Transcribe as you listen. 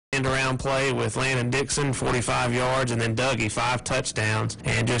end-around play with Landon Dixon, 45 yards, and then Dougie, 5 touchdowns,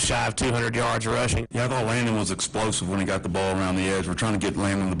 and just shy of 200 yards rushing. Yeah, I thought Landon was explosive when he got the ball around the edge. We're trying to get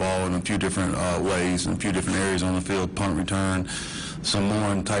Landon the ball in a few different ways, in a few different areas on the field, punt return, some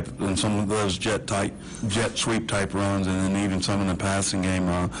more in some of those jet sweep type runs, and then even some in the passing game.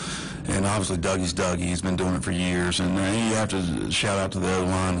 And obviously Dougie's Dougie. He's been doing it for years, and you have to shout out to the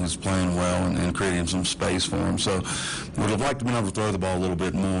O-line who's playing well and creating some space for him. So would have liked to be able to throw the ball a little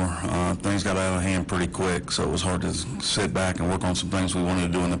bit more. Things got out of hand pretty quick, so it was hard to sit back and work on some things we wanted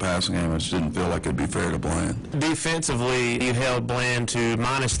to do in the passing game. It just didn't feel like it'd be fair to Bland. Defensively, you held Bland to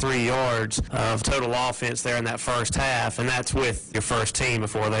 -3 yards of total offense there in that first half, and that's with your first team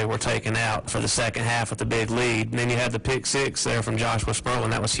before they were taken out for the second half with the big lead. And then you had the pick 6 there from Joshua Sperling.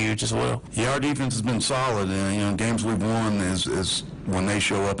 That was huge as well. Yeah, our defense has been solid, and games we've won is when they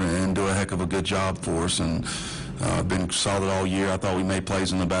show up and do a heck of a good job for us, and been solid all year. I thought we made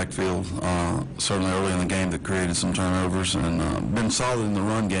plays in the backfield, certainly early in the game, that created some turnovers, and been solid in the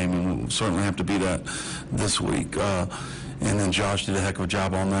run game, and we'll certainly have to be that this week. And then Josh did a heck of a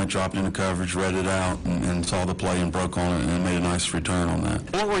job on that, dropped into coverage, read it out, and saw the play and broke on it, and made a nice return on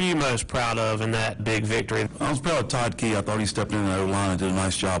that. What were you most proud of in that big victory? I was proud of Todd Key. I thought he stepped in the O-line and did a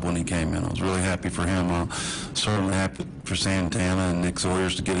nice job when he came in. I was really happy for him. Certainly happy for Santana and Nick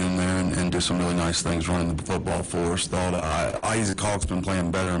Sawyers to get in there and do some really nice things running the football for us. Thought Isaac Hawk's been playing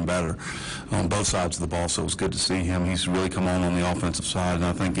better and better on both sides of the ball, so it was good to see him. He's really come on the offensive side, and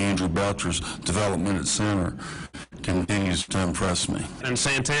I think Andrew Belcher's development at center continues to impress me. And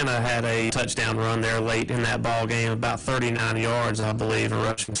Santana had a touchdown run there late in that ball game, about 39 yards, I believe, a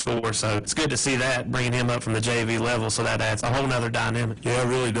rushing score. So it's good to see that, bringing him up from the JV level, so that adds a whole nother dynamic. Yeah, it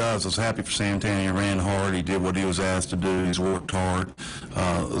really does. I was happy for Santana. He ran hard. He did what he was asked to do. He's worked hard.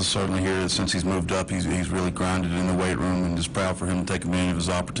 Certainly here, since he's moved up, he's really grinded in the weight room, and just proud for him to take advantage of his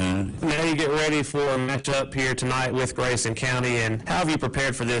opportunity. Now you get ready for a matchup here tonight with Grayson County, and how have you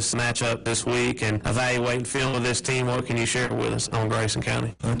prepared for this matchup this week and evaluating film of this team? What can you share with us on Grayson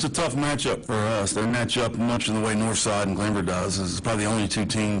County? It's a tough matchup for us. They match up much in the way Northside and Glenver does. It's probably the only two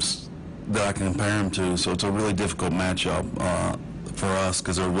teams that I can compare them to, so it's a really difficult matchup for us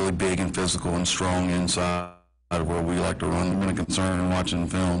because they're really big and physical and strong inside where we like to run. We've been a concern in watching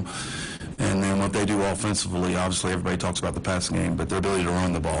film. And then what they do offensively, obviously everybody talks about the passing game, but their ability to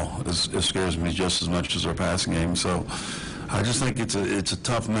run the ball it scares me just as much as their passing game. So I just think it's a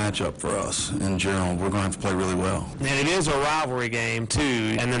tough matchup for us in general. We're going to have to play really well. And it is a rivalry game,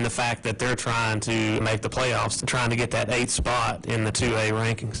 too, and then the fact that they're trying to make the playoffs, trying to get that 8th spot in the 2A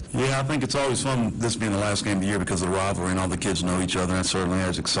rankings. Yeah, I think it's always fun, this being the last game of the year, because of the rivalry and all the kids know each other, and it certainly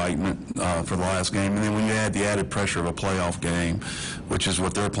adds excitement for the last game. And then when you add the added pressure of a playoff game, which is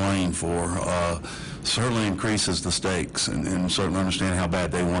what they're playing for, certainly increases the stakes, and certainly understand how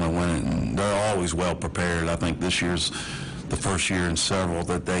bad they want to win it. And they're always well prepared. I think this year's the first year in several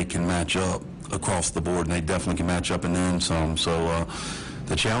that they can match up across the board, and they definitely can match up and then some. So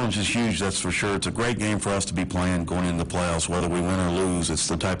the challenge is huge, that's for sure. It's a great game for us to be playing going into the playoffs, whether we win or lose. It's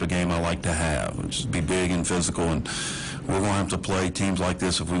the type of game I like to have. It's be big and physical, and we're going to have to play teams like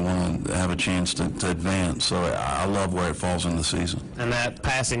this if we want to have a chance to advance. So I love where it falls in the season. And that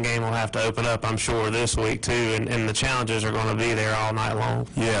passing game will have to open up, I'm sure, this week, too, and the challenges are going to be there all night long.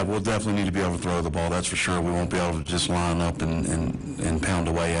 Yeah, we'll definitely need to be able to throw the ball, that's for sure. We won't be able to just line up and pound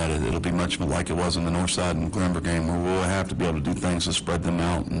away at it. It'll be much like it was in the Northside and Glenver game, where we'll have to be able to do things to spread them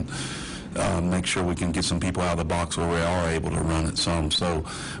out and make sure we can get some people out of the box where we are able to run it some. So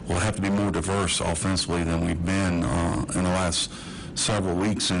we'll have to be more diverse offensively than we've been in the last several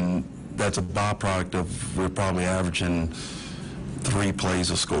weeks, and that's a byproduct of we're probably averaging 3 plays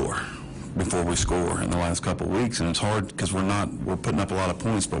a score before we score in the last couple of weeks, and it's hard because we're putting up a lot of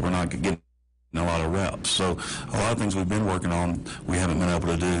points, but we're not getting a lot of reps. So a lot of things we've been working on, we haven't been able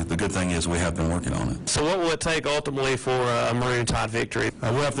to do. The good thing is we have been working on it. So what will it take ultimately for a Maroon Tide victory?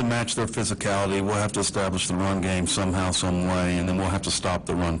 We'll have to match their physicality. We'll have to establish the run game somehow, some way, and then we'll have to stop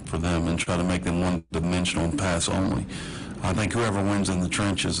the run for them and try to make them one-dimensional and pass only. I think whoever wins in the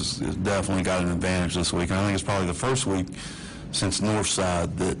trenches has definitely got an advantage this week. And I think it's probably the first week since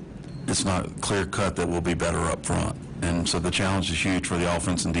Northside that it's not clear-cut that we'll be better up front. And so the challenge is huge for the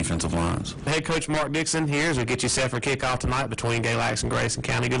offense and defensive lines. Head Coach Mark Dixon here as we get you set for kickoff tonight between Galax and Grayson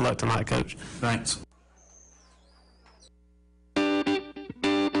County. Good luck tonight, Coach. Thanks.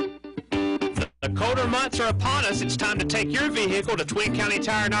 The colder months are upon us. It's time to take your vehicle to Twin County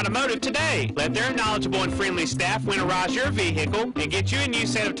Tire and Automotive today. Let their knowledgeable and friendly staff winterize your vehicle and get you a new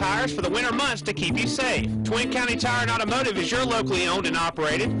set of tires for the winter months to keep you safe. Twin County Tire and Automotive is your locally owned and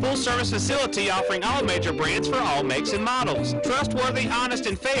operated full-service facility offering all major brands for all makes and models. Trustworthy, honest,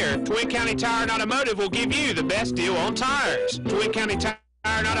 and fair, Twin County Tire and Automotive will give you the best deal on tires. Twin County Tire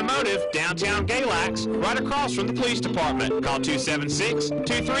and Automotive, downtown Galax, right across from the police department. Call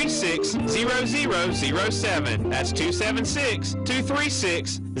 276-236-0007. That's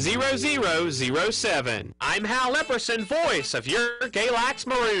 276-236-0007. I'm Hal Epperson, voice of your Galax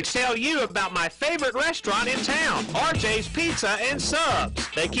Maroon. Tell you about my favorite restaurant in town, RJ's Pizza and Subs.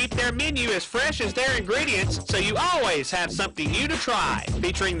 They keep their menu as fresh as their ingredients, so you always have something new to try.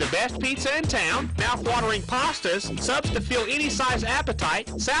 Featuring the best pizza in town, mouth-watering pastas, subs to fill any size appetite,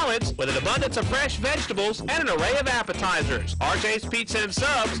 salads with an abundance of fresh vegetables, and an array of appetizers. RJ's Pizza and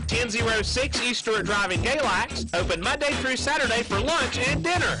Subs, 1006 East Stewart Drive in Galax, open Monday through Saturday for lunch and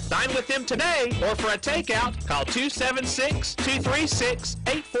dinner. Dine with them today, or for a takeout, call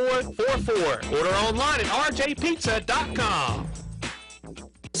 276-236-8444. Order online at rjpizza.com.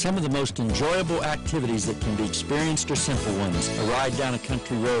 Some of the most enjoyable activities that can be experienced are simple ones. A ride down a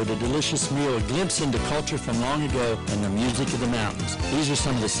country road, a delicious meal, a glimpse into culture from long ago, and the music of the mountains. These are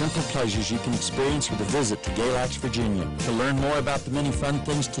some of the simple pleasures you can experience with a visit to Galax, Virginia. To learn more about the many fun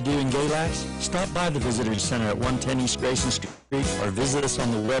things to do in Galax, stop by the Visitor Center at 110 East Grayson Street or visit us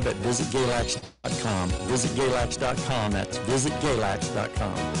on the web at visitgalax.com. Visitgalax.com, that's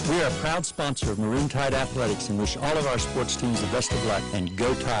visitgalax.com. We are a proud sponsor of Maroon Tide Athletics and wish all of our sports teams the best of luck, and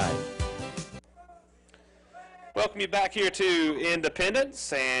go Tide. Welcome you back here to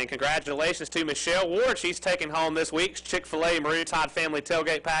Independence, and congratulations to Michelle Ward. She's taking home this week's Chick-fil-A Maroon Tide Family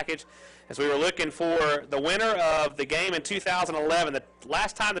Tailgate Package. As we were looking for the winner of the game in 2011, the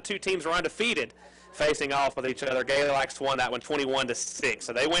last time the two teams were undefeated facing off with each other, Galax won that one 21-6.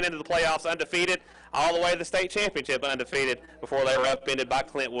 So they went into the playoffs undefeated, all the way to the state championship undefeated before they were upended by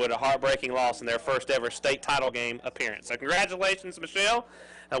Clintwood, a heartbreaking loss in their first ever state title game appearance. So congratulations, Michelle,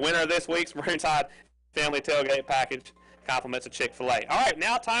 the winner of this week's Maroon Tide Family Tailgate Package. Compliments of Chick-fil-A. All right,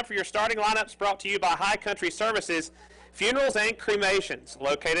 now time for your starting lineups, brought to you by High Country Services Funerals and Cremations,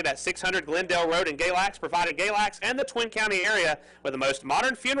 located at 600 Glendale Road in Galax, providing Galax and the Twin County area with the most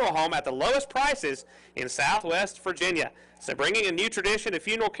modern funeral home at the lowest prices in Southwest Virginia. So bringing a new tradition of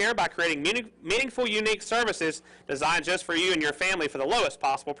funeral care by creating meaningful, unique services designed just for you and your family for the lowest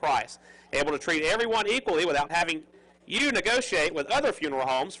possible price. Able to treat everyone equally without having you negotiate with other funeral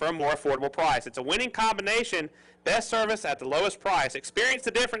homes for a more affordable price. It's a winning combination, best service at the lowest price. Experience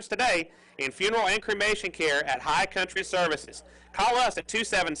the difference today in funeral and cremation care at High Country Services. Call us at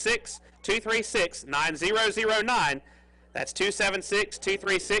 276-236-9009. That's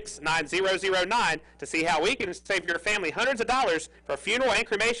 276-236-9009 to see how we can save your family hundreds of dollars for funeral and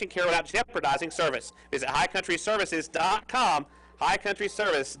cremation care without jeopardizing service. Visit highcountryservices.com.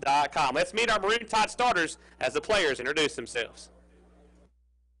 highcountryservice.com. Let's meet our Maroon Tide starters as the players introduce themselves.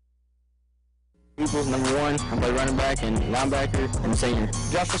 Number 1, I play running back and linebacker and senior.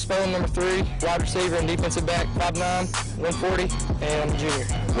 Joshua Spelling, number 3, wide receiver and defensive back, 5'9", 140, and I'm a junior.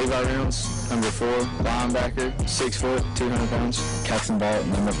 Levi Reynolds, number 4, linebacker, 6 foot, 200 pounds. Caxton Ball,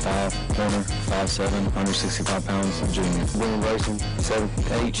 number 5, corner, 5'7", 165 pounds, junior. William Grayson,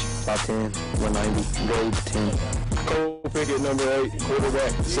 7H, 5'10", 190, grade 10. Cole Pickett, number 8,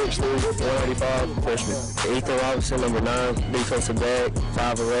 quarterback, 6'3", 185, freshman. Ethan Robinson, number 9, defensive back,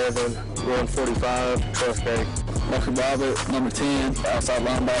 5'11", 145, 12th grade. Michael Bobbitt, number 10, outside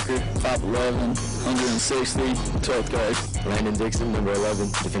linebacker, 5'11", 160, 12th grade. Landon Dixon, number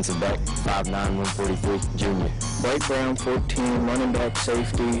 11, defensive back, 5'9", 143, junior. Blake Brown, 14, running back,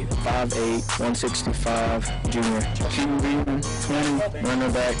 safety, 5'8", 165, junior. Keaton Beaton, 20,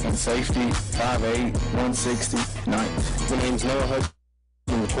 running back and safety, 5'8", 160, 9th. My name's Noah Hood.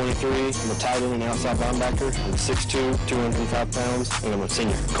 Number 23, I'm a tight end and outside linebacker. I'm 6'2", 205 pounds, and I'm a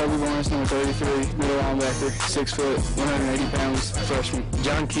senior. Colby Lawrence, number 33, middle linebacker, 6 foot, 180 pounds, freshman.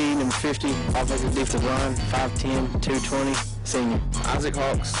 John Key, number 50, offensive defensive line, 5'10", 220, senior. Isaac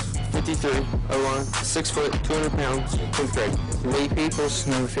Hawks, 53, O-line, 6 foot, 200 pounds, 10th grade. Lee Peoples,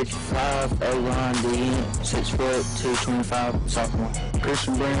 number 55, O-line, D-end, 6 foot, 225, sophomore.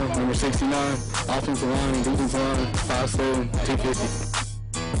 Christian Brown, number 69, offensive line and defensive line, 5'7", 250.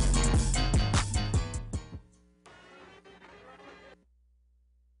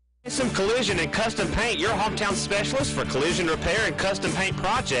 Some Collision and Custom Paint, your hometown specialist for collision repair and custom paint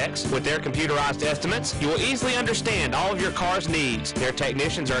projects. With their computerized estimates, you will easily understand all of your car's needs. Their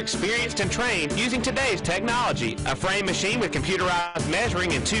technicians are experienced and trained using today's technology. A frame machine with computerized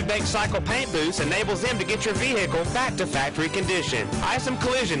measuring and 2 bake cycle paint booths enables them to get your vehicle back to factory condition. Isom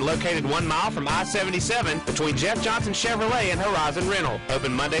Collision, located 1 mile from I-77 between Jeff Johnson Chevrolet and Horizon Rental.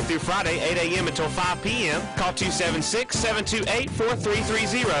 Open Monday through Friday, 8 a.m. until 5 p.m. Call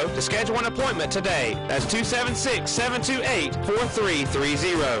 276-728-4330 to schedule an appointment today. That's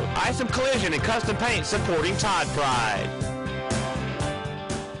 276-728-4330. Isom Collision and Custom Paint, supporting Tide Pride.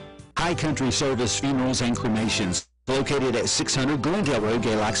 High Country Service Funerals and Cremations, located at 600 Glendale Road,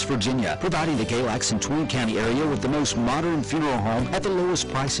 Galax, Virginia, providing the Galax and Twin County area with the most modern funeral home at the lowest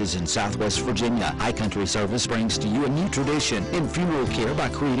prices in Southwest Virginia. High Country Service brings to you a new tradition in funeral care by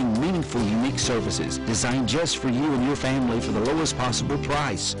creating meaningful, unique services designed just for you and your family for the lowest possible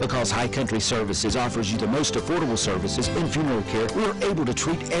price. Because High Country Services offers you the most affordable services in funeral care, we are able to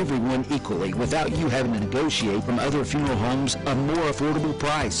treat everyone equally without you having to negotiate from other funeral homes a more affordable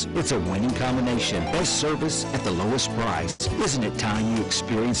price. It's a winning combination. Best service at the lowest price. Isn't it time you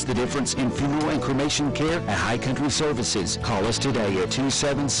experience the difference in funeral and cremation care at High Country Services? Call us today at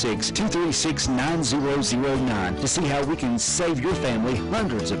 276-236-9009 to see how we can save your family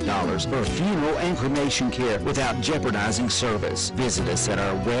hundreds of dollars for funeral and cremation care without jeopardizing service. Visit us at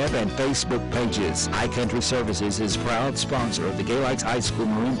our web and Facebook pages. High Country Services is proud sponsor of the Galax High School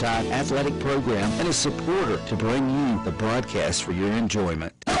Maroon Tide athletic program and a supporter to bring you the broadcast for your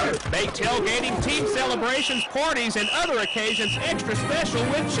enjoyment. Make tailgating, team celebrations, parties, and other occasions extra special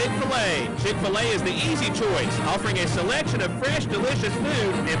with Chick-fil-A. Chick-fil-A is the easy choice, offering a selection of fresh, delicious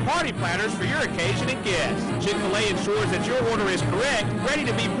food and party platters for your occasion and guests. Chick-fil-A ensures that your order is correct, ready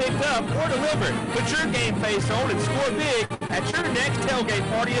to be picked up or delivered. Put your game face on and score big at your next tailgate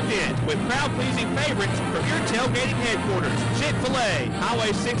party event with crowd-pleasing favorites from your tailgating headquarters. Chick-fil-A,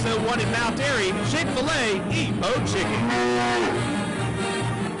 Highway 601 in Mount Airy. Chick-fil-A, eat Mo Chicken.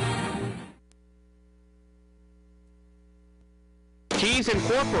 Keys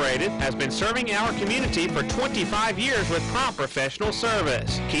Incorporated has been serving our community for 25 years with prompt professional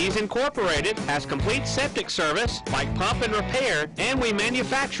service. Keys Incorporated has complete septic service like pump and repair, and we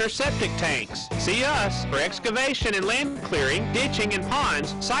manufacture septic tanks. See us for excavation and land clearing, ditching and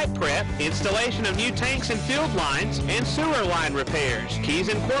ponds, site prep, installation of new tanks and field lines, and sewer line repairs. Keys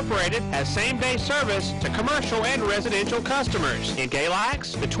Incorporated has same-day service to commercial and residential customers in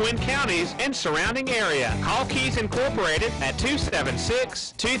Galax, the Twin Counties, and surrounding area. Call Keys Incorporated at 276-236-9277.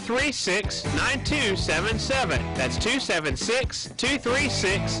 That's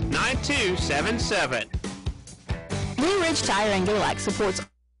 276-236-9277. Blue Ridge Tire and Galax supports all.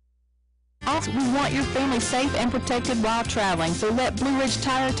 We want your family safe and protected while traveling, so let Blue Ridge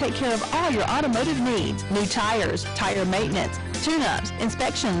Tire take care of all your automotive needs. New tires, tire maintenance, tune-ups,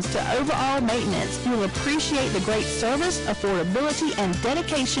 inspections to overall maintenance. You'll appreciate the great service, affordability, and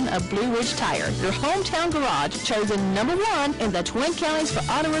dedication of Blue Ridge Tire, your hometown garage, chosen #1 in the Twin Counties for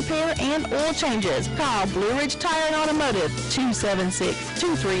auto repair and oil changes. Call Blue Ridge Tire and Automotive,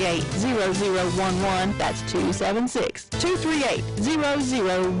 276-238-0011. That's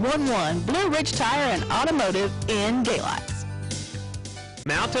 276-238-0011. Blue Ridge Tire and Automotive in Galax.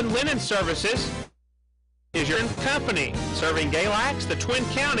 Mountain Linen Services is your company, serving Galax, the Twin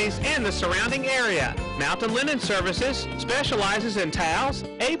Counties, and the surrounding area. Mountain Linen Services specializes in towels,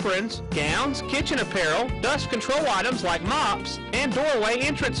 aprons, gowns, kitchen apparel, dust control items like mops, and doorway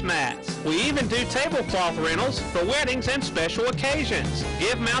entrance mats. We even do tablecloth rentals for weddings and special occasions.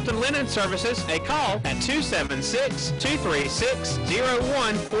 Give Mountain Linen Services a call at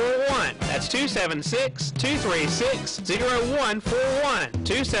 276-236-0141. That's 276-236-0141.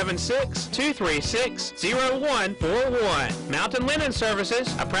 276-236-0141. Mountain Linen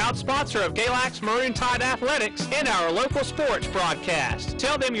Services, a proud sponsor of Galax Maroon Tide Athletics and our local sports broadcast.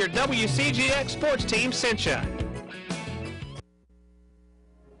 Tell them your WCGX sports team sent you.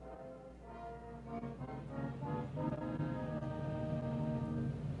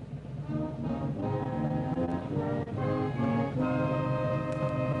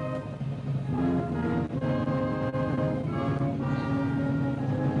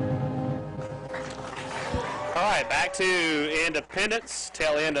 All right, back to Independence,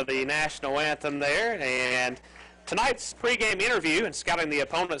 tail end of the national anthem there, and tonight's pregame interview and scouting the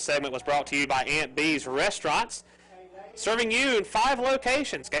opponent segment was brought to you by Aunt B's Restaurants, serving you in 5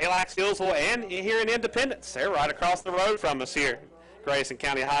 locations, Galax, Hillsville, and here in Independence. They're right across the road from us here, Grayson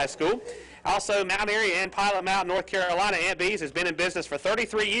County High School. Also, Mount Airy and Pilot Mountain, North Carolina, Aunt Bee's has been in business for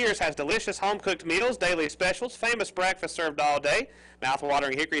 33 years, has delicious home-cooked meals, daily specials, famous breakfast served all day,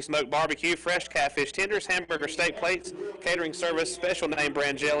 mouth-watering hickory smoked barbecue, fresh catfish tenders, hamburger steak plates, catering service, special name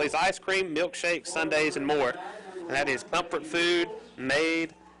brand jellies, ice cream, milkshakes, sundaes, and more. And that is comfort food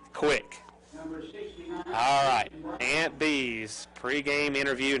made quick. All right, Aunt Bee's pregame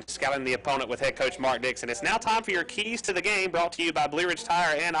interview and scouting the opponent with head coach Mark Dixon. It's now time for your keys to the game, brought to you by Blue Ridge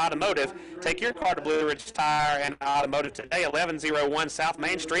Tire and Automotive. Take your car to Blue Ridge Tire and Automotive today, 1101 South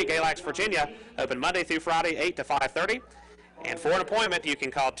Main Street, Galax, Virginia. Open Monday through Friday, 8 to 5:30. And for an appointment, you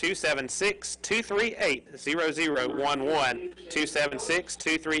can call 276-238-0011,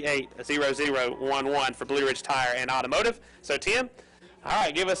 276-238-0011 for Blue Ridge Tire and Automotive. So, Tim, all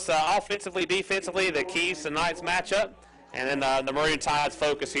right, give us offensively, defensively, the keys to tonight's matchup, and then the Maroon Tide's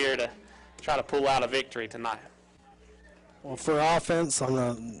focus here to try to pull out a victory tonight. Well, for offense, on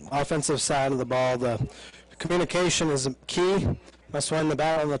the offensive side of the ball, the communication is key. Must win the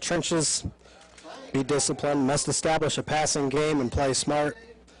battle in the trenches, be disciplined, must establish a passing game and play smart,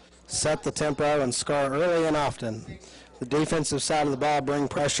 set the tempo and score early and often. The defensive side of the ball, bring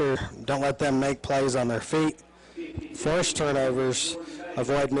pressure, don't let them make plays on their feet. Force turnovers,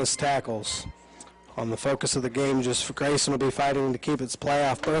 avoid missed tackles. On the focus of the game, just Grayson will be fighting to keep its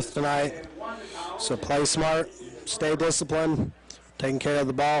playoff berth tonight. So play smart, stay disciplined, taking care of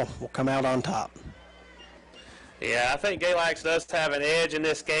the ball, we'll come out on top. Yeah, I think Galax does have an edge in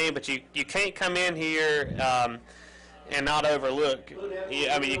this game, but you can't come in here and not overlook.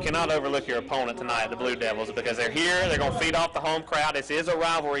 You cannot overlook your opponent tonight, the Blue Devils, because they're here. They're going to feed off the home crowd. This is a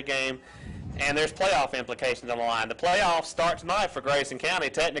rivalry game, and there's playoff implications on the line. The playoffs start tonight for Grayson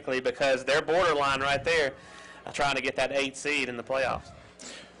County, technically, because they're borderline right there, trying to get that 8th seed in the playoffs.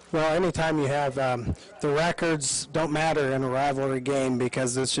 Well, anytime you have the records don't matter in a rivalry game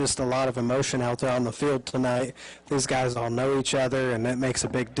because it's just a lot of emotion out there on the field tonight. These guys all know each other, and that makes a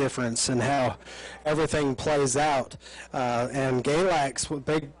big difference in how everything plays out. And Galax,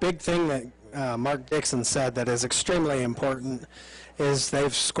 big thing that Mark Dixon said that is extremely important is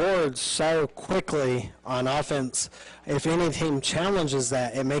they've scored so quickly on offense. If any team challenges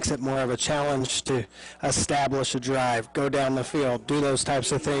that, it makes it more of a challenge to establish a drive, go down the field, do those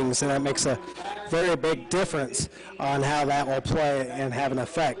types of things, and that makes a very big difference on how that will play and have an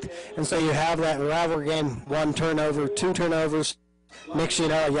effect. And so you have that rivalry game, 1 turnover, 2 turnovers. Next you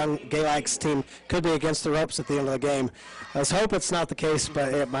know, a young Galax team could be against the ropes at the end of the game. Let's hope it's not the case,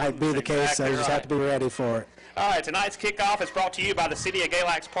 but it might be the case, so you just have to be ready for it. All right, tonight's kickoff is brought to you by the City of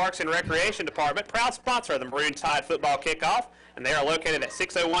Galax Parks and Recreation Department, proud sponsor of the Maroon Tide football kickoff, and they are located at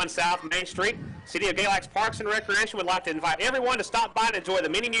 601 South Main Street. City of Galax Parks and Recreation would like to invite everyone to stop by and enjoy the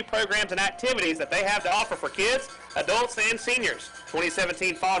many new programs and activities that they have to offer for kids, adults, and seniors.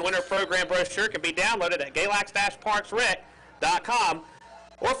 2017 Fall and Winter Program brochure can be downloaded at galax-parksrec.com,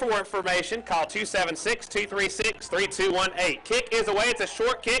 or for more information, call 276-236-3218. Kick is away. It's a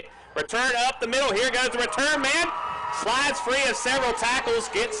short kick. Return up the middle. Here goes the return man. Slides free of several tackles.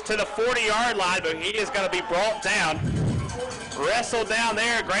 Gets to the 40-yard line, but he is going to be brought down. Wrestled down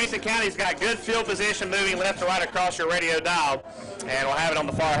there. Grayson County's got good field position moving left to right across your radio dial. And we'll have it on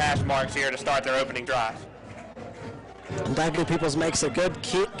the far hash marks here to start their opening drive. Dagny Peoples makes a good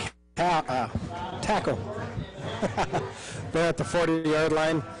kick tackle. They're at the 40-yard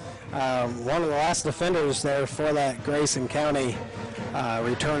line. One of the last defenders there for that Grayson County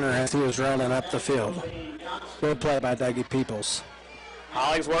returner as he was running up the field. Good play by Dougie Peoples.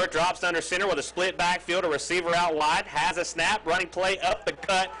 Hollingsworth drops under center with a split backfield, a receiver out wide, has a snap, running play up the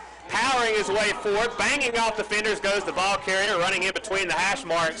cut, powering his way forward, banging off defenders goes the ball carrier, running in between the hash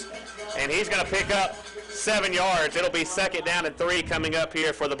marks, and he's going to pick up 7 yards. It'll be 2nd down and 3 coming up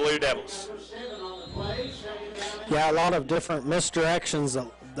here for the Blue Devils. Yeah, a lot of different misdirections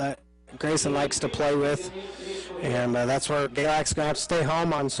that Grayson likes to play with, and that's where Galax going to have to stay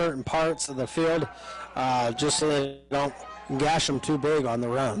home on certain parts of the field just so they don't gash them too big on the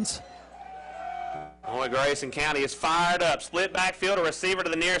runs. Boy, Grayson County is fired up. Split backfield, a receiver to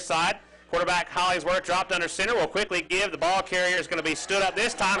the near side. Quarterback Hollingsworth dropped under center. Will quickly give. The ball carrier is going to be stood up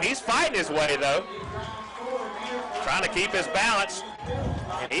this time. He's fighting his way, though. Trying to keep his balance.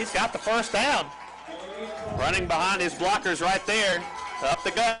 And he's got the 1st down. Running behind his blockers right there. Up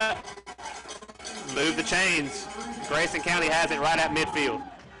the gut. Move the chains. Grayson County has it right at midfield.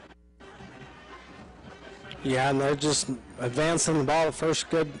 Yeah, and they're just advancing the ball. First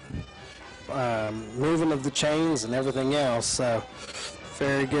good moving of the chains and everything else. So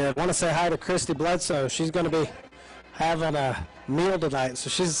very good. I want to say hi to Christy Bledsoe. She's going to be having a meal tonight, so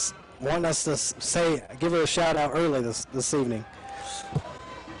she's wanting us to give her a shout out early this evening.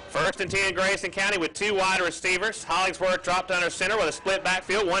 First and 10, Grayson County with 2 wide receivers. Hollingsworth dropped under center with a split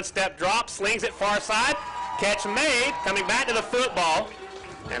backfield. 1-step drop, slings it far side. Catch made, coming back to the football.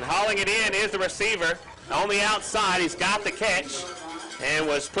 And hauling it in is the receiver on the outside. He's got the catch and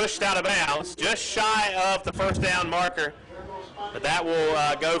was pushed out of bounds, just shy of the first down marker. But that will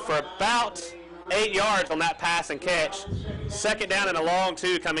go for about 8 yards on that pass and catch. Second down and a long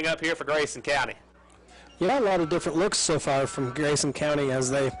 2 coming up here for Grayson County. Yeah, a lot of different looks so far from Grayson County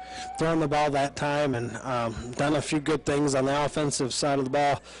as they've thrown the ball that time and done a few good things on the offensive side of the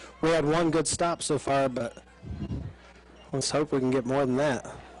ball. We had one good stop so far, but let's hope we can get more than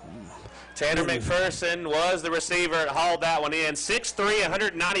that. Tanner McPherson was the receiver that hauled that one in. 6'3",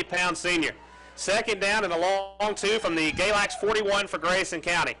 190-pound senior. Second down and a long 2 from the Galax 41 for Grayson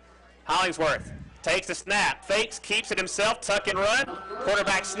County. Hollingsworth takes the snap, fakes, keeps it himself, tuck and run.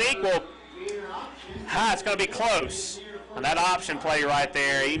 Quarterback sneak will... it's going to be close. And that option play right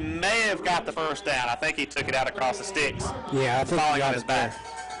there, he may have got the first down. I think he took it out across the sticks. Yeah, I think he got his back.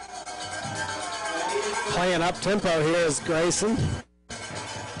 Playing up tempo here is Grayson.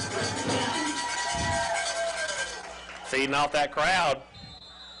 Feeding off that crowd.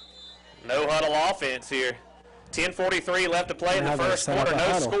 No huddle offense here. 10:43 left to play in the first quarter.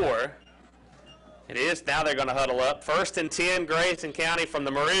 No score. It is. Now they're going to huddle up. First and 10, Grayson County from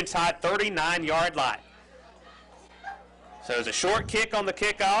the Maroon Tide 39-yard line. So it's a short kick on the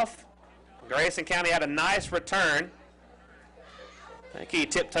kickoff. Grayson County had a nice return. I think he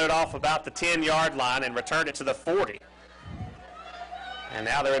tiptoed off about the 10-yard line and returned it to the 40. And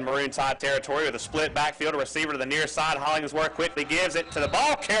now they're in Maroon Tide territory with a split backfield, a receiver to the near side. Hollingsworth quickly gives it to the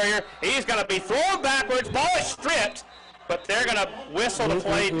ball carrier. He's going to be thrown backwards. Ball is stripped, but they're going to whistle the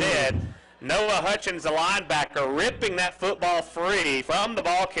play dead. Noah Hutchins, the linebacker, ripping that football free from the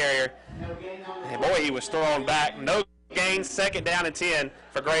ball carrier. And boy, he was thrown back. No gain, second down and 10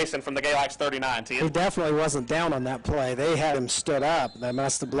 for Grayson from the Galax 39. He definitely wasn't down on that play. They had him stood up. They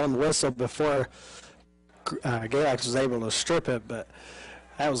must have blown the whistle before Galax was able to strip it, but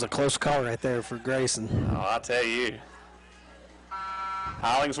that was a close call right there for Grayson. Oh, I'll tell you.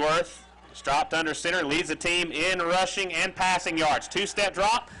 Hollingsworth is dropped under center, leads the team in rushing and passing yards. 2-step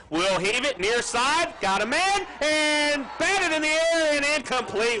drop, will heave it near side, got a man, and batted in the air and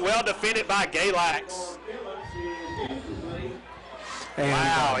incomplete. Well defended by Galax.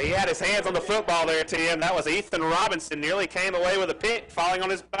 Wow, he had his hands on the football there, Tim. That was Ethan Robinson, nearly came away with a pick, falling on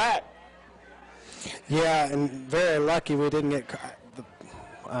his back. Yeah, and very lucky we didn't get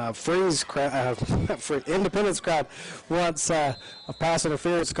Freeze for Independence crowd wants a pass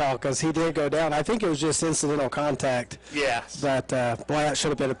interference call because he did go down. I think it was just incidental contact. Yes. But boy, that should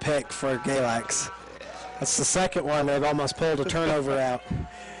have been a pick for Galax. That's the second one they've almost pulled a turnover out.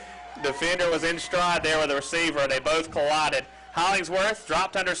 Defender was in stride there with the receiver. They both collided. Hollingsworth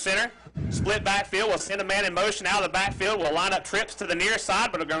dropped under center. Split backfield. Will send a man in motion out of the backfield. Will line up trips to the near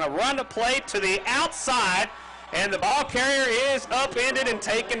side, but are going to run the play to the outside. And the ball carrier is upended and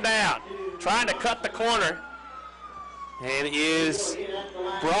taken down. Trying to cut the corner. And is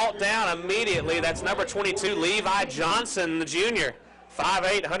brought down immediately. That's number 22, Levi Johnson, the junior.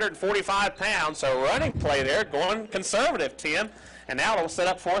 5'8", 145 pounds. So running play there, going conservative, Tim. And now it'll set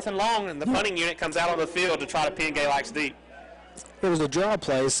up 4th and long, and the punting unit comes out on the field to try to pin Galax deep. It was a draw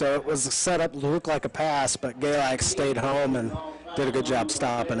play, so it was set up to look like a pass, but Galax stayed home and did a good job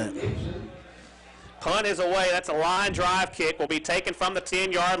stopping it. Punt is away. That's a line drive kick. Will be taken from the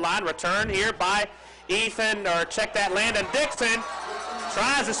 10-yard line. Return here by Landon Dixon.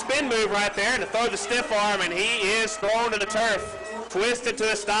 Tries a spin move right there and to throw the stiff arm, and he is thrown to the turf. Twisted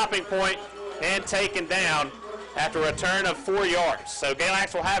to a stopping point and taken down after a return of 4 yards. So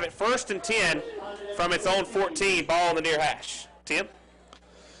Galax will have it 1st and 10 from its own 14, ball on the near hash. Tim?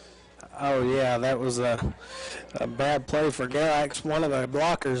 Oh, yeah, that was a bad play for Galax. One of the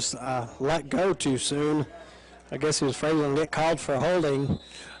blockers let go too soon. I guess he was afraid he was going to get called for holding.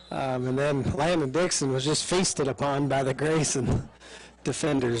 And then Landon Dixon was just feasted upon by the Grayson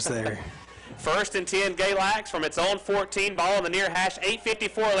defenders there. 1st and 10, Galax from its own 14, ball on the near hash.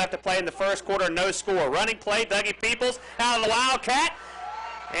 8:54 left to play in the first quarter, no score. Running play, Dougie Peoples out of the Wildcat.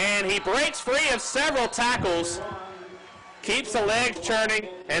 And he breaks free of several tackles. Keeps the legs churning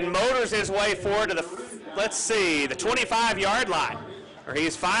and motors his way forward to the 25-yard line, where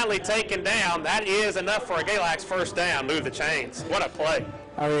he's finally taken down. That is enough for a Galax first down. Move the chains. What a play.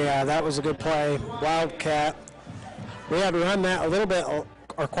 Oh, yeah, that was a good play. Wildcat. We had to run that a little bit,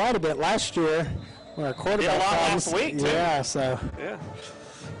 or quite a bit last year. Our quarterback did a lot last week, too. Yeah, so. Yeah.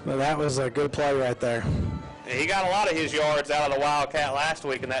 Well, that was a good play right there. Yeah, he got a lot of his yards out of the Wildcat last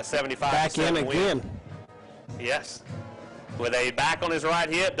week in that 75-7 Back in again. Yes. with a back on his right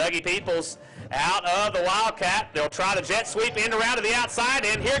hip. Dougie Peoples out of the Wildcat. They'll try the jet sweep in around to the outside,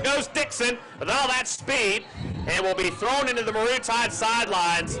 and here goes Dixon with all that speed, and will be thrown into the Maroon Tide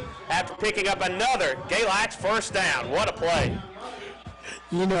sidelines after picking up another Galax first down. What a play.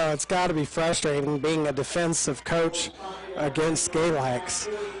 You know, it's got to be frustrating being a defensive coach against Galax.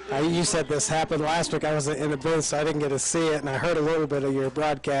 You said this happened last week. I was in the booth, so I didn't get to see it, and I heard a little bit of your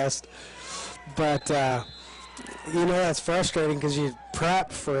broadcast. But, you know, that's frustrating because you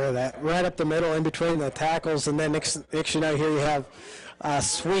prep for that right up the middle in between the tackles, and then next you know, here you have a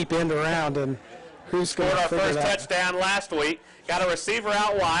sweep end around, and who's going to scored our figure first touchdown last week. Got a receiver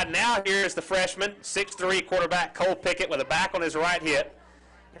out wide. Now here's the freshman, 6'3" quarterback Cole Pickett with a back on his right hip.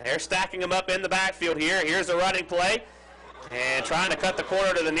 They're stacking him up in the backfield here. Here's a running play. And trying to cut the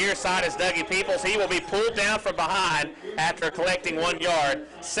corner to the near side is Dougie Peoples. He will be pulled down from behind after collecting 1 yard.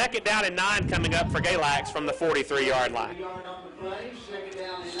 2nd down and 9 coming up for Galax from the 43-yard line.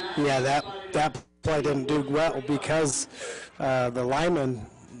 Yeah, that play didn't do well because the lineman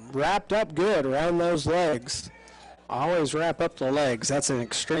wrapped up good around those legs. Always wrap up the legs. That's an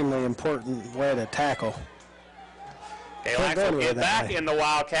extremely important way to tackle. Galax will get back in the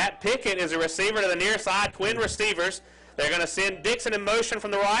Wildcat. Pickett is a receiver to the near side, twin receivers. They're going to send Dixon in motion from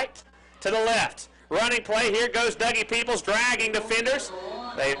the right to the left. Running play, here goes Dougie Peoples dragging defenders.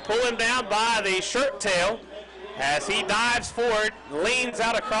 They pull him down by the shirt tail as he dives forward, leans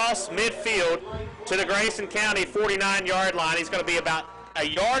out across midfield to the Grayson County 49-yard line. He's going to be about a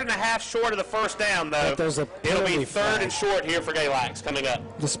yard and a half short of the first down, though. It'll be 3rd and short here for Galax coming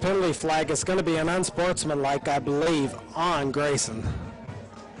up. This penalty flag is going to be an unsportsmanlike, I believe, on Grayson.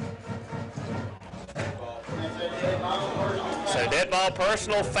 So dead ball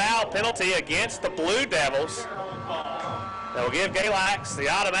personal foul penalty against the Blue Devils. That will give Galax the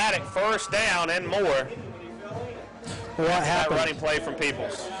automatic first down and more. What happened? That running play from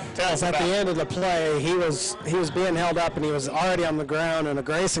Peoples. Tell us at about the end of the play, he was being held up and he was already on the ground, and a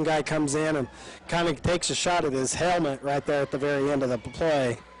Grayson guy comes in and kind of takes a shot at his helmet right there at the very end of the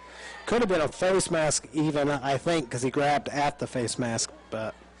play. Could have been a face mask even, I think, because he grabbed at the face mask,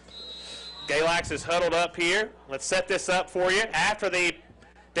 but Galax is huddled up here. Let's set this up for you. After the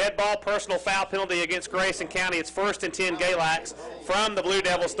dead ball personal foul penalty against Grayson County, it's 1st and 10 Galax from the Blue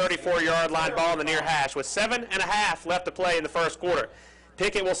Devils' 34-yard line, ball in the near hash with 7.5 left to play in the first quarter.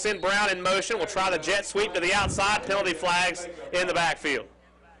 Pickett will send Brown in motion. We'll try the jet sweep to the outside. Penalty flags in the backfield.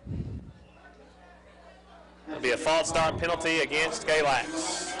 It'll be a false start penalty against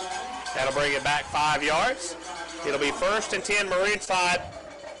Galax. That'll bring it back 5 yards. It'll be 1st and 10 Maroon Tide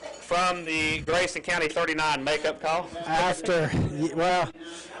from the Grayson County 39 makeup call. After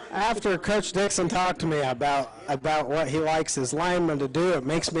Coach Dixon talked to me about what he likes his linemen to do, it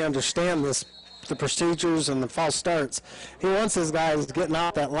makes me understand the procedures and the false starts. He wants his guys getting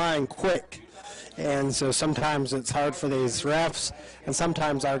off that line quick, and so sometimes it's hard for these refs, and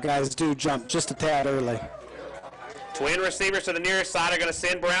sometimes our guys do jump just a tad early. Twin receivers to the nearest side are going to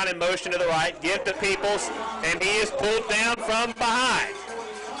send Brown in motion to the right, give to Peoples, and he is pulled down from behind.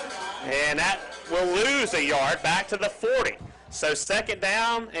 And that will lose a yard back to the 40. So 2nd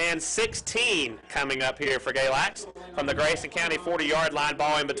down and 16 coming up here for Galax from the Grayson County 40-yard line,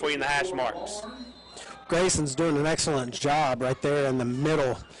 ball in between the hash marks. Grayson's doing an excellent job right there in the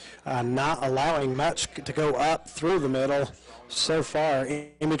middle, not allowing much to go up through the middle so far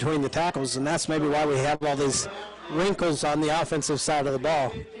in between the tackles, and that's maybe why we have all these wrinkles on the offensive side of the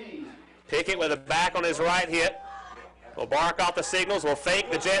ball. Pickett with a back on his right hip. We'll bark off the signals. We'll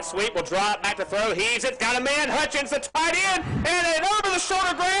fake the jet sweep. We'll drop back to throw. Heaves it. Got a man. Hutchins, the tight end. And an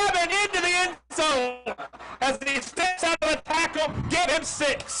over-the-shoulder grab and into the end zone. As he steps out of the tackle, give him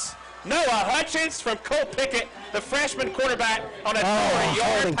 6. Noah Hutchins from Cole Pickett, the freshman quarterback, on a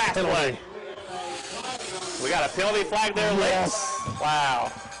 40-yard pass play. We got a penalty flag there, Yes.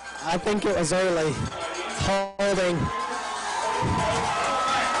 Wow. I think it was early. Holding.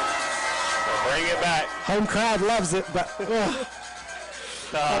 Bring it back. Home crowd loves it, but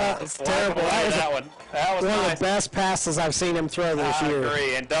it's terrible. That was one nice. of the best passes I've seen him throw this year. I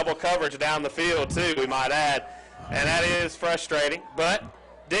agree, and double coverage down the field, too, we might add. And that is frustrating. But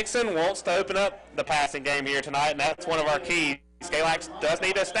Dixon wants to open up the passing game here tonight, and that's one of our keys. Galax does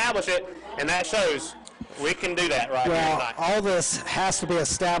need to establish it, and that shows we can do that right here tonight. All this has to be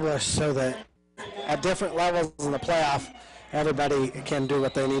established so that at different levels in the playoff, everybody can do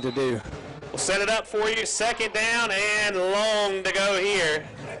what they need to do. We'll set it up for you. 2nd down and long to go here.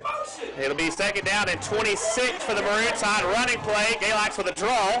 It'll be 2nd down and 26 for the Maroon Tide. Running play. Galax with a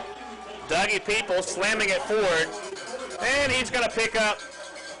draw. Dougie Peoples slamming it forward. And he's going to pick up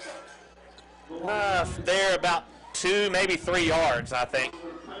there about 2, maybe 3 yards, I think.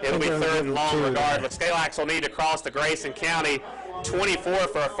 It'll be third and long regardless. Galax will need to cross the Grayson County 24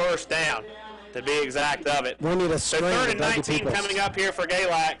 for a first down, to be exact of it. We need a so string. third and 19 coming up here for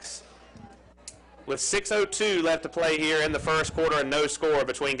Galax with 6:02 left to play here in the first quarter and no score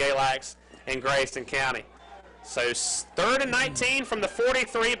between Galax and Grayson County. So third and 19 from the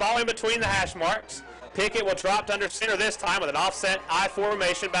 43, ball in between the hash marks. Pickett will drop to under center this time with an offset I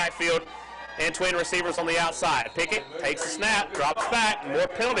formation backfield and twin receivers on the outside. Pickett takes a snap, drops back, more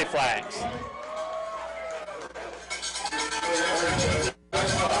penalty flags.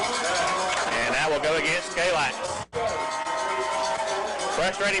 And that will go against Galax.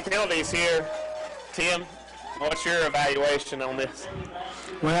 Frustrating penalties here. Tim, what's your evaluation on this?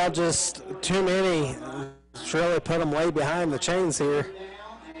 Well, just too many. It's really put them way behind the chains here.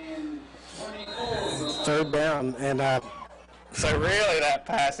 Third down, and so really that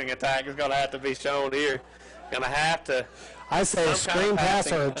passing attack is going to have to be shown here. Going to have to. I say a screen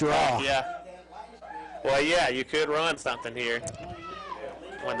pass or a draw. Yeah. Well, yeah, you could run something here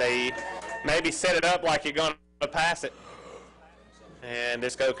when they maybe set it up like you're going to pass it, and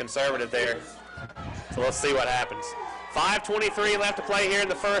just go conservative there. So let's see what happens. 5:23 left to play here in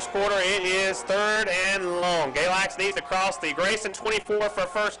the first quarter. It is third and long. Galax needs to cross the Grayson 24 for a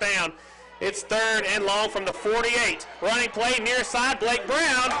first down. It's third and long from the 48. Running play near side. Blake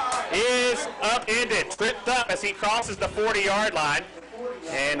Brown is upended, tripped up as he crosses the 40-yard line.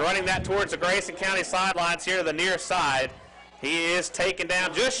 And running that towards the Grayson County sidelines here to the near side. He is taken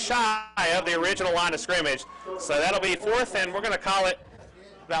down just shy of the original line of scrimmage. So that'll be fourth, and we're going to call it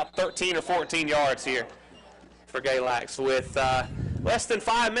about 13 or 14 yards here for Galax with less than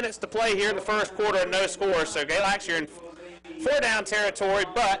 5 minutes to play here in the first quarter and no score. So Galax, you're in 4-down territory,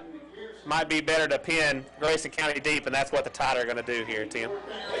 but might be better to pin Grayson County deep, and that's what the Tide are going to do here, Tim.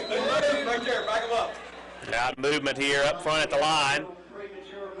 Right there, back them up. Out movement here up front at the line.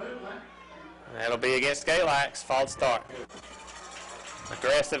 That'll be against Galax. False start.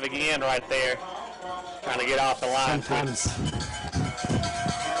 Aggressive again right there. Trying to get off the line. Sometimes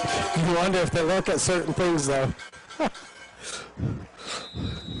you wonder if they look at certain things, though.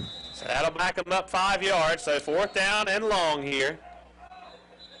 So that'll back them up 5 yards. So fourth down and long here.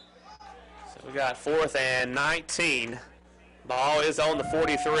 So we got fourth and 19. Ball is on the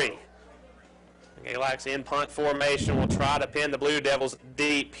 43. Galax in punt formation will try to pin the Blue Devils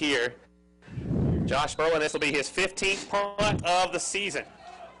deep here. Josh Berlin, this will be his 15th punt of the season.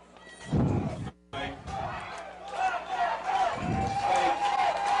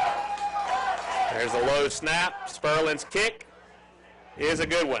 There's a low snap. Sperlin's kick is a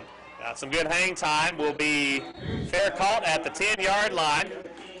good one. Got some good hang time. Will be fair caught at the 10-yard line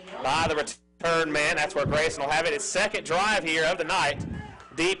by the return man. That's where Grayson will have it. It's second drive here of the night,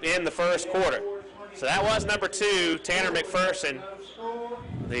 deep in the first quarter. So that was number 2, Tanner McPherson,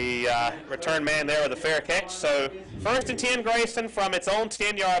 the return man there with a fair catch. So first and 10 Grayson from its own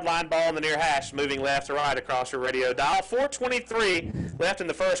 10-yard line, ball in the near hash, moving left to right across your radio dial. 4:23 left in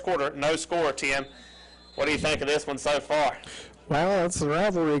the first quarter, no score, Tim. What do you think of this one so far? Well, it's a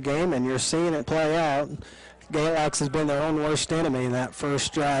rivalry game, and you're seeing it play out. Galax has been their own worst enemy in that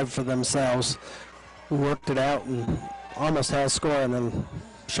first drive for themselves. Worked it out and almost had a score and then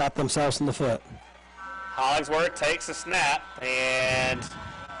shot themselves in the foot. Hollingsworth takes a snap, and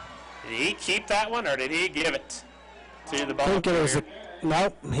did he keep that one or did he give it to the ball? I think it was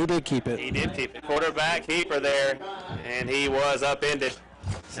nope, he did keep it. He did keep it. Quarterback keeper there, and he was upended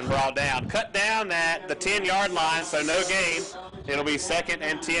and brought down. Cut down at the 10-yard line, so no gain. It'll be second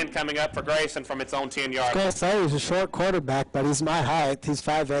and 10 coming up for Grayson from its own 10-yard line. I was going to say he's a short quarterback, but he's my height. He's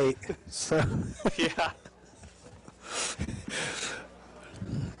 5'8". So. Yeah.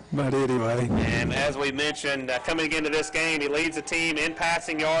 But anyway. And as we mentioned, coming into this game, he leads the team in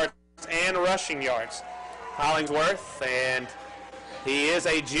passing yards and rushing yards. Hollingsworth, and he is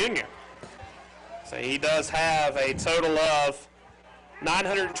a junior. So he does have a total of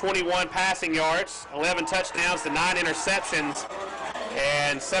 921 passing yards, 11 touchdowns to 9 interceptions,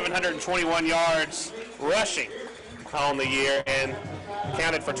 and 721 yards rushing on the year, and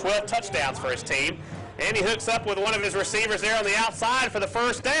counted for 12 touchdowns for his team. And he hooks up with one of his receivers there on the outside for the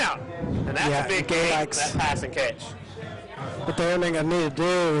first down. And that's a big game, that pass and catch. What they're going to need to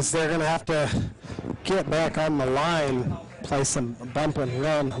do is they're going to have to get back on the line, play some bump and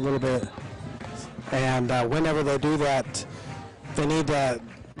run a little bit. And whenever they do that, they need to,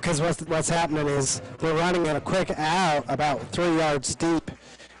 because what's happening is they're running in a quick out about 3 yards deep,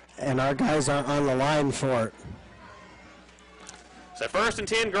 and our guys aren't on the line for it. So 1st and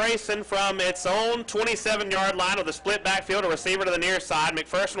 10, Grayson from its own 27-yard line with a split backfield, a receiver to the near side.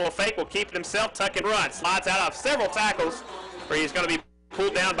 McPherson will fake, will keep it himself, tuck and run. Slides out of several tackles where he's going to be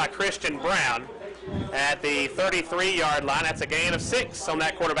pulled down by Christian Brown at the 33-yard line. That's a gain of 6 on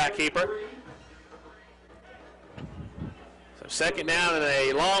that quarterback keeper. So 2nd down and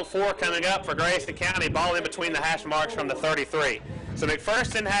a long 4 coming up for Grayson County. Ball in between the hash marks from the 33. So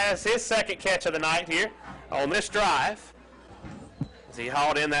McPherson has his 2nd catch of the night here on this drive as he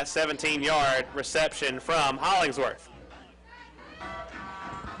hauled in that 17-yard reception from Hollingsworth.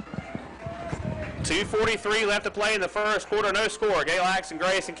 2:43 left to play in the first quarter, no score. Galax and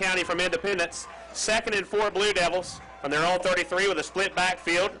Grayson County from Independence. 2nd and 4 Blue Devils on their own 33 with a split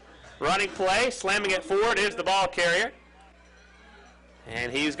backfield. Running play, slamming it forward is the ball carrier.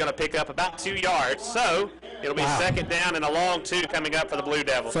 And he's going to pick up about 2 yards. So it'll be 2nd down and a long 2 coming up for the Blue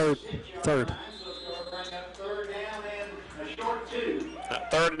Devils. Third.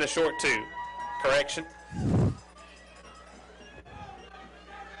 3rd and a short 2. Correction.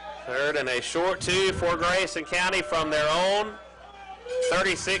 3rd and a short 2 for Grayson County from their own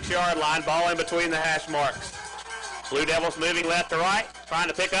 36-yard line. Ball in between the hash marks. Blue Devils moving left to right, trying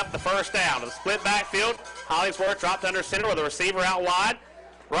to pick up the 1st down. The split backfield. Hollingsworth dropped under center with a receiver out wide.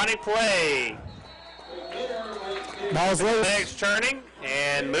 Running play. Ball's loose. Legs churning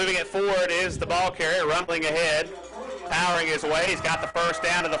and moving it forward is the ball carrier, rumbling ahead, powering his way. He's got the 1st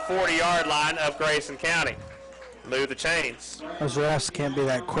down to the 40-yard line of Grayson County. Move the chains. Those refs can't be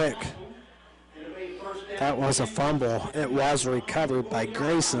that quick. That was a fumble. It was recovered by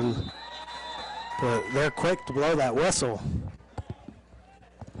Grayson, but they're quick to blow that whistle.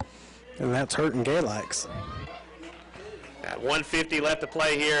 And that's hurting Galax. Got 1:50 left to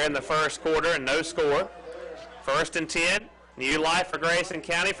play here in the first quarter and no score. 1st and 10. New life for Grayson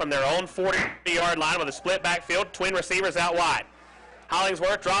County from their own 40-yard line with a split backfield. Twin receivers out wide.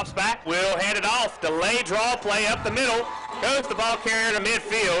 Hollingsworth drops back, will hand it off. Delay draw play up the middle. Goes the ball carrier to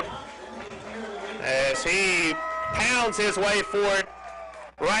midfield as he pounds his way forward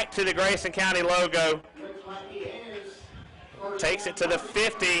right to the Grayson County logo. Takes it to the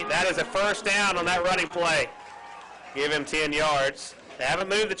 50. That is a 1st down on that running play. Give him 10 yards. They haven't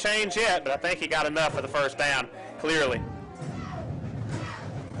moved the chains yet, but I think he got enough for the 1st down, clearly.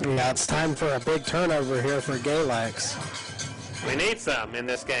 Yeah, it's time for a big turnover here for Galax. We need some in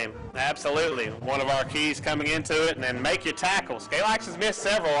this game. Absolutely. One of our keys coming into it, and then make your tackles. Galax has missed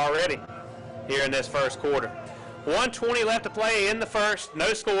several already here in this first quarter. 1:20 left to play in the first.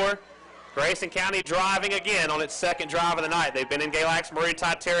 No score. Grayson County driving again on its 2nd drive of the night. They've been in Galax Maroon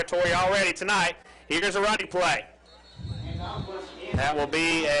Tide territory already tonight. Here's a running play. That will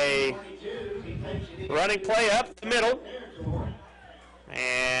be a running play up the middle.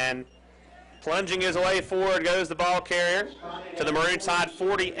 And plunging his way forward goes the ball carrier to the Maroon Tide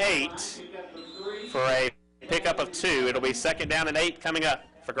 48 for a pickup of 2. It'll be 2nd down and 8 coming up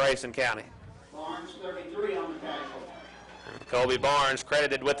for Grayson County. Barnes 33 on the tackle. Colby Barnes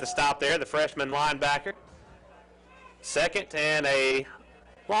credited with the stop there, the freshman linebacker. 2nd and a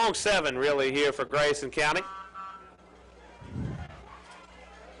long 7 really here for Grayson County.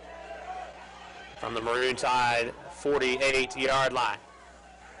 From the Maroon Tide 48-yard line.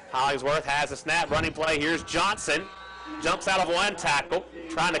 Hollingsworth has a snap, running play. Here's Johnson. Jumps out of one tackle,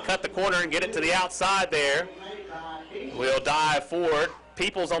 trying to cut the corner and get it to the outside there. Will dive forward.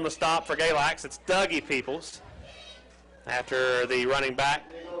 Peoples on the stop for Galax. It's Dougie Peoples after the running back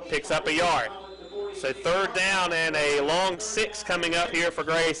picks up a yard. So 3rd down and a long 6 coming up here for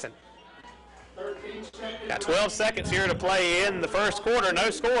Grayson. Got 12 seconds here to play in the first quarter.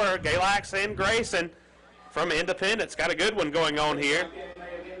 No score. Galax and Grayson from Independence. Got a good one going on here.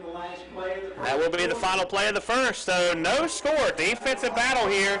 That will be the final play of the first. So no score. Defensive battle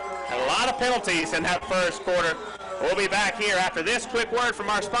here. And a lot of penalties in that first quarter. We'll be back here after this quick word from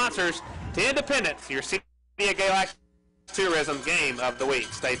our sponsors to Independence, your City of Galax Tourism game of the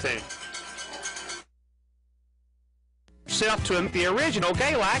week. Stay tuned. Yourself to the original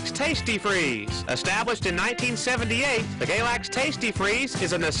Galax Tasty Freeze. Established in 1978, the Galax Tasty Freeze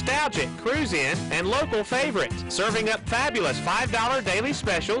is a nostalgic cruise-in and local favorite, serving up fabulous $5 daily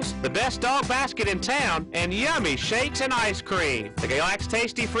specials, the best dog basket in town, and yummy shakes and ice cream. The Galax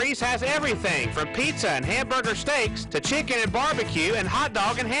Tasty Freeze has everything from pizza and hamburger steaks to chicken and barbecue and hot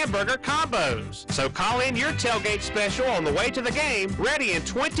dog and hamburger combos. So call in your tailgate special on the way to the game, ready in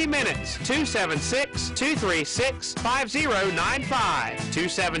 20 minutes. 276-236-5095.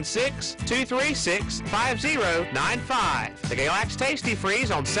 276-236-5095. The Galax Tasty Freeze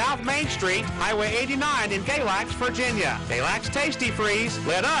on South Main Street, Highway 89 in Galax, Virginia. Galax Tasty Freeze,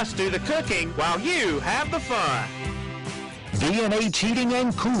 let us do the cooking while you have the fun. B&H Heating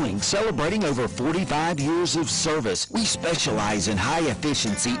and Cooling, celebrating over 45 years of service. We specialize in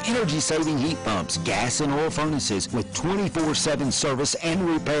high-efficiency, energy-saving heat pumps, gas and oil furnaces with 24/7 service and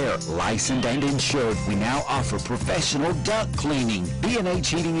repair. Licensed and insured, we now offer professional duct cleaning. B&H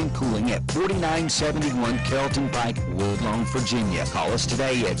Heating and Cooling at 4971 Carrollton Pike, Woodlawn, Virginia. Call us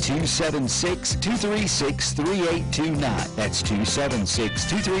today at 276-236-3829. That's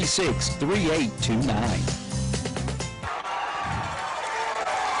 276-236-3829.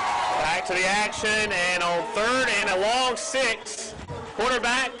 Back to the action, and on third and a long 6,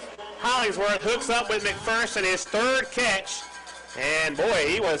 quarterback Hollingsworth hooks up with McPherson, his third catch, and boy,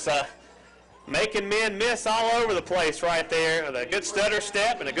 he was making men miss all over the place right there with a good stutter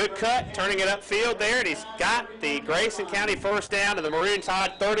step and a good cut, turning it upfield there, and he's got the Grayson County first down to the Maroon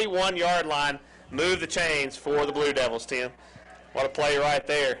Tide 31-yard line. Move the chains for the Blue Devils, Tim. What a play right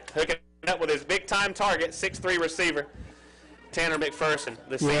there. Hooking up with his big-time target, 6'3" receiver, Tanner McPherson.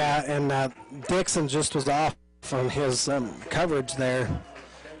 Yeah, and Dixon just was off on his coverage there.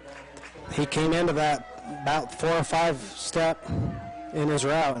 He came into that about 4 or 5 step in his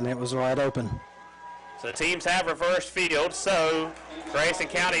route, and it was wide open. So the teams have reversed field, so Grayson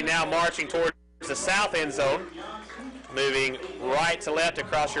County now marching towards the south end zone, moving right to left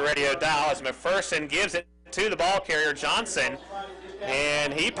across your radio dial as McPherson gives it to the ball carrier, Johnson,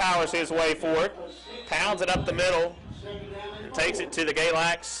 and he powers his way forward, pounds it up the middle, and takes it to the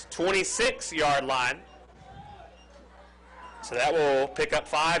Galax 26-yard line. So that will pick up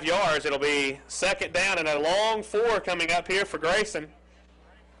 5 yards. It'll be second down and a long 4 coming up here for Grayson.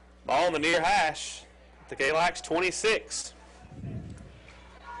 Ball in the near hash, the Galax 26.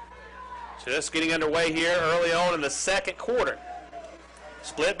 Just getting underway here early on in the second quarter.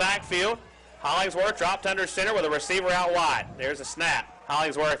 Split backfield. Hollingsworth dropped under center with a receiver out wide. There's a snap.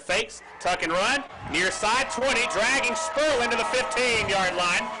 Hollingsworth fakes, tuck and run. Near side 20, dragging Spurl into the 15-yard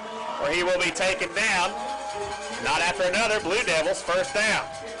line, where he will be taken down. Not after another. Blue Devils first down.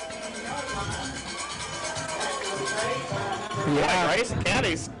 Yeah. Grayson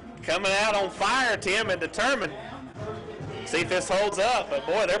County's coming out on fire, Tim, and determined. See if this holds up. But,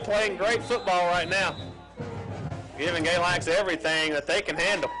 boy, they're playing great football right now. Giving Galax everything that they can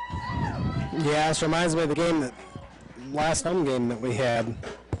handle. Yeah, this reminds me of the game that last home game that we had.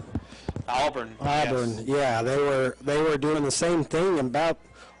 Auburn. Yes. Yeah, they were doing the same thing about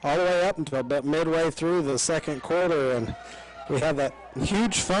all the way up until about midway through the second quarter, and we had that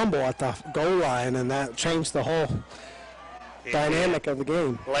huge fumble at the goal line, and that changed the whole dynamic of the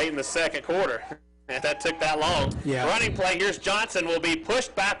game. Late in the second quarter. If that took that long. Yeah. Running play, here's Johnson, will be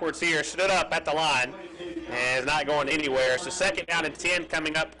pushed backwards here, stood up at the line, and is not going anywhere. So second down and 10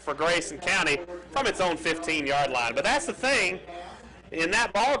 coming up for Grayson County from its own 15-yard line. But that's the thing. In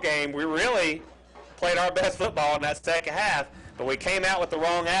that ball game, we really played our best football in that second half, but we came out with the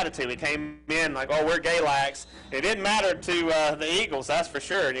wrong attitude. We came in like, oh, we're Galax. It didn't matter to the Eagles, that's for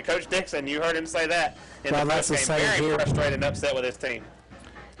sure. And Coach Dixon, you heard him say that in the press game. Very frustrated and upset with his team.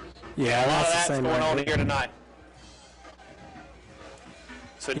 Yeah, a lot of that's that's going on here tonight.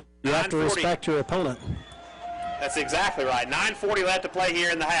 So you have to respect your opponent. That's exactly right. 9:40 left to play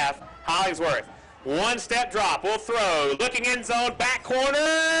here in the half. Hollingsworth, one-step drop, will throw, looking end zone, back corner,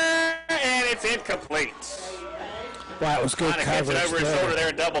 and it's incomplete. Wow, it was good coverage. Over his shoulder there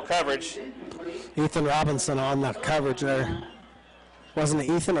in double coverage. Ethan Robinson on the coverage there. Wasn't it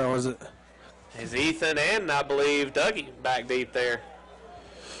Ethan, or was it? It's Ethan and, I believe, Dougie back deep there.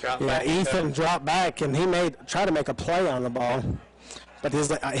 Yeah, Ethan dropped back, and he tried to make a play on the ball, but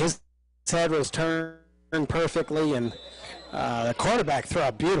his head was turned perfectly, and the quarterback threw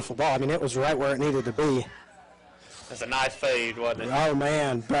a beautiful ball. I mean, it was right where it needed to be. That's a nice fade, wasn't it? Oh,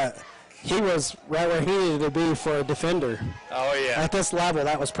 man, but he was right where he needed to be for a defender. Oh, yeah. At this level,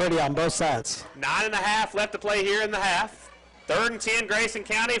 that was pretty on both sides. 9.5 left to play here in the half. 3rd and 10, Grayson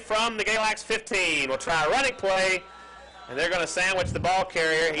County from the Galax 15. We'll try a running play. And they're going to sandwich the ball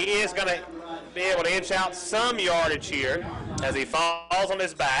carrier. He is going to be able to inch out some yardage here as he falls on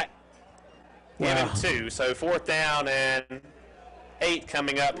his back. Give him 2. So 4th down and 8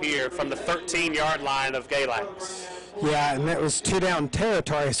 coming up here from the 13-yard line of Galax. Yeah, and it was 2-down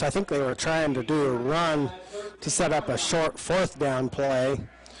territory, so I think they were trying to do a run to set up a short 4th down play.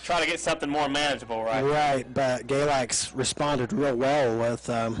 Try to get something more manageable, right? Right, but Galax responded real well with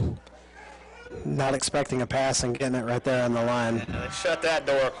not expecting a pass and getting it right there on the line. They shut that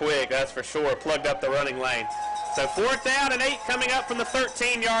door quick, that's for sure. Plugged up the running lane. So 4th down and 8 coming up from the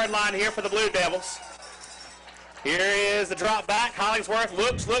 13-yard line here for the Blue Devils. Here is the drop back. Hollingsworth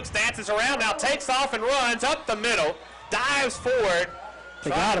looks, dances around, now takes off and runs up the middle, dives forward, They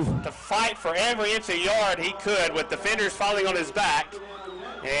got him. To fight for every inch of yard he could with defenders falling on his back.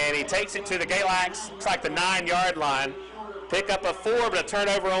 And he takes it to the Galax, looks like the 9-yard line. Pick up a 4, but a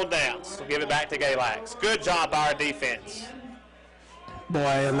turnover on downs. We'll give it back to Galax. Good job by our defense. Boy,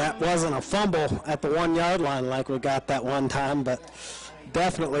 and that wasn't a fumble at the 1-yard line like we got that one time, but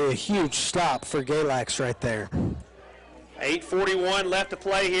definitely a huge stop for Galax right there. 8:41 left to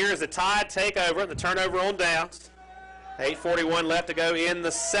play here as the Tide take over, the turnover on downs. 8:41 left to go in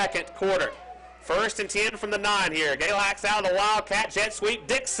the second quarter. 1st and 10 from the 9 here. Galax out of the Wildcat, jet sweep.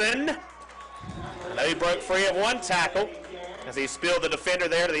 Dixon. I know he broke free of one tackle as he spilled the defender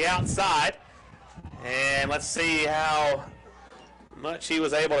there to the outside. And let's see how much he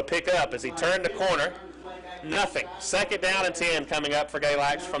was able to pick up as he turned the corner. Nothing. 2nd down and 10 coming up for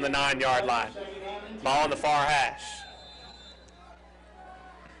Galax from the 9-yard line. Ball in the far hash.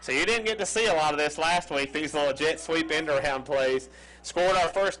 So you didn't get to see a lot of this last week, these little jet sweep end-around plays. Scored our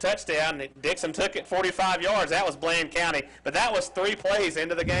first touchdown. Dixon took it 45 yards. That was Bland County. But that was 3 plays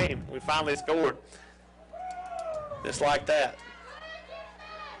into the game. We finally scored. Just like that.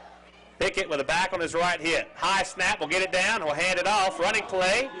 Pickett with a back on his right hit. High snap. We'll get it down. We'll hand it off. Running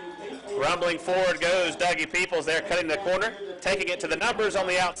play. Rumbling forward goes Dougie Peoples there, cutting the corner. Taking it to the numbers on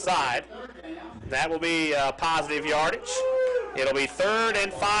the outside. That will be positive yardage. It'll be 3rd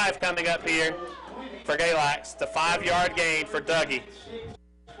and 5 coming up here for Galax. The 5-yard gain for Dougie.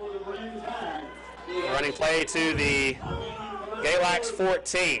 Running play to the Galax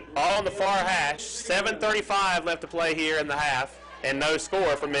 14. All on the far hash. 7:35 left to play here in the half. And no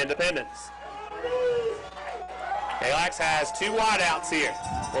score from Independence. Galax has 2 wideouts here.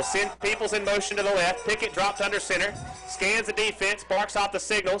 We'll send Peoples in motion to the left. Pickett drops under center. Scans the defense. Barks off the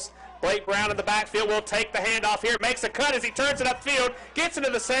signals. Blake Brown in the backfield will take the handoff here. Makes a cut as he turns it upfield. Gets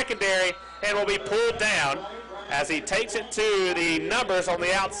into the secondary and will be pulled down as he takes it to the numbers on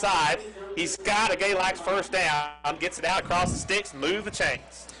the outside. He's got a Galax 1st down. Gets it out across the sticks. Move the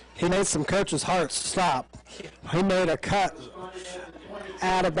chains. He made some coaches' hearts stop. He made a cut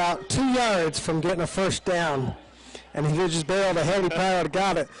at about 2 yards from getting a 1st down. And if he just bailed ahead, he probably would have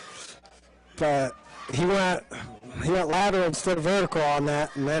got it. But he went lateral instead of vertical on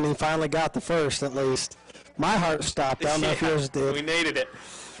that, and then he finally got the 1st at least. My heart stopped. I don't know if yours did. We needed it.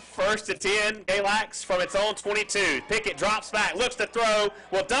 1st and 10, Galax from its own 22. Pickett drops back, looks to throw,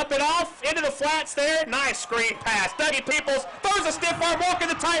 will dump it off into the flats there. Nice screen pass. Dougie Peoples throws a stiff arm, walking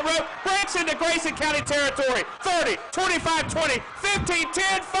the tightrope, breaks into Grayson County territory. 30, 25, 20, 15,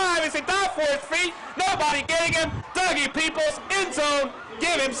 10, 5 as he dives for his feet. Nobody getting him. Dougie Peoples, end zone.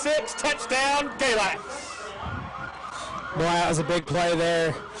 Give him 6. Touchdown, Galax. Boy, that was a big play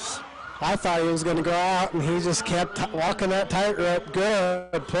there. I thought he was going to go out, and he just kept walking that tightrope.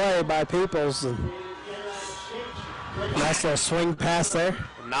 Good play by Peoples. And nice little swing pass there.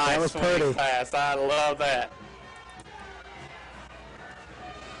 Nice that was swing pretty. pass. I love that.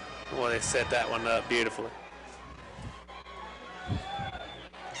 Well, they set that one up beautifully.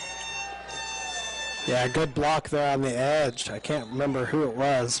 Yeah, good block there on the edge. I can't remember who it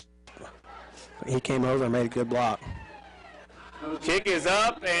was. But he came over and made a good block. Kick is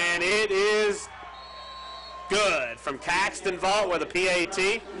up, and it is good from Caxton Vault with a PAT.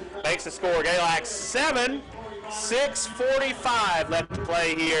 Makes the score. Galax 7, 6:45 left to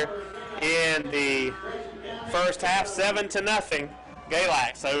play here in the first half. 7-0.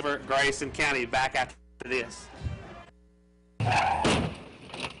 Galax over Grayson County. Back after this.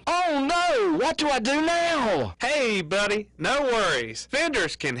 Oh no! What do I do now? Hey, buddy, no worries.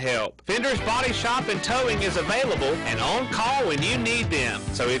 Fenders can help. Fenders Body Shop and Towing is available and on call when you need them.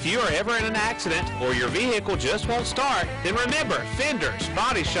 So if you are ever in an accident or your vehicle just won't start, then remember Fenders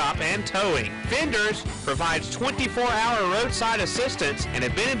Body Shop and Towing. Fenders provides 24-hour roadside assistance and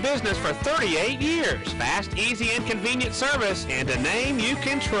have been in business for 38 years. Fast, easy, and convenient service and a name you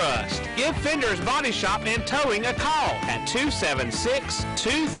can trust. Give Fenders Body Shop and Towing a call at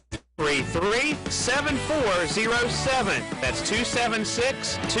 276-233-7407. That's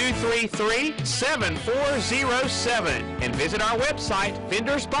 276-233-7407. And visit our website,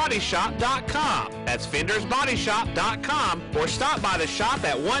 fendersbodyshop.com. That's fendersbodyshop.com, or stop by the shop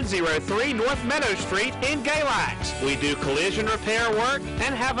at 103 North Meadow Street in Galax. We do collision repair work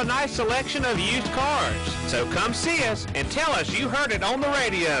and have a nice selection of used cars. So come see us and tell us you heard it on the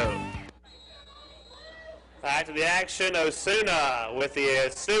radio. Back to the action, Osuna with the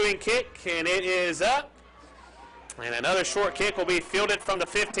ensuing kick, and it is up. And another short kick will be fielded from the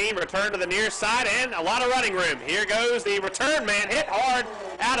 15, return to the near side, and a lot of running room. Here goes the return man, hit hard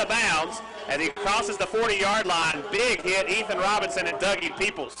out of bounds as he crosses the 40-yard line. Big hit, Ethan Robinson and Dougie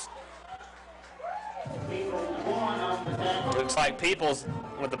Peoples. Looks like Peoples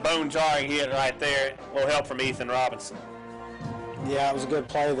with the bone jarring hit right there. A little help from Ethan Robinson. Yeah, it was a good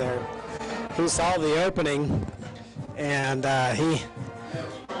play there. He saw the opening, and he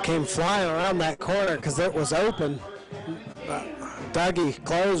came flying around that corner because it was open. Dougie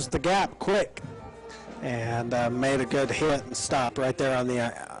closed the gap quick and made a good hit and stop right there on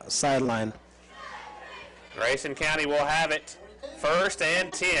the sideline. Grayson County will have it 1st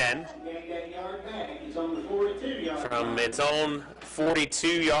and 10 from its own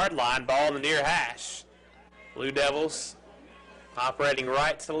 42-yard line. Ball in the near hash. Blue Devils operating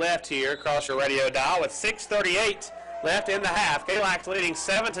right to left here across your radio dial with 6:38 left in the half. Galax leading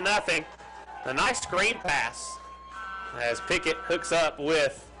 7-0. A nice screen pass as Pickett hooks up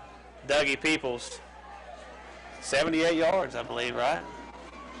with Dougie Peoples. 78 yards, I believe, right?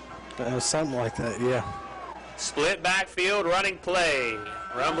 Something like that, yeah. Split backfield running play.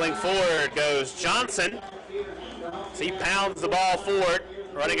 Rumbling forward goes Johnson. He pounds the ball forward,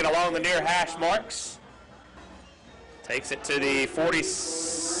 running it along the near hash marks. Takes it to the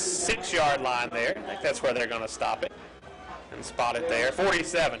 46-yard line there. I think that's where they're going to stop it and spot it there.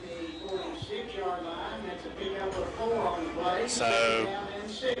 47. So,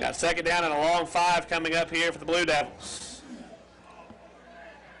 got 2nd down and a long 5 coming up here for the Blue Devils.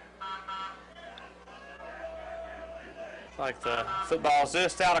 Like the football's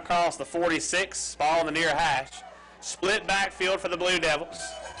just out across the 46, ball in the near hash. Split backfield for the Blue Devils.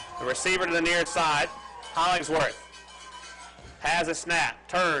 The receiver to the near side, Hollingsworth. Has a snap,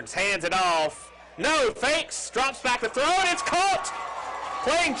 turns, hands it off. No, fakes, drops back to throw, and it's caught.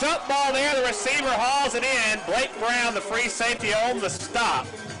 Playing jump ball there, the receiver hauls it in. Blake Brown, the free safety, on the stop.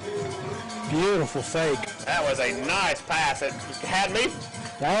 Beautiful fake. That was a nice pass. It had me.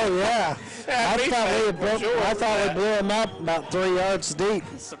 Oh, yeah. I thought we blew him up about 3 yards deep.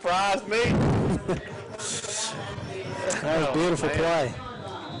 Surprised me. That was a beautiful play.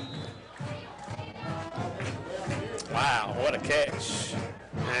 Wow, what a catch.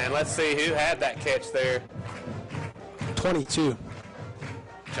 And let's see who had that catch there. 22.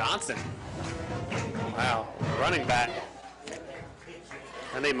 Johnson. Wow, running back.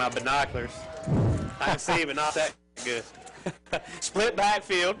 I need my binoculars. I can see, but not that good. Split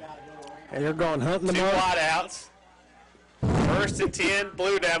backfield. And you're going hunting them 2 up. wide outs. 1st and 10,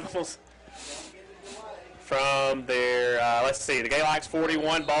 Blue Devils. From their, let's see, the Galax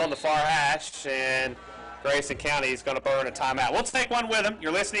 41, ball in the far hash, and Grayson County is going to burn a timeout. We'll take one with them.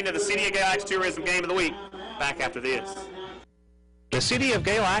 You're listening to the City of Galax Tourism Game of the Week. Back after this. The City of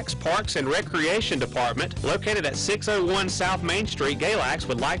Galax Parks and Recreation Department, located at 601 South Main Street, Galax,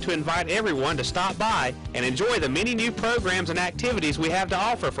 would like to invite everyone to stop by and enjoy the many new programs and activities we have to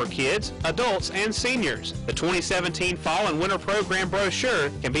offer for kids, adults, and seniors. The 2017 Fall and Winter Program brochure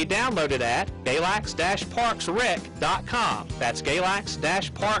can be downloaded at galax-parksrec.com. That's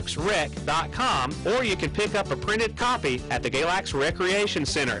galax-parksrec.com, or you can pick up a printed copy at the Galax Recreation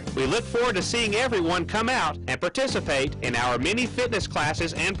Center. We look forward to seeing everyone come out and participate in our many fitness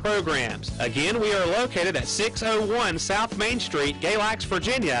classes and programs. Again, we are located at 601 South Main Street, Galax,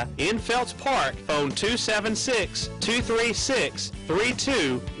 Virginia, in Phelps Park. Phone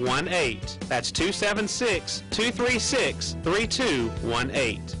 276-236-3218. That's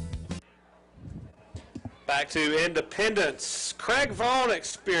 276-236-3218. Back to Independence. Craig Vaughn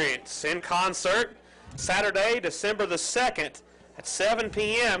Experience in concert Saturday, December the 2nd at 7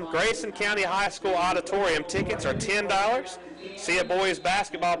 p.m. Grayson County High School Auditorium. Tickets are $10. See a boys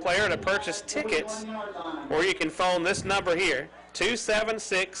basketball player to purchase tickets, or you can phone this number here,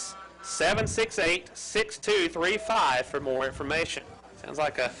 276-768-6235 for more information. Sounds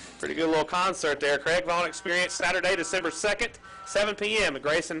like a pretty good little concert there. Craig Vaughn Experience Saturday, December 2nd, 7 p.m. at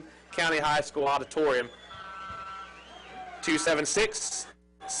Grayson County High School Auditorium.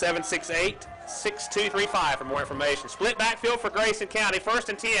 276-768-6235 for more information. Split backfield for Grayson County, 1st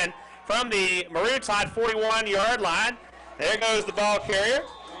and 10 from the Maroon Tide 41-yard line. There goes the ball carrier.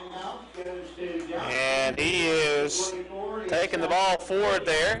 And he is taking the ball forward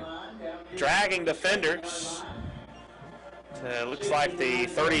there, dragging defenders. Looks like the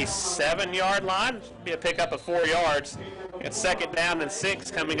 37-yard line. Be a pickup of 4 yards. It's 2nd down and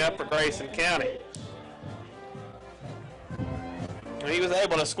 6 coming up for Grayson County. He was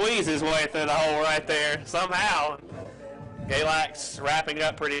able to squeeze his way through the hole right there somehow. Galax wrapping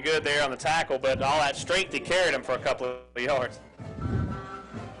up pretty good there on the tackle, but all that strength, he carried him for a couple of yards.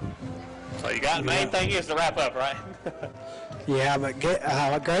 So you got the main thing is to wrap up, right? Yeah, but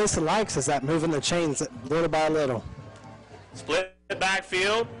what Grayson likes is that moving the chains little by little. Split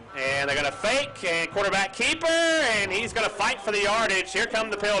backfield, and they're going to fake, and quarterback keeper, and he's going to fight for the yardage. Here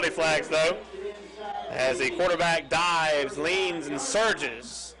come the penalty flags, though. as the quarterback dives, leans, and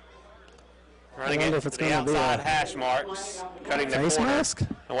surges. Running it to the outside hash marks, cutting the face corner. mask?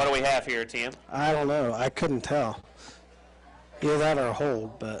 And what do we have here, Tim? I don't know. I couldn't tell. Either that or a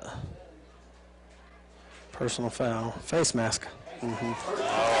hold, but personal foul. Face mask. Mm-hmm.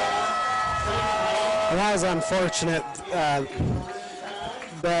 And that was unfortunate.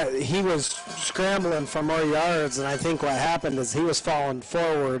 But he was scrambling for more yards, and I think what happened is he was falling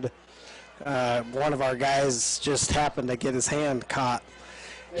forward. One of our guys just happened to get his hand caught.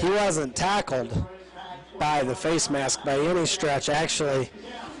 He wasn't tackled by the face mask by any stretch. Actually,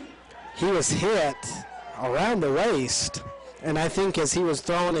 he was hit around the waist, and I think as he was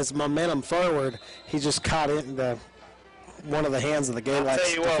throwing his momentum forward, he just caught it into one of the hands of the Galax. I'll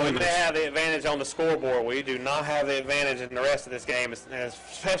tell you what, we may have the advantage on the scoreboard. We do not have the advantage in the rest of this game,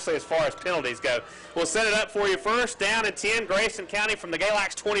 especially as far as penalties go. We'll set it up for you. First down and 10, Grayson County from the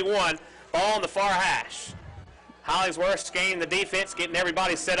Galax 21. Ball on the far hash. Hollingsworth scheming the defense, getting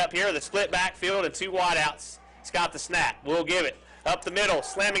everybody set up here. The split backfield and 2 wideouts. He's got the snap. We'll give it. Up the middle,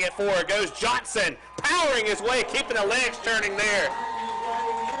 slamming it forward goes Johnson, powering his way, keeping the legs turning there.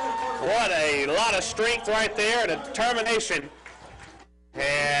 What a lot of strength right there and a determination.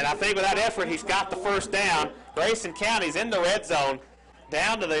 And I think with that effort, he's got the first down. Grayson County's in the red zone,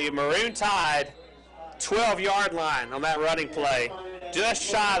 down to the Maroon Tide 12-yard line on that running play. Just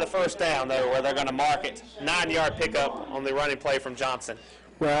shy of the first down, though, where they're going to mark it. 9-yard pickup on the running play from Johnson.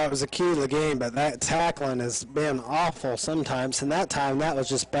 Well, it was a key to the game, but that tackling has been awful sometimes, and that time that was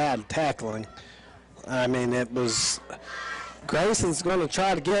just bad tackling. I mean, it was Grayson's going to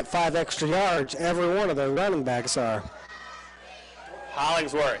try to get 5 extra yards. Every one of their running backs are.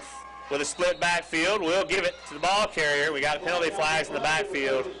 Hollingsworth with a split backfield. We'll give it to the ball carrier. We got penalty flags in the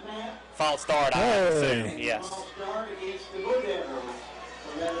backfield. False start, I assume. Yes.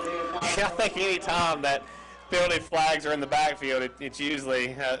 I think any time that penalty flags are in the backfield, it's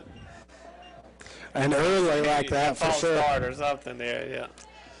usually and early like that for sure. False start or something there, yeah.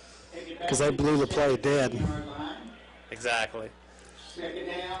 Because they blew the play dead. Exactly.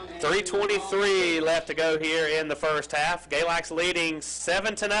 3:23 left to go here in the first half. Galax leading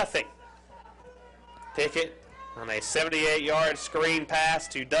 7-0. Pickett on a 78-yard screen pass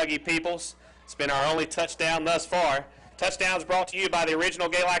to Dougie Peoples. It's been our only touchdown thus far. Touchdowns brought to you by the original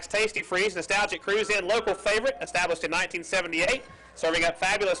Galax Tasty Freeze Nostalgic Cruise In local favorite, established in 1978. Serving up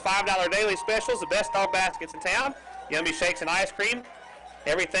fabulous $5 daily specials, the best dog baskets in town, yummy shakes and ice cream.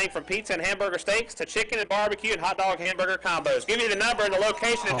 Everything from pizza and hamburger steaks to chicken and barbecue and hot dog hamburger combos. Give you the number and the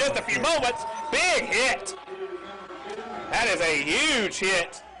location in just a few moments. Big hit. That is a huge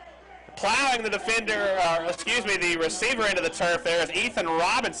hit. Plowing the the receiver into the turf there is Ethan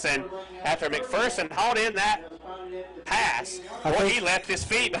Robinson after McPherson hauled in that pass. Boy, he left his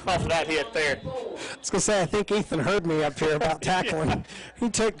feet off that hit there. I was going to say, I think Ethan heard me up here about tackling. Yeah. He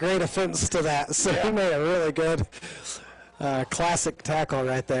took great offense to that, so he made a really good classic tackle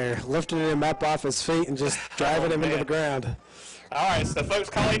right there, lifting him up off his feet and just driving him into the ground. All right, so folks,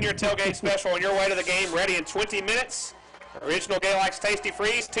 call in your tailgate special on your way to the game, ready in 20 minutes. Original Galax Tasty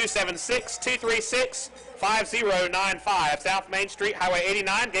Freeze, 276-236-5095, South Main Street, Highway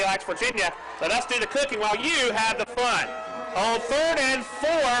 89, Galax, Virginia. Let us do the cooking while you have the fun. On 3rd and 4,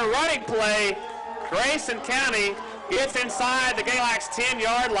 running play, Grayson County gets inside the Galax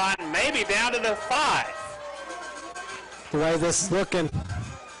 10-yard line, maybe down to the 5. The way this is looking,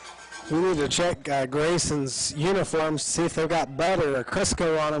 we need to check Grayson's uniforms to see if they've got butter or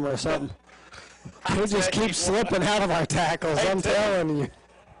Crisco on them or something. They just keep slipping out of our tackles, I'm telling you.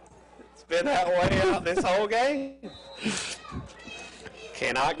 It's been that way out this whole game.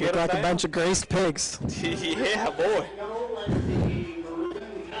 Cannot get Look like a bunch of graced pigs. Yeah, boy.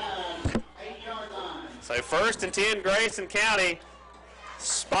 So 1st and 10, Grayson County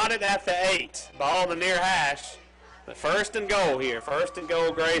spotted at the 8. Ball on the near hash. But 1st and goal here. 1st and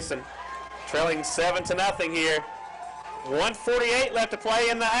goal, Grayson. Trailing 7-0 here. 1:48 left to play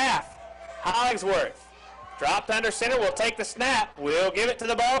in the half. Hollingsworth dropped under center. We'll take the snap. We'll give it to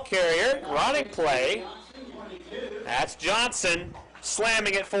the ball carrier. Running play. That's Johnson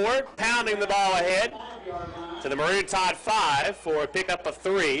slamming it forward, pounding the ball ahead to the Maroon Tide 5 for a pickup of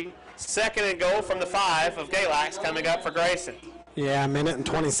 3. 2nd and goal from the 5 of Galax coming up for Grayson. Yeah, 1 minute and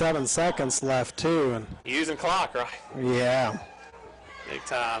 27 seconds left, too. And using clock, right? Yeah. Big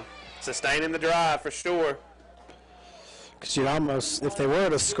time. Sustaining the drive for sure. Because you'd almost, if they were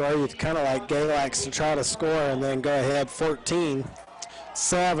to score, you'd kind of like Galax to try to score and then go ahead 14-7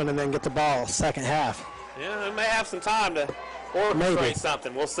 and then get the ball second half. Yeah, they may have some time to orchestrate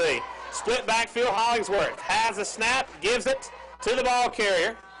something. We'll see. Split backfield, Hollingsworth has a snap, gives it to the ball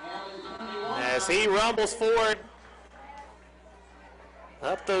carrier. as he rumbles forward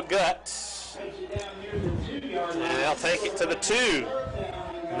up the gut. And they'll take it to the 2.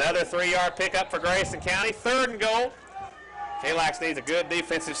 Another 3-yard pickup for Grayson County. 3rd and goal. Galax needs a good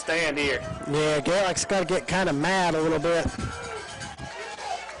defensive stand here. Yeah, Galax got to get kind of mad a little bit.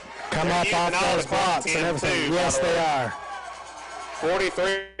 Come up off those blocks and everything. Yes, they are.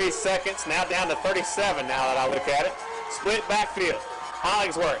 43 seconds, now down to 37 now that I look at it. Split backfield.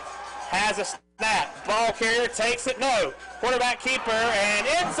 Hollingsworth has a snap. Ball carrier takes it. No. Quarterback keeper and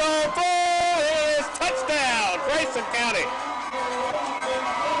end zone throw is touchdown, Grayson County.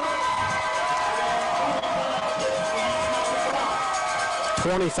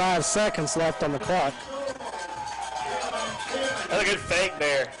 $25 seconds left on the clock. Another good fake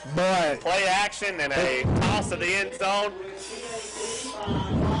there. But play action and a toss to the end zone.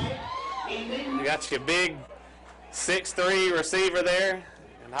 You got your big 6'3" receiver there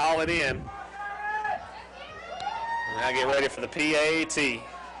and haul it in. Now get ready for the PAT.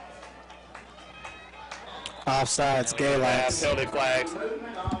 Offsides, Galax. Penalty flags.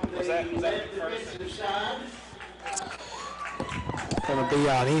 What's that? Going to be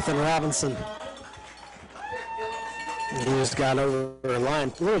on Ethan Robinson. He just got over the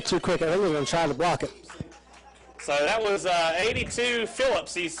line a little too quick. I think we're going to try to block it. So that was 82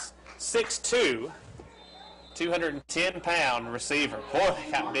 Phillips. He's 6'2", 210-pound receiver. Boy,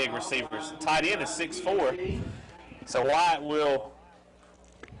 they got big receivers. Tight end is 6'4". So Wyatt will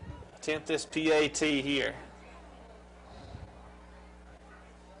attempt this PAT here.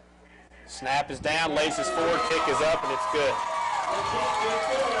 Snap is down, laces forward, kick is up, and it's good.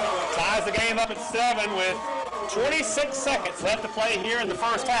 Ties the game up at 7 with 26 seconds left to play here in the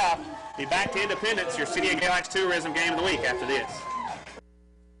first half. Be back to Independence, your City of Galax Tourism Game of the Week after this.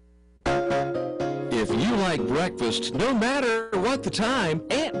 If you like breakfast, no matter what the time,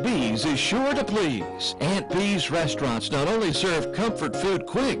 Aunt Bee's is sure to please. Aunt Bee's restaurants not only serve comfort food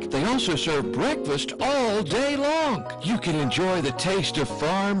quick, they also serve breakfast all day long. You can enjoy the taste of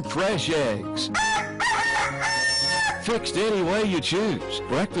farm fresh eggs, fixed any way you choose.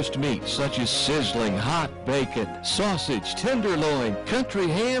 Breakfast meats such as sizzling hot bacon, sausage, tenderloin, country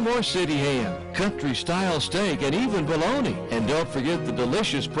ham or city ham, country style steak, and even bologna. And don't forget the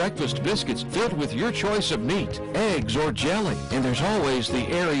delicious breakfast biscuits filled with your choice of meat, eggs, or jelly. And there's always the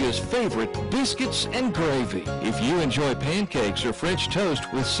area's favorite biscuits and gravy. If you enjoy pancakes or French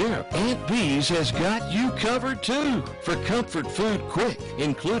toast with syrup, Aunt Bee's has got you covered too. For comfort food quick,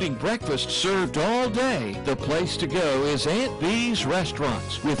 including breakfast served all day, the place to go is Aunt Bee's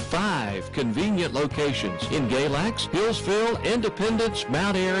Restaurants with 5 convenient locations in Galax, Hillsville, Independence,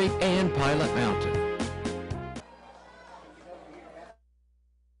 Mount Airy, and Pilot Mountain.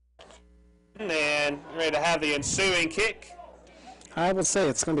 And ready to have the ensuing kick. I would say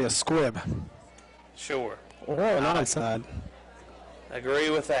it's going to be a squib. Sure. Or an onside. Agree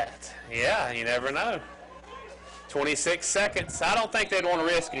with that. Yeah, you never know. 26 seconds. I don't think they'd want to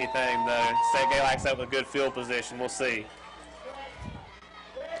risk anything, though. Set Galax up with a good field position. We'll see.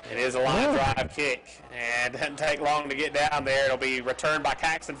 It is a line drive kick, and it doesn't take long to get down there. It'll be returned by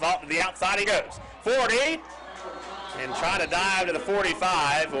Caxton Vaught to the outside. He goes 40, and trying to dive to the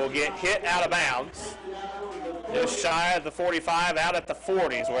 45 will get hit out of bounds. Just shy of the 45, out at the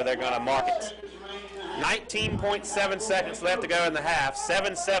 40s where they're going to mark it. 19.7 seconds left to go in the half.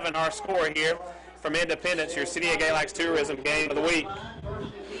 7-7 our score here from Independence, your City of Galax Tourism Game of the Week.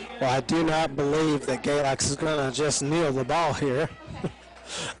 Well, I do not believe that Galax is going to just kneel the ball here.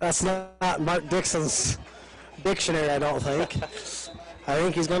 That's not Mark Dixon's dictionary, I don't think. I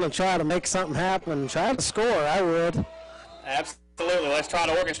think he's going to try to make something happen, try to score, I would. Absolutely. Let's try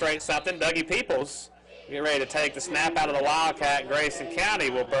to orchestrate something. Dougie Peoples get ready to take the snap out of the Wildcat. Grayson County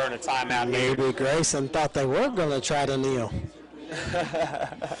will burn a timeout here. Maybe Grayson thought they were going to try to kneel.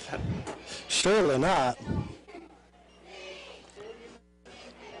 Surely not.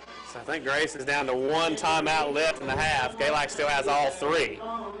 So I think Grayson's down to 1 timeout left in the half. Galax still has all 3.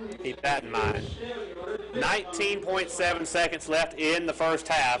 Keep that in mind. 19.7 seconds left in the first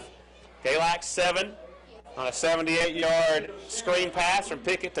half. Galax 7 on a 78-yard screen pass from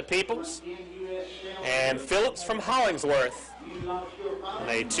Pickett to Peoples. And Phillips from Hollingsworth on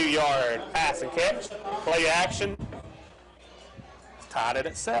a 2-yard pass and catch. Play action. Tied it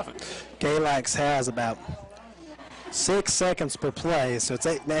at 7. Galax has about 6 seconds per play, so it's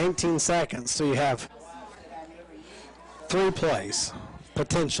 19 seconds. So you have 3 plays,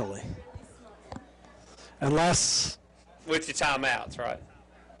 potentially. Unless... With your timeouts, right?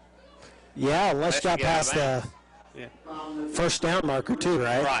 Yeah, unless you got past the first down marker too,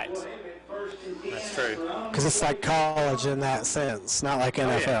 right? Right. That's true. Because it's like college in that sense, not like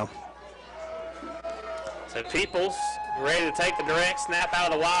NFL. So Peoples ready to take the direct snap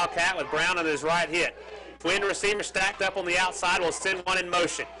out of the Wildcat with Brown on his right hit. Twin receiver stacked up on the outside will send one in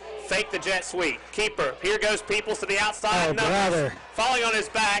motion. Fake the jet sweep. Keeper. Here goes Peoples to the outside. Oh, brother. Falling on his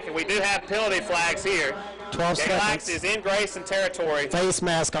back, and we do have penalty flags here. 12 Galax seconds. is in Grayson territory. Face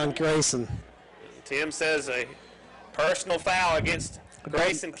mask on Grayson. Tim says a personal foul against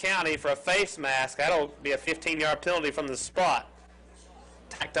Grayson County for a face mask. That'll be a 15-yard penalty from the spot.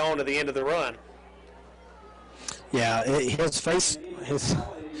 Tacked on to the end of the run. Yeah, his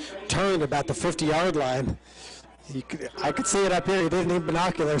turned about the 50-yard line. I could see it up here. He didn't need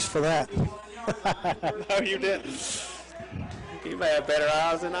binoculars for that. No, you didn't. You may have better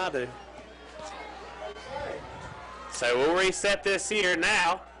eyes than I do. So we'll reset this here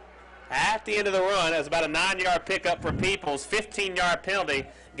now. At the end of the run, it was about a 9-yard pickup for Peoples, 15-yard penalty.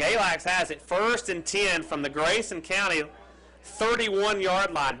 Galax has it 1st and 10 from the Grayson County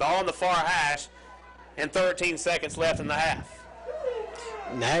 31-yard line. Ball on the far hash, and 13 seconds left in the half.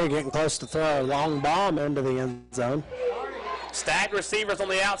 Now you're getting close to throw a long bomb into the end zone. Stacked receivers on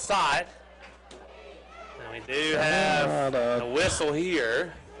the outside. And we do have a whistle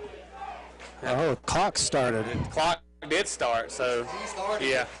here. Oh, clock started. The clock did start, so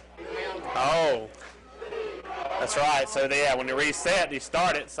yeah. Oh, that's right. So yeah, when you reset, you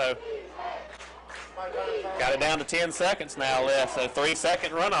start it. So got it down to 10 seconds now left. So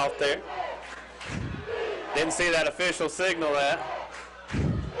 3-second runoff there. Didn't see that official signal that.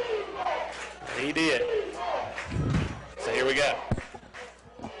 He did. So here we go.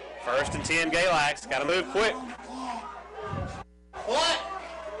 1st and 10 Galax. Got to move quick. What?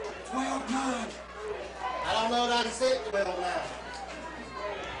 12-9. I don't know that I can say it 12 now.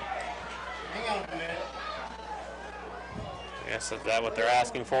 Hang on a minute. I guess if that's what they're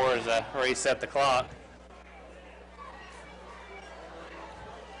asking for is reset the clock.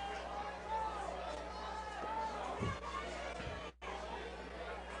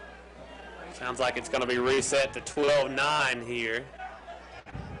 Sounds like it's going to be reset to 12-9 here.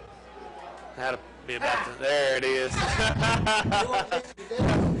 That'll be about to, there it is.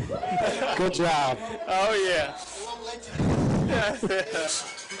 Good job. Oh, yeah.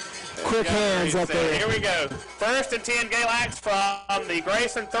 Quick hands up there. Here we go. 1st and 10 Galax from the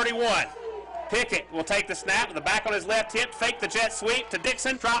Grayson 31. Pickett will take the snap with the back on his left hip, fake the jet sweep to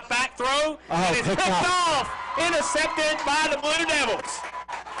Dixon, drop back throw, and it's picked off. Intercepted by the Blue Devils.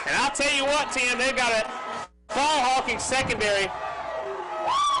 And I'll tell you what, Tim, they've got a ball-hawking secondary.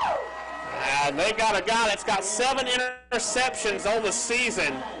 And they've got a guy that's got 7 interceptions on the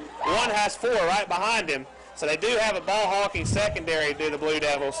season. One has 4 right behind him. So they do have a ball-hawking secondary, do the Blue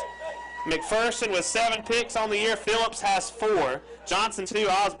Devils. McPherson with 7 picks on the year. Phillips has 4. Johnson 2,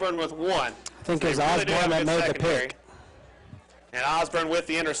 Osborne with 1. I think it was Osborne that made the pick. And Osborne with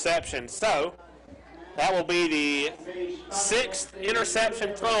the interception. So that will be the 6th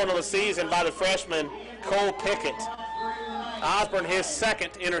interception thrown on the season by the freshman Cole Pickett. Osborne his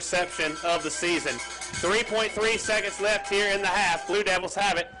 2nd interception of the season. 3.3 seconds left here in the half. Blue Devils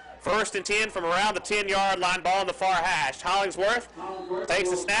have it. 1st and 10 from around the 10-yard line, ball on the far hash. Hollingsworth takes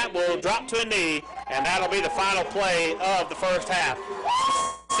the snap, will drop to a knee, and that'll be the final play of the first half.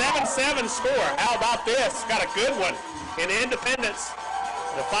 7-7 score. How about this? Got a good one in Independence.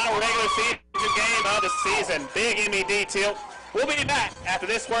 The final regular season game of the season. Big MED tilt. We'll be back after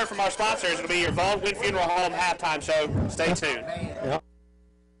this word from our sponsors. It'll be your Baldwin Funeral Home halftime show. Stay tuned. Yep.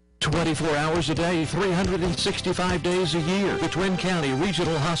 24 hours a day, 365 days a year. The Twin County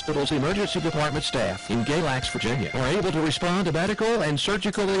Regional Hospital's emergency department staff in Galax, Virginia, are able to respond to medical and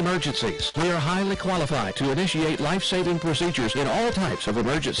surgical emergencies. We are highly qualified to initiate life-saving procedures in all types of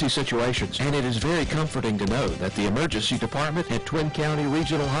emergency situations, and it is very comforting to know that the emergency department at Twin County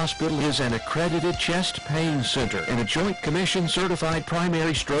Regional Hospital is an accredited chest pain center and a Joint Commission certified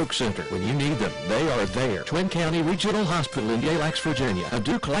primary stroke center. When you need them, they are there. Twin County Regional Hospital in Galax, Virginia, a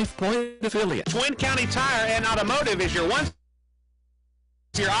Duke Life Point affiliate. Twin County Tire and Automotive is your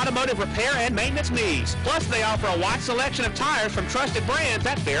automotive repair and maintenance needs. Plus, they offer a wide selection of tires from trusted brands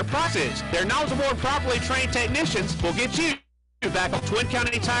at fair prices. Their knowledgeable and properly trained technicians will get you back on Twin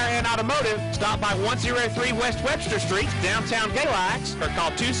County Tire and Automotive. Stop by 103 West Webster Street, downtown Galax, or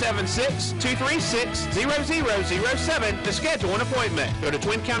call 276-236-0007 to schedule an appointment. Go to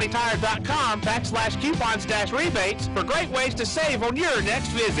twincountytire.com/coupons-rebates for great ways to save on your next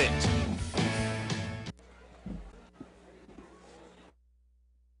visit.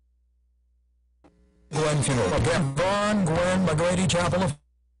 Gwen Funeral. Again, Gwen McGrady Chapel of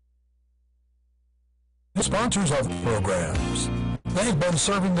sponsors of programs. They've been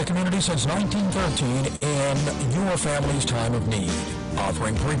serving the community since 1913 in your family's time of need.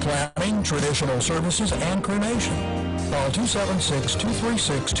 offering pre-planning, traditional services, and cremation. Call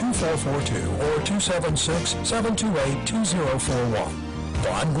 276-236-2442 or 276-728-2041.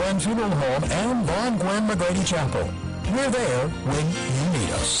 Von Gwen Funeral Home and Von Gwen McGrady Chapel. We're there when you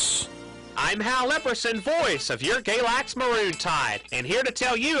need us. I'm Hal Epperson, voice of your Galax Maroon Tide, and here to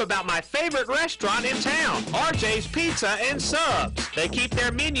tell you about my favorite restaurant in town, RJ's Pizza and Subs. They keep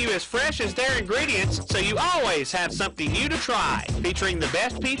their menu as fresh as their ingredients, so you always have something new to try. Featuring the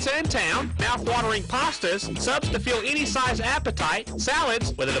best pizza in town, mouth-watering pastas, subs to fill any size appetite,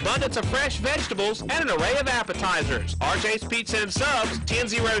 salads with an abundance of fresh vegetables, and an array of appetizers. RJ's Pizza and Subs,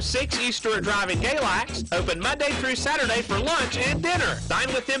 1006 East Stewart Drive in Galax, open Monday through Saturday for lunch and dinner.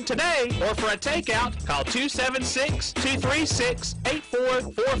 Dine with them today, or for a takeout, call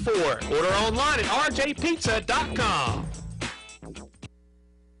 276-236-8444. Order online at rjpizza.com.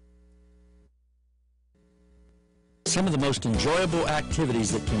 Some of the most enjoyable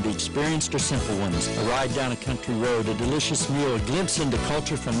activities that can be experienced are simple ones. A ride down a country road, a delicious meal, a glimpse into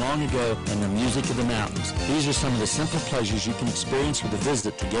culture from long ago, and the music of the mountains. These are some of the simple pleasures you can experience with a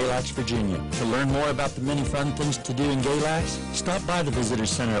visit to Galax, Virginia. To learn more about the many fun things to do in Galax, stop by the Visitor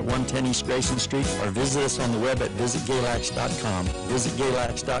Center at 110 East Grayson Street or visit us on the web at visitgalax.com.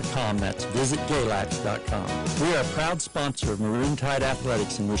 Visitgalax.com, that's visitgalax.com. We are a proud sponsor of Maroon Tide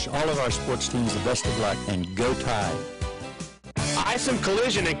Athletics and wish all of our sports teams the best of luck, and go Tide. Isom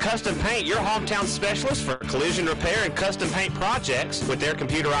Collision and Custom Paint, your hometown specialist for collision repair and custom paint projects. With their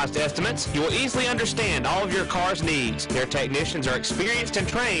computerized estimates, you will easily understand all of your car's needs. Their technicians are experienced and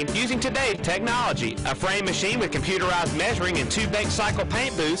trained using today's technology. A frame machine with computerized measuring and 2 bake cycle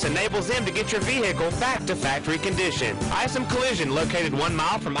paint booths enables them to get your vehicle back to factory condition. Isom Collision, located 1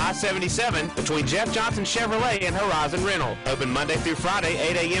 mile from I-77 between Jeff Johnson Chevrolet and Horizon Rental. Open Monday through Friday,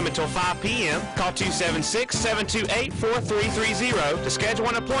 8 a.m. until 5 p.m. Call 276-728-4330 to schedule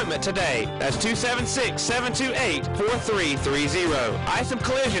an appointment today. That's 276-728-4330. Isom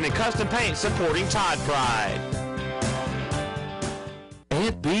Collision and Custom Paint, supporting Tide Pride.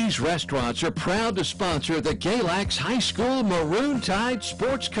 Aunt B's Restaurants are proud to sponsor the Galax High School Maroon Tide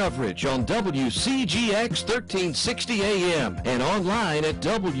sports coverage on WCGX 1360 AM and online at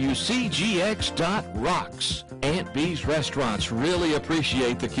WCGX.rocks. Aunt B's Restaurants really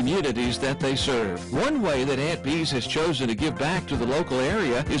appreciate the communities that they serve. One way that Aunt B's has chosen to give back to the local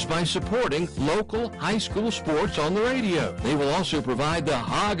area is by supporting local high school sports on the radio. They will also provide the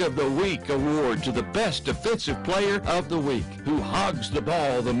Hog of the Week award to the best defensive player of the week, who hogs the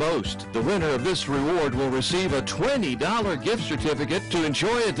ball the most. The winner of this reward will receive a $20 gift certificate to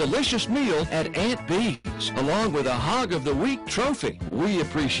enjoy a delicious meal at Aunt B's, along with a Hog of the Week trophy. We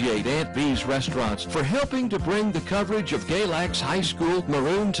appreciate Aunt B's Restaurants for helping to bring the coverage of Galax High School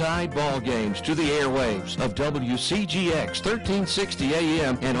Maroon Tide ball games to the airwaves of WCGX 1360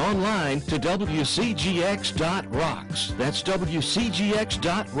 AM and online to WCGX.rocks. That's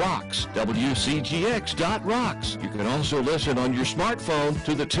WCGX.rocks. WCGX.rocks. You can also listen on your smartphone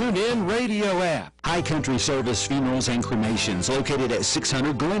to the TuneIn radio app. High Country Service Funerals and Cremations, located at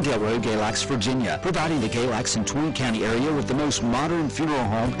 600 Glendale Road, Galax, Virginia, providing the Galax and Twin County area with the most modern funeral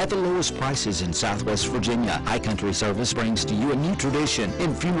home at the lowest prices in Southwest Virginia. High Country Service brings to you a new tradition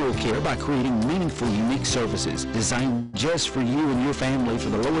in funeral care by creating meaningful, unique services designed just for you and your family for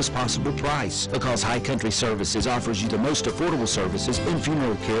the lowest possible price. Because High Country Services offers you the most affordable services in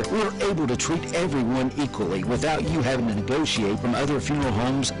funeral care, we are able to treat everyone equally without you having to negotiate from other funeral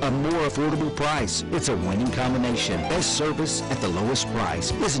homes a more affordable price. It's a winning combination. Best service at the lowest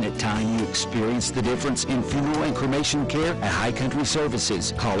price. Isn't it time you experience the difference in funeral and cremation care at High Country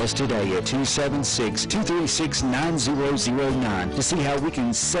Services? Call us today at 276-236-9009 to see how we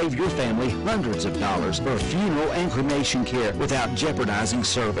can save your family hundreds of dollars for funeral and cremation care without jeopardizing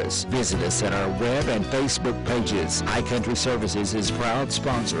service. Visit us at our web and Facebook pages. High Country Services is proud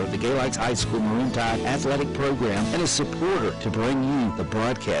sponsor of the Galax High School Maroon Tide athletic program and a supporter to bring you the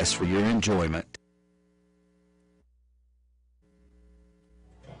broadcast for your enjoyment.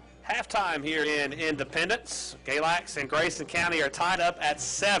 Halftime here in Independence. Galax and Grayson County are tied up at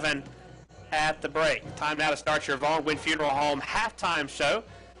 7 at the break. Time now to start your Vaughn Wynn Funeral Home halftime show.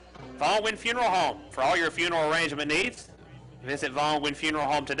 Vaughn Wynn Funeral Home, for all your funeral arrangement needs, visit Vaughn Wynn Funeral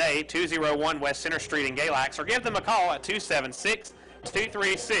Home today, 201 West Center Street in Galax, or give them a call at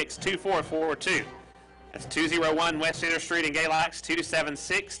 276-236-2442. That's 201 West Center Street in Galax,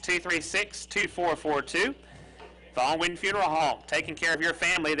 276-236-2442. Vaughn Wynn Funeral Home, taking care of your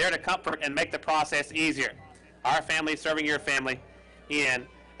family, there to comfort and make the process easier. Our family serving your family in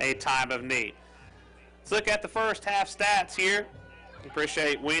a time of need. Let's look at the first half stats here. We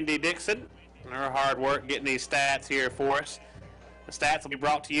appreciate Wendy Dixon and her hard work getting these stats here for us. The stats will be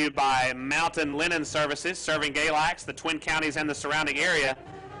brought to you by Mountain Linen Services, serving Galax, the Twin Counties, and the surrounding area.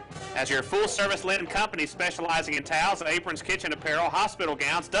 As your full-service linen company specializing in towels, aprons, kitchen apparel, hospital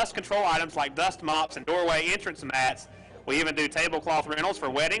gowns, dust control items like dust mops and doorway entrance mats. We even do tablecloth rentals for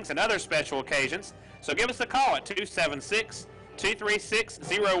weddings and other special occasions. So give us a call at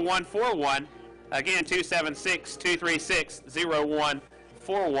 276-236-0141. Again,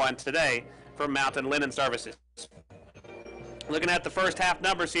 276-236-0141 today for Mountain Linen Services. Looking at the first half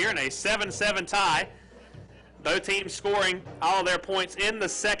numbers here in a 7-7 tie. Both teams scoring all of their points in the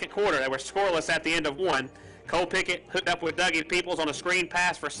second quarter. They were scoreless at the end of one. Cole Pickett hooked up with Dougie Peoples on a screen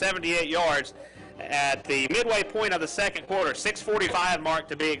pass for 78 yards at the midway point of the second quarter, 6:45 mark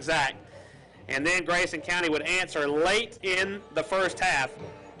to be exact. And then Grayson County would answer late in the first half.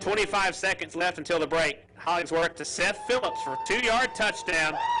 25 seconds left until the break. Hollingsworth to Seth Phillips for a 2-yard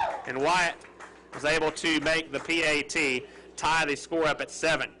touchdown, and Wyatt was able to make the PAT, tie the score up at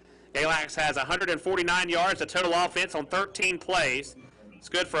 7. Galax has 149 yards of total offense on 13 plays. It's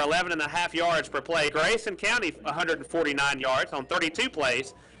good for 11.5 yards per play. Grayson County 149 yards on 32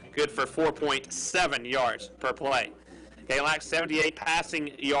 plays, good for 4.7 yards per play. Galax 78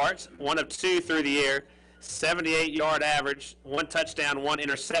 passing yards, 1 of 2 through the air, 78-yard average, 1 touchdown, 1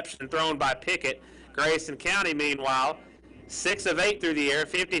 interception thrown by Pickett. Grayson County, meanwhile, 6 of 8 through the air,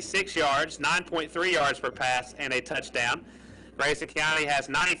 56 yards, 9.3 yards per pass, and a touchdown. Grayson County has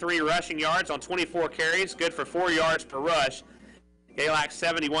 93 rushing yards on 24 carries, good for 4 yards per rush. Galax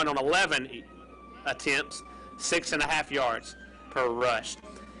 71 on 11 attempts, 6.5 yards per rush.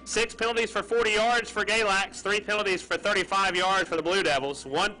 6 penalties for 40 yards for Galax, 3 penalties for 35 yards for the Blue Devils,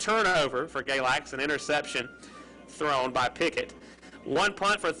 1 turnover for Galax, an interception thrown by Pickett. 1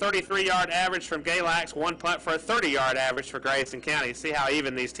 punt for a 33-yard average from Galax, 1 punt for a 30-yard average for Grayson County. See how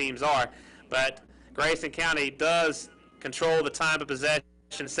even these teams are. But Grayson County does control the time of possession,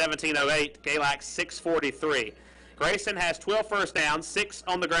 17:08, Galax 6:43. Grayson has 12 first downs, 6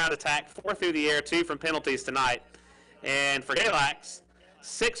 on the ground attack, 4 through the air, 2 from penalties tonight. And for Galax,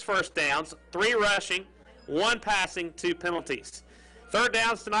 6 first downs, 3 rushing, 1 passing, 2 penalties. Third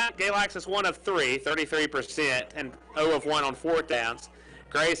downs tonight, Galax is 1 of 3, 33%, and 0 of 1 on 4th downs.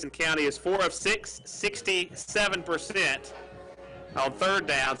 Grayson County is 4 of 6, 67% on 3rd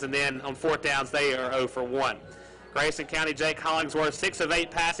downs, and then on 4th downs they are 0 for 1. Grayson County, Jake Hollingsworth, 6 of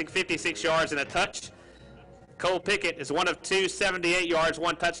 8 passing, 56 yards and a touch. Cole Pickett is 1 of 2, 78 yards,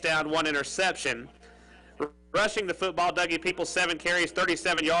 1 touchdown, 1 interception. Rushing the football, Dougie Peoples, 7 carries,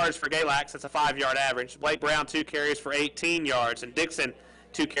 37 yards for Galax. That's a 5-yard average. Blake Brown, 2 carries for 18 yards. And Dixon,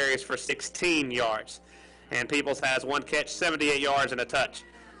 2 carries for 16 yards. And Peoples has 1 catch, 78 yards and a touch.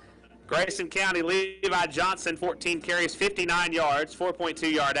 Grayson County, Levi Johnson, 14 carries, 59 yards,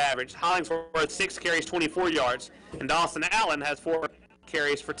 4.2-yard average. Hollingsworth, 6 carries, 24 yards. And Dawson Allen has 4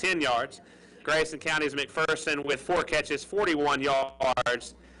 carries for 10 yards. Grayson County's McPherson with 4 catches, 41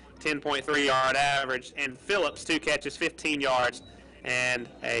 yards, 10.3-yard average. And Phillips, 2 catches, 15 yards, and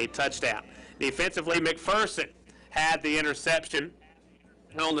a touchdown. Defensively, McPherson had the interception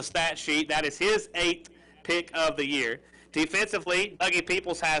on the stat sheet. That is his 8th pick of the year. Defensively, Dougie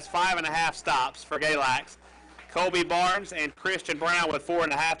Peoples has 5.5 stops for Galax. Colby Barnes and Christian Brown with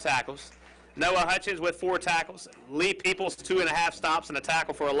 4.5 tackles. Noah Hutchins with 4 tackles. Lee Peoples, 2.5 stops and a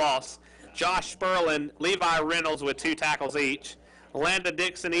tackle for a loss. Josh Sperlin, Levi Reynolds with 2 tackles each. Landa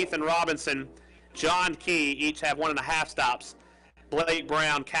Dixon, Ethan Robinson, John Key each have 1.5 stops. Blake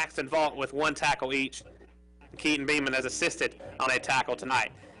Brown, Caxton Vault with 1 tackle each. Keaton Beeman has assisted on a tackle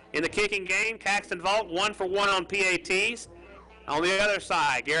tonight. In the kicking game, Caxton Vault 1 for 1 on PATs. On the other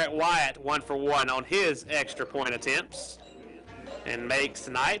side, Garrett Wyatt 1 for 1 on his extra point attempts and makes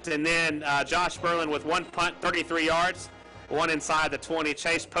tonight. And then Josh Sperlin with 1 punt, 33 yards, 1 inside the 20.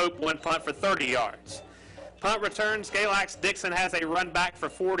 Chase Pope 1 punt for 30 yards. Punt returns, Galax Dixon has a run back for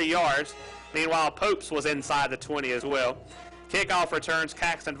 40 yards. Meanwhile, Popes was inside the 20 as well. Kickoff returns,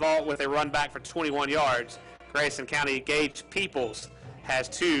 Caxton Vault with a run back for 21 yards. Grayson County Gage Peoples has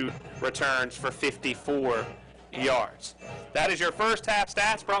 2 returns for 54 yards. That is your first half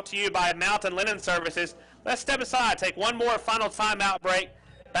stats brought to you by Mountain Linen Services. Let's step aside, take one more final timeout break.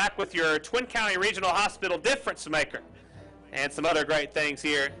 Back with your Twin County Regional Hospital difference maker and some other great things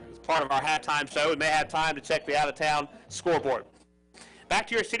here as part of our halftime show. We may have time to check the out-of-town scoreboard. Back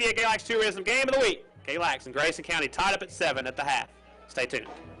to your City of Galax Tourism Game of the Week. Galax and Grayson County tied up at 7 at the half. Stay tuned.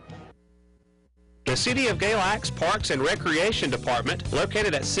 The City of Galax Parks and Recreation Department,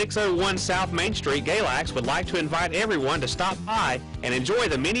 located at 601 South Main Street, Galax, would like to invite everyone to stop by and enjoy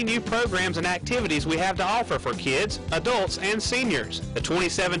the many new programs and activities we have to offer for kids, adults, and seniors. The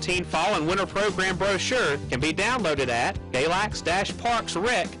 2017 Fall and Winter Program brochure can be downloaded at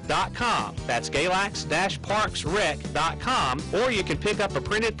galax-parksrec.com. That's galax-parksrec.com, or you can pick up a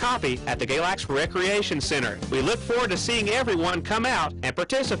printed copy at the Galax Recreation Center. We look forward to seeing everyone come out and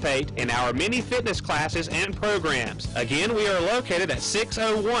participate in our many fitness classes and programs. Again, we are located at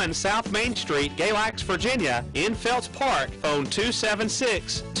 601 South Main Street, Galax, Virginia, in Phelps Park. Phone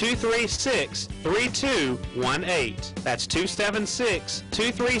 276-236-3218. That's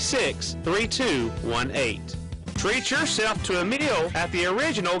 276-236-3218. Treat yourself to a meal at the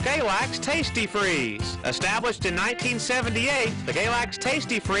original Galax Tasty Freeze. Established in 1978, the Galax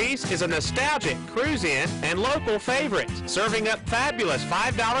Tasty Freeze is a nostalgic cruise-in and local favorite, serving up fabulous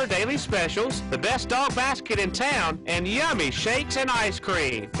 $5 daily specials, the best dog basket in town, and yummy shakes and ice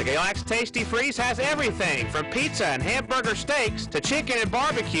cream. The Galax Tasty Freeze has everything from pizza and hamburger steaks to chicken and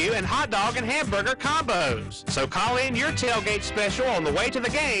barbecue and hot dog and hamburger combos. So call in your tailgate special on the way to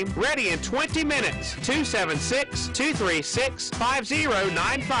the game, ready in 20 minutes. 276-236-5095.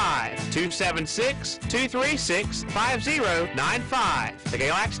 276-236-5095. The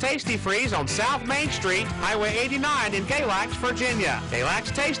Galax Tasty Freeze on South Main Street, Highway 89 in Galax, Virginia.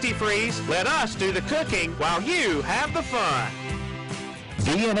 Galax Tasty Freeze, let us do the cooking while you have the fun.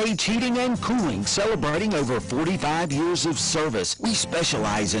 V&H Heating and Cooling, celebrating over 45 years of service. We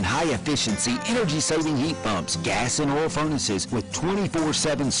specialize in high-efficiency, energy-saving heat pumps, gas and oil furnaces with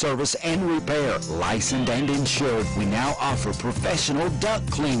 24/7 service and repair. Licensed and insured, we now offer professional duct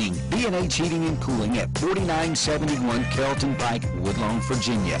cleaning. V&H Heating and Cooling at 4971 Carrollton Pike, Woodlawn,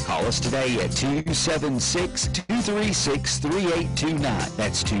 Virginia. Call us today at 276-236-3829.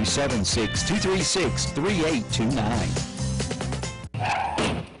 That's 276-236-3829.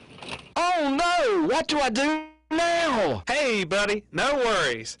 Oh no! What do I do now? Hey buddy, no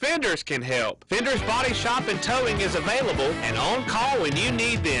worries. Fenders can help. Fenders Body Shop and Towing is available and on call when you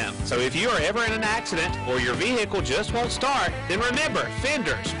need them. So if you are ever in an accident or your vehicle just won't start, then remember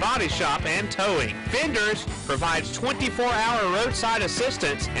Fenders Body Shop and Towing. Fenders provides 24-hour roadside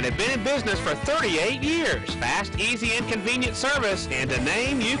assistance and have been in business for 38 years. Fast, easy, and convenient service and a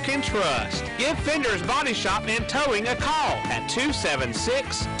name you can trust. Give Fenders Body Shop and Towing a call at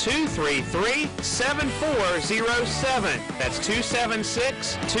 276-233-7407. That's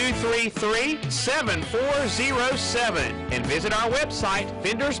 276-233-7407. And visit our website,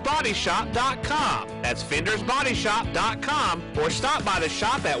 fendersbodyshop.com. That's fendersbodyshop.com, or stop by the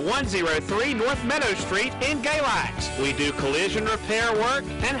shop at 103 North Meadow Street in Galax. We do collision repair work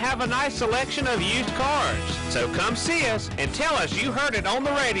and have a nice selection of used cars. So come see us and tell us you heard it on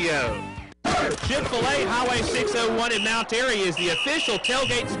the radio. Chick-fil-A Highway 601 in Mount Airy is the official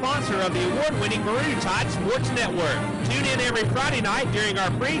tailgate sponsor of the award-winning Maroon Tide Sports Network. Tune in every Friday night during our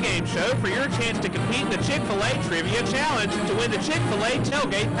pregame show for your chance to compete in the Chick-fil-A Trivia Challenge to win the Chick-fil-A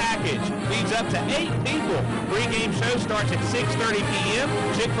tailgate package. Feeds up to 8 people. Pregame show starts at 6:30 p.m.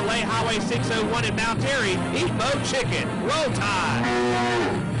 Chick-fil-A Highway 601 in Mount Airy. Eat Bo Chicken. Roll Tide.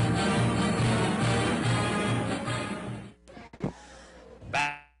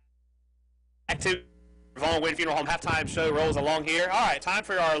 Back to Vaughn Wynn Funeral Home halftime show rolls along here. All right, time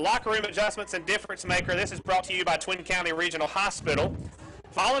for our locker room adjustments and difference maker. This is brought to you by Twin County Regional Hospital.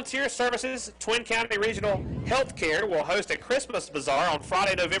 Volunteer Services Twin County Regional Healthcare will host a Christmas bazaar on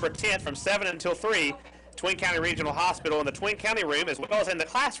Friday, November 10th from 7 until 3. Twin County Regional Hospital in the Twin County room as well as in the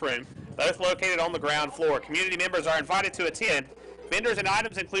classroom, both located on the ground floor. Community members are invited to attend. Vendors and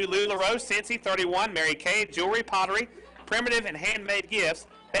items include LuLaRoe, Cincy, 31, Mary Kay, jewelry, pottery, primitive and handmade gifts,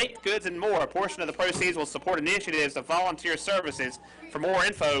 baked goods, and more. A portion of the proceeds will support initiatives of volunteer services. For more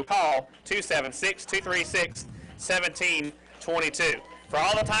info, call 276-236-1722. For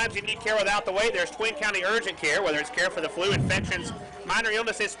all the times you need care without the wait, there's Twin County Urgent Care. Whether it's care for the flu, infections, minor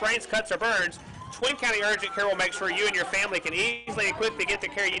illnesses, sprains, cuts, or burns, Twin County Urgent Care will make sure you and your family can easily and quickly get the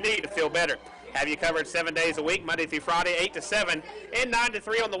care you need to feel better. Have you covered 7 days a week, Monday through Friday, 8 to 7, and 9 to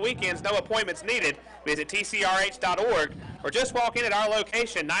 3 on the weekends. No appointments needed. Visit tcrh.org or just walk in at our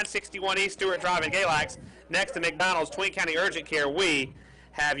location, 961 East Stewart Drive in Galax, next to McDonald's. Twin County Urgent Care, we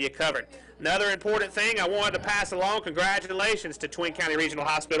have you covered. Another important thing I wanted to pass along, congratulations to Twin County Regional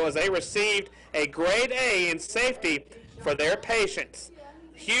Hospital as they received a grade A in safety for their patients.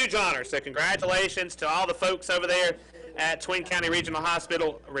 Huge honor, so congratulations to all the folks over there at Twin County Regional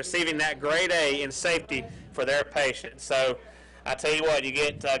Hospital receiving that grade A in safety for their patients. So I tell you what, you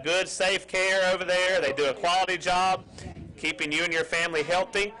get good, safe care over there. They do a quality job keeping you and your family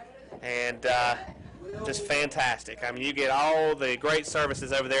healthy, and just fantastic. I mean, you get all the great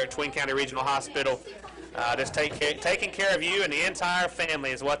services over there at Twin County Regional Hospital. Just taking care of you and the entire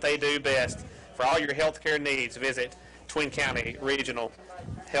family is what they do best. For all your health care needs, visit Twin County Regional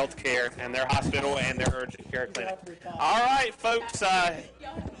Healthcare and their hospital and their urgent care clinic. All right, folks.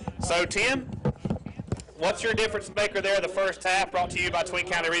 So, Tim, what's your difference maker there the first half, brought to you by Twin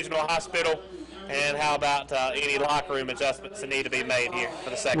County Regional Hospital? And how about any locker room adjustments that need to be made here for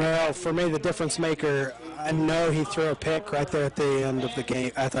the second? Well, for me, the difference maker, I know he threw a pick right there at the end of the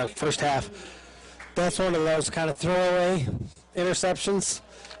game, at the first half. That's one of those kind of throwaway interceptions.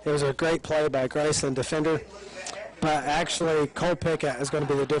 It was a great play by Grayson, defender. But actually, Cole Pickett is going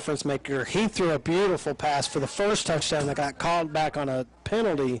to be the difference maker. He threw a beautiful pass for the first touchdown that got called back on a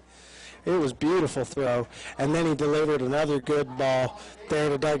penalty. It was a beautiful throw. And then he delivered another good ball there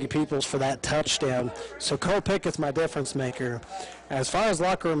to Dougie Peoples for that touchdown. So Cole Pickett's my difference maker. As far as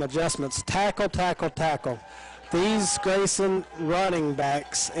locker room adjustments, tackle, tackle, tackle. These Grayson running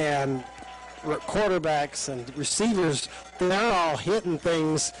backs and quarterbacks and receivers, they're all hitting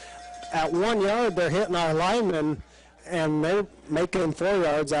things. At 1 yard, they're hitting our linemen, and they're making 4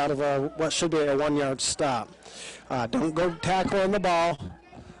 yards out of what should be a 1 yard stop. Don't go tackling the ball.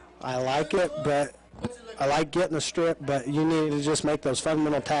 I like it, but I like getting a strip, but you need to just make those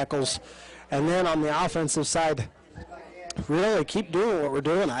fundamental tackles. And then on the offensive side, really keep doing what we're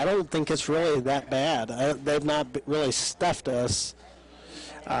doing. I don't think it's really that bad. They've not really stuffed us.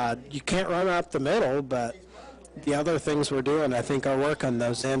 You can't run up the middle, but the other things we're doing, I think, are working.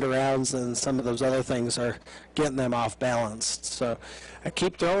 Those end arounds and some of those other things are getting them off balance. So I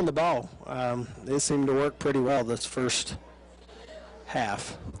keep throwing the ball. They seem to work pretty well this first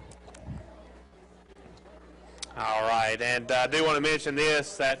half. All right, and I do want to mention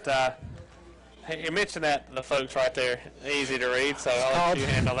this, that you mentioned that the folks right there, easy to read, so I'll let you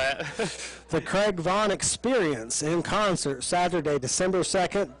handle that. The Craig Vaughn Experience in concert, Saturday, December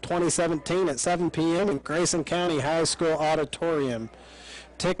 2nd, 2017 at 7 p.m. in Grayson County High School Auditorium.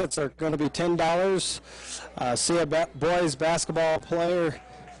 Tickets are going to be $10. See a boys basketball player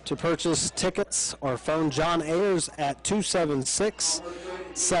to purchase tickets or phone John Ayers at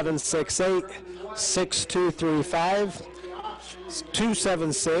 276-768-6235.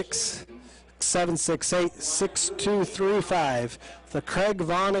 276-768-6235. The Craig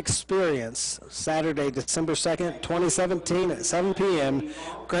Vaughn Experience, Saturday, December 2nd, 2017 at 7 p.m.,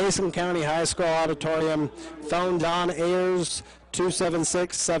 Grayson County High School Auditorium. Phone John Ayers,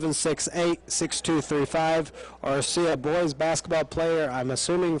 276-768-6235, or see a boys basketball player, I'm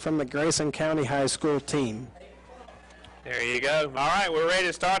assuming from the Grayson County High School team. There you go. All right, we're ready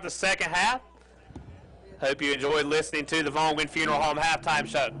to start the second half. Hope you enjoyed listening to the Vaughn Gwynn Funeral Home halftime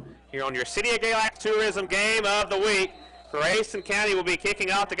show. Here on your City of Galax Tourism Game of the Week, Grayson County will be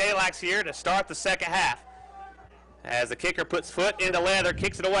kicking off the Galax here to start the second half. As the kicker puts foot into leather,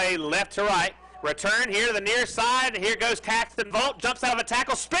 kicks it away left to right. Return here to the near side. Here goes Caxton Volt, jumps out of a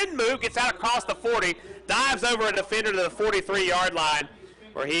tackle, spin move, gets out across the 40, dives over a defender to the 43-yard line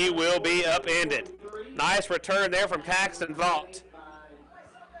where he will be upended. Nice return there from Caxton Volt.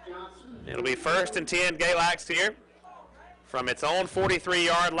 It'll be 1st and 10 Galax here from its own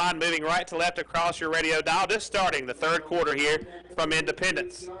 43-yard line, moving right to left across your radio dial, just starting the third quarter here from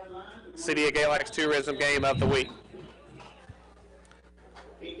Independence. City of Galax Tourism Game of the Week.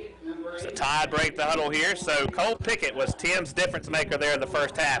 It's a tie break the huddle here, so Cole Pickett was Tim's difference maker there in the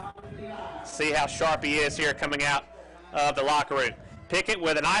first half. See how sharp he is here coming out of the locker room. Pickett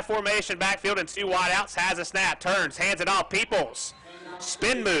with an I formation backfield and 2 wideouts, has a snap, turns, hands it off. Peoples,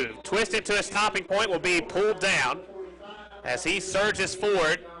 spin move, twisted to a stopping point, will be pulled down as he surges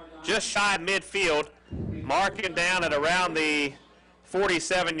forward just shy of midfield, marking down at around the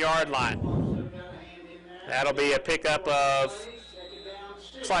 47-yard line. That'll be a pickup of,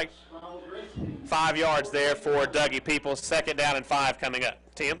 looks like 5 yards there for Dougie Peoples. 2nd down and 5 coming up.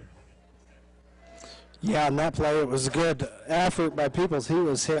 Tim? Yeah, on that play, it was a good effort by Peoples. He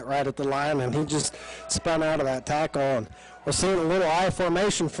was hit right at the line, and he just spun out of that tackle. And we're seeing a little I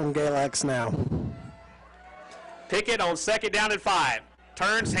formation from Galax now. Pickett on 2nd down and 5.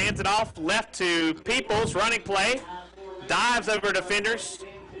 Turns, hands it off left to Peoples. Running play. Dives over defenders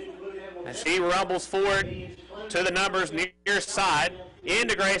as he rumbles forward to the numbers near side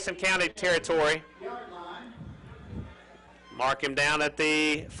into Grayson County territory. Mark him down at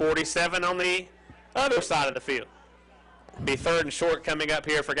the 47 on the other side of the field. Be 3rd and short coming up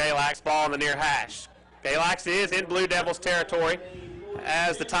here for Galax. Ball on the near hash. Galax is in Blue Devils territory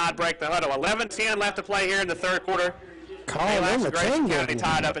as the Tide break the huddle. 11-10 left to play here in the third quarter. Galax and Grayson County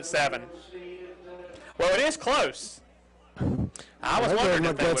tied up at 7. Well, it is close. I was wondering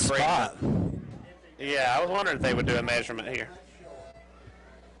if they would bring. Yeah, I was wondering if they would do a measurement here.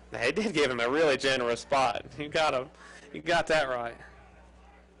 They did give him a really generous spot. You got that right.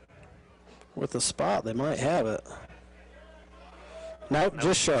 With the spot, they might have it. Nope,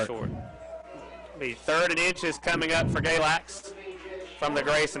 just short. The 3rd and inches coming up for Galax from the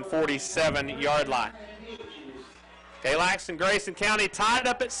Grayson 47-yard line. Galax and Grayson County tied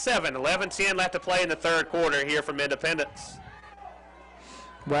up at 7. 11-10 left to play in the 3rd quarter here from Independence.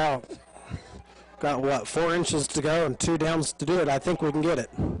 Well, got what, 4 inches to go and 2 downs to do it. I think we can get it.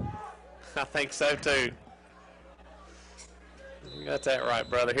 I think so too. You got that right,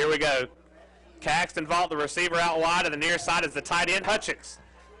 brother. Here we go. Caxton vault the receiver out wide, and the near side is the tight end, Hutchins.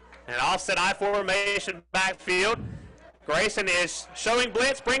 An offset I formation backfield. Grayson is showing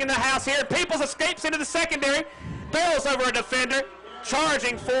blitz, bringing the house here. Peoples escapes into the secondary, barrels over a defender,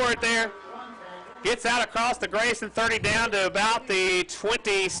 charging for it there. Gets out across the Grayson 30 down to about the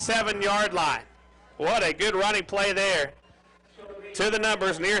 27-yard line. What a good running play there. To the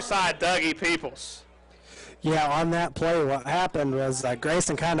numbers, near side, Dougie Peoples. Yeah, on that play, what happened was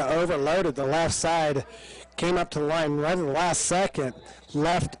Grayson kind of overloaded the left side, came up to the line right at the last second,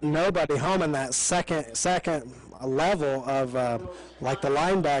 left nobody home in that second level of like the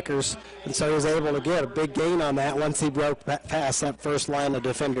linebackers, and so he was able to get a big gain on that once he broke past that first line of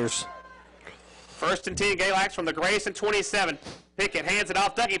defenders. 1st and 10, Galax from the Grayson 27. Pickett hands it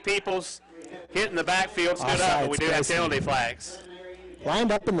off. Dougie Peoples hitting the backfield, stood up, but we do have penalty flags.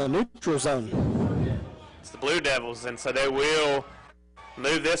 Lined up in the neutral zone. It's the Blue Devils, and so they will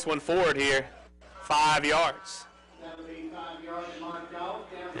move this one forward here 5 yards.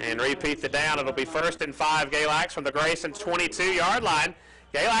 And repeat the down. It'll be 1st and 5, Galax from the Grayson 22-yard line.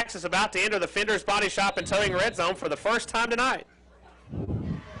 Galax is about to enter the Fender's Body Shop and Towing red zone for the first time tonight.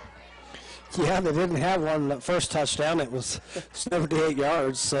 Yeah, they didn't have one that first touchdown. It was 78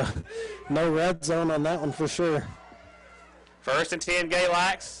 yards, so no red zone on that one for sure. 1st and 10,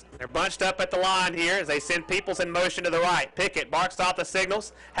 Galax. They're bunched up at the line here as they send Peoples in motion to the right. Pickett barks off the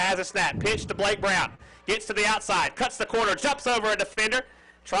signals, has a snap, pitch to Blake Brown. Gets to the outside, cuts the corner, jumps over a defender,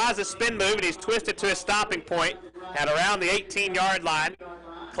 tries a spin move, and he's twisted to his stopping point at around the 18-yard line.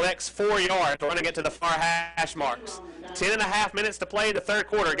 Collects 4 yards, running it to the far hash marks. 10.5 minutes to play in the 3rd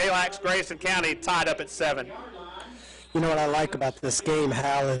quarter. Galax Grayson County tied up at 7. You know what I like about this game,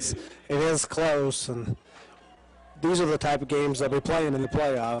 Hal, is it is close, and these are the type of games they'll be playing in the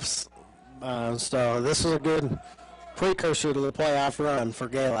playoffs. So this is a good precursor to the playoff run for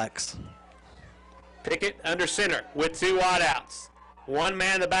Galax. Pickett under center with 2 wideouts. One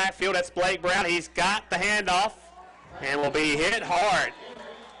man in the backfield, that's Blake Brown. He's got the handoff and will be hit hard.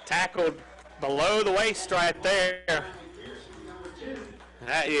 Tackled below the waist right there.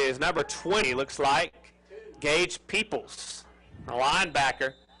 That is number 20, looks like, Gage Peoples, a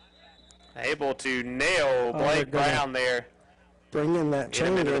linebacker, able to nail Blake Brown there. Bring in that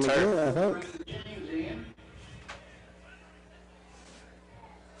chain in again, I think.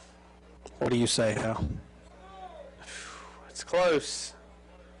 What do you say, Hal? It's close.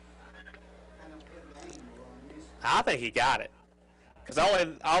 I think he got it. Because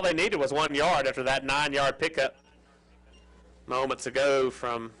all they needed was 1 yard after that 9-yard pickup moments ago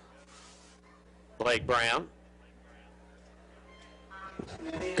from Blake Brown.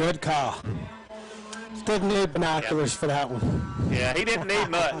 Good call. Didn't need binoculars for that one. Yeah, he didn't need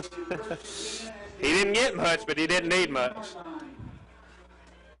much. He didn't get much, but he didn't need much.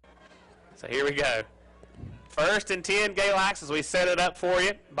 So here we go. 1st and 10, Galax, as we set it up for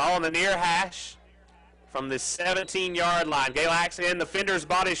you. Ball in the near hash from the 17-yard line. Galax in the Fender's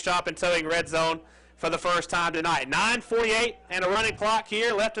Body Shop and Towing red zone for the first time tonight. 9:48 and a running clock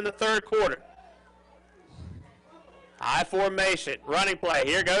here left in the 3rd quarter. I formation, running play.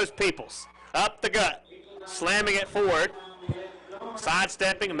 Here goes Peoples. Up the gut, slamming it forward,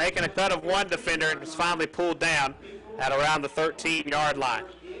 sidestepping, making a cut of one defender, and is finally pulled down at around the 13-yard line.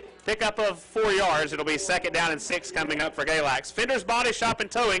 Pickup of 4 yards. It'll be 2nd down and 6 coming up for Galax. Fender's Body Shop and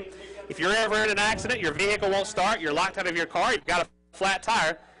Towing. If you're ever in an accident, your vehicle won't start, you're locked out of your car, you've got a flat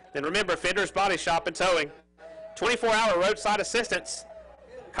tire, then remember Fender's Body Shop and Towing. 24-hour roadside assistance.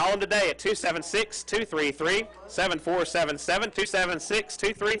 Call them today at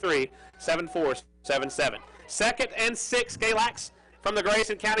 276-233-7477, 276-233-7477. 2nd and 6, Galax from the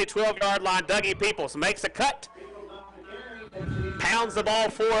Grayson County 12-yard line. Dougie Peoples makes a cut. Pounds the ball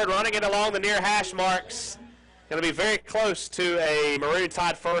forward, running it along the near hash marks. Going to be very close to a Maroon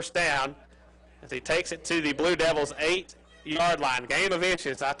Tide first down as he takes it to the Blue Devils' 8-yard line. Game of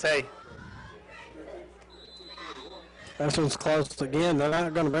inches, I tell you. This one's close again. They're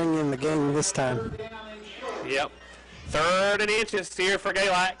not going to bring in the game this time. Yep. 3rd and inches here for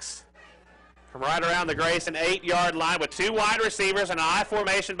Galax. from right around the Grayson 8-yard line with 2 wide receivers and an I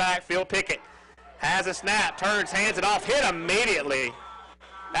formation backfield. Pickett has a snap, turns, hands it off, hit immediately.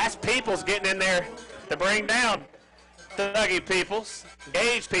 That's Peoples getting in there to bring down Dougie Peoples.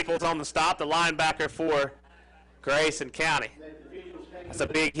 Gage Peoples on the stop, the linebacker for Grayson County. That's a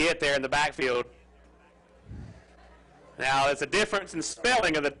big hit there in the backfield. Now, there's a difference in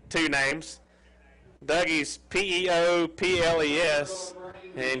spelling of the two names. Dougie's P-E-O-P-L-E-S,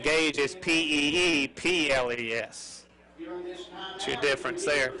 and Gage is P-E-E-P-L-E-S. What's your difference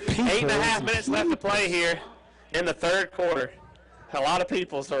there? 8.5 minutes left to play here in the third quarter. A lot of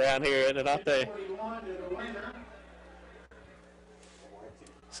people's around here, isn't it, out there?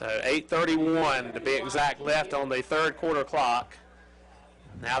 So 8:31 to be exact left on the third quarter clock.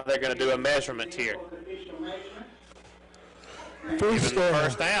 Now they're going to do a measurement here.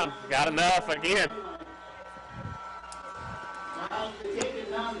 First down. Got enough again.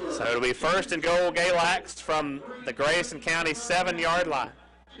 So it'll be first and goal Galax from the Grayson County 7-yard line.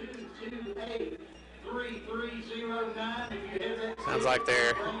 Sounds like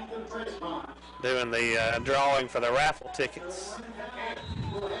they're doing the drawing for the raffle tickets.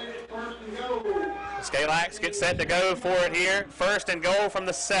 Galax gets set to go for it here. First and goal from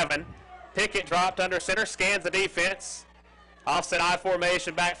the 7. Pickett dropped under center, scans the defense. Offset I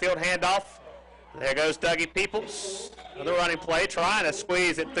formation, backfield handoff. There goes Dougie Peoples. Another running play, trying to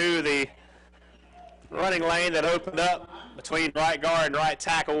squeeze it through the running lane that opened up between right guard and right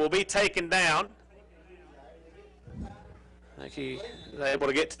tackle. Will be taken down. I think he was able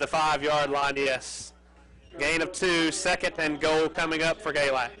to get to the 5-yard line, yes. Gain of 2, second and goal coming up for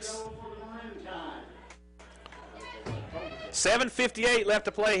Galax. 7:58 left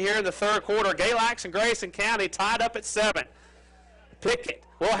to play here in the third quarter. Galax and Grayson County tied up at 7. Pickett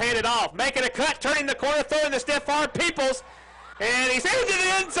will hand it off, making a cut, turning the corner, throwing the stiff arm, Peoples, and he's into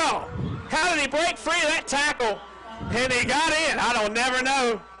the end zone. How did he break free of that tackle? And he got in. I don't never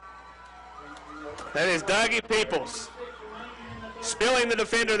know. That is Dougie Peoples. Spilling the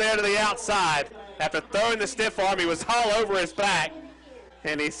defender there to the outside. After throwing the stiff arm, he was all over his back,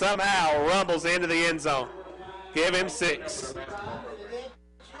 and he somehow rumbles into the end zone. Give him 6.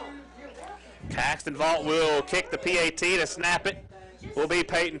 Caxton Vault will kick the PAT to snap it. Will be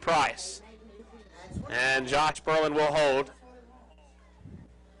Peyton Price. And Josh Berlin will hold.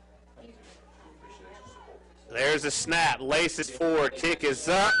 There's a snap. Laces forward. Kick is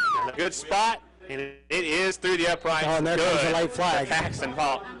up. In a good spot. And it is through the upright. Oh, and there comes a late flag. Caxton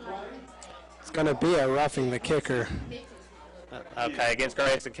Vault. It's going to be a roughing the kicker. Okay, against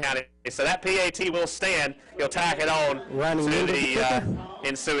Grayson County. So that PAT will stand. He'll tack it on Running to into the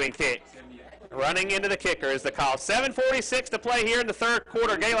ensuing kick. Running into the kicker is the call. 7:46 to play here in the third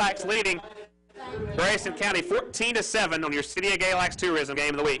quarter. Galax leading Grayson County 14-7 on your City of Galax Tourism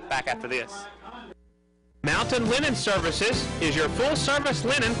Game of the Week. Back after this. Mountain Linen Services is your full-service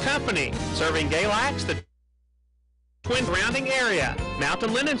linen company, serving Galax, the Twin surrounding area.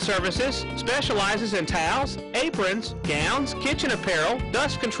 Mountain Linen Services specializes in towels, aprons, gowns, kitchen apparel,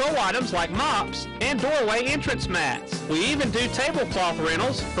 dust control items like mops, and doorway entrance mats. We even do tablecloth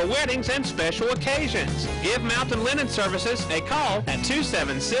rentals for weddings and special occasions. Give Mountain Linen Services a call at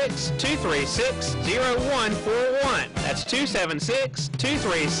 276-236-0141. That's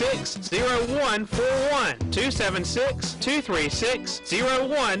 276-236-0141.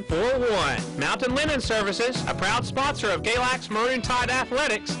 276-236-0141. Mountain Linen Services, a proud sponsor of Galax Maroon Tide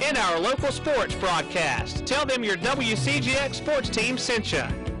Athletics and our local sports broadcast. Tell them your WCGX sports team sent you.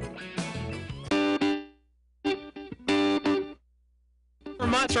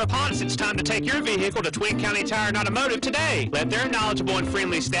 Months are upon us. It's time to take your vehicle to Twin County Tire and Automotive today. Let their knowledgeable and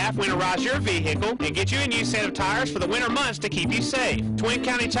friendly staff winterize your vehicle and get you a new set of tires for the winter months to keep you safe. Twin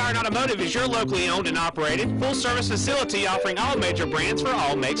County Tire and Automotive is your locally owned and operated full-service facility offering all major brands for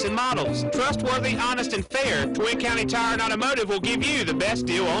all makes and models. Trustworthy, honest, and fair, Twin County Tire and Automotive will give you the best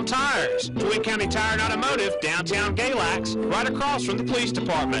deal on tires. Twin County Tire and Automotive, downtown Galax, right across from the police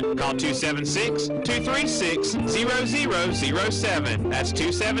department. Call 276-236-0007. That's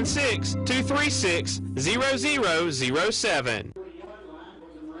 276-236-0007.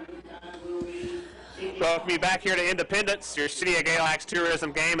 Welcome you back here to Independence, your City of Galax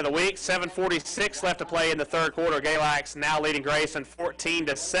Tourism Game of the Week. 7:46 left to play in the third quarter. Galax now leading Grayson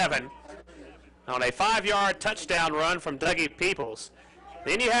 14-7 on a 5-yard touchdown run from Dougie Peoples.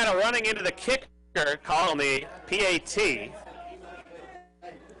 Then you had a running into the kicker call on the PAT,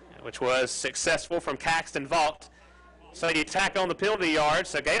 which was successful from Caxton Vault. So you tack on the penalty yard,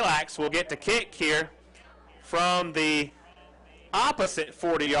 so Galax will get to kick here from the opposite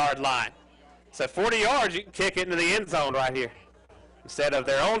 40-yard line. So 40 yards, you can kick it into the end zone right here. Instead of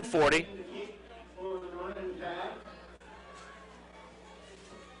their own 40,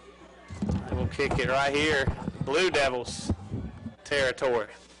 kick it right here. Blue Devils territory.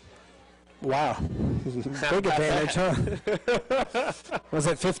 Wow. Big advantage, huh? Was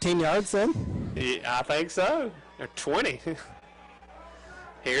it 15 yards then? Yeah, I think so. Or 20.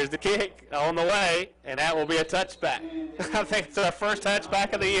 Here's the kick on the way, and that will be a touchback. I think it's our first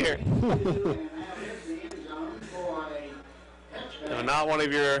touchback of the year. Not one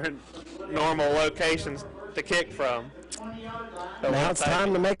of your normal locations to kick from. Now it's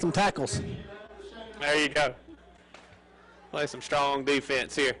time to make some tackles. There you go. Play some strong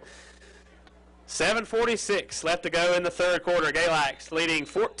defense here. 7:46 left to go in the third quarter. Galax leading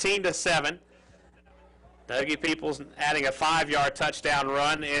 14-7. Dougie Peoples adding a 5-yard touchdown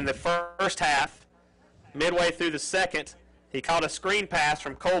run in the first half. Midway through the second, he caught a screen pass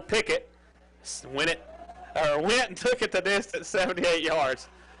from Cole Pickett. Went and took it the distance, 78 yards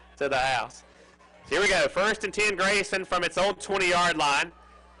to the house. Here we go. 1st and 10, Grayson from its own 20-yard line.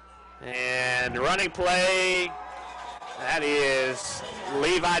 And running play, that is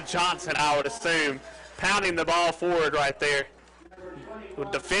Levi Johnson, I would assume, pounding the ball forward right there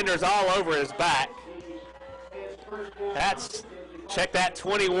with defenders all over his back. Check that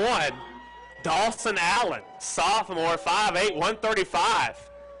 21, Dawson Allen, sophomore, 5'8", 135.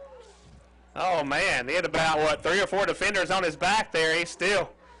 Oh, man, he had about, 3 or 4 defenders on his back there. He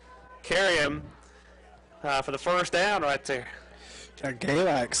still carry him for the first down right there.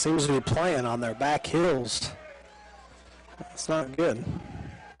 Galax seems to be playing on their back heels. That's not good.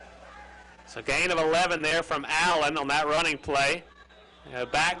 So gain of 11 there from Allen on that running play.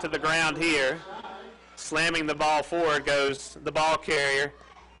 Back to the ground here. Slamming the ball forward goes the ball carrier.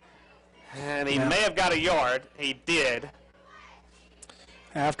 And he may have got a yard. He did.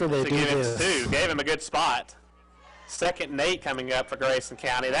 After they do this. Gave him a good spot. 2nd and 8 coming up for Grayson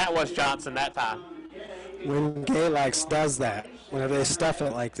County. That was Johnson that time. When Galax does that, whenever they stuff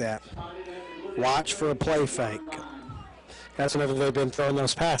it like that, watch for a play fake. That's whenever they've been throwing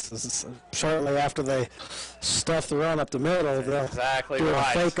those passes. Shortly after they stuff the run up the middle, they'll do a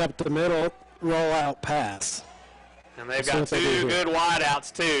fake up the middle, roll out pass. And they've got 2 good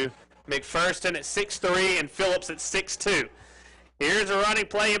wideouts too. McPherson at 6'3" and Phillips at 6'2". Here's a running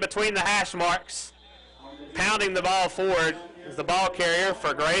play in between the hash marks. Pounding the ball forward is the ball carrier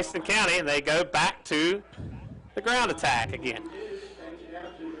for Grayson County, and they go back to the ground attack again.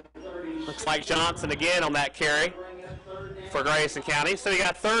 Looks like Johnson again on that carry for Grayson County. So we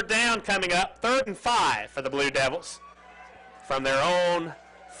got 3rd down coming up, 3rd and 5 for the Blue Devils. From their own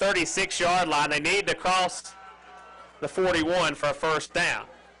 36-yard line, they need to cross the 41 for a first down.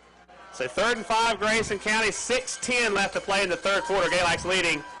 So 3rd and 5, Grayson County, 6:10 left to play in the third quarter. Galax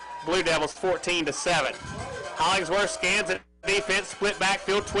leading Blue Devils 14-7. Hollingsworth scans the defense, split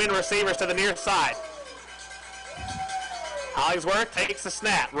backfield, twin receivers to the near side. Hollingsworth takes the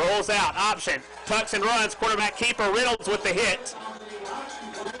snap, rolls out, option, tucks and runs, quarterback keeper Reynolds with the hit.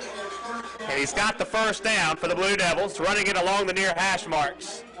 And he's got the first down for the Blue Devils, running it along the near hash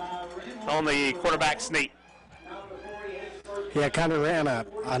marks on the quarterback sneak. Yeah, kind of ran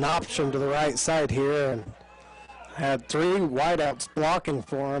an option to the right side here and had 3 wideouts blocking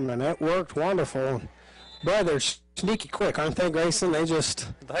for him, and it worked wonderful. Boy, they're sneaky quick, aren't they, Grayson?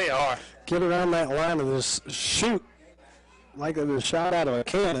 They are. Get around that line and just shoot like they was shot out of a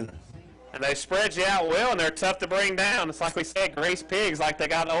cannon. And they spread you out well, and they're tough to bring down. It's like we said, Grace Pigs, like they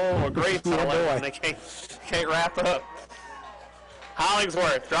got grease all over them, and they can't wrap up.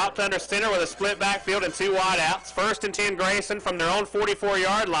 Hollingsworth dropped under center with a split backfield and 2 wideouts. 1st and 10, Grayson from their own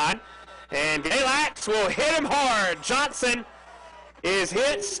 44-yard line. And Galax will hit him hard. Johnson is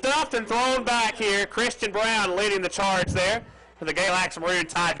hit, stuffed, and thrown back here. Christian Brown leading the charge there for the Galax Maroon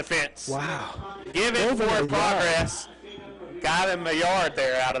Tide defense. Wow. Give it forward progress. Got him a yard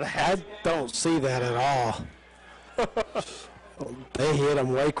there out of that. I don't see that at all. They hit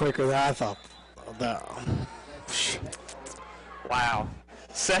him way quicker than I thought. Wow.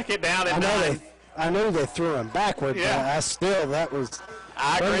 2nd down and 9. I knew they threw him backward, but that was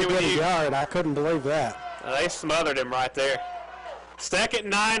I agree with you. Yard. I couldn't believe that. They smothered him right there. 2nd and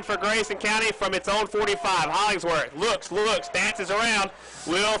 9 for Grayson County from its own 45. Hollingsworth looks, dances around,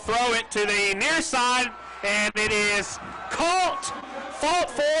 will throw it to the near side, and it is caught, fought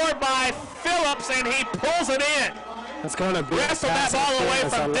for by Phillips, and he pulls it in. That's going to be wrestled that ball away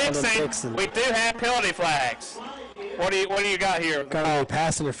from Dixon. We do have penalty flags. What do you got here? Going to be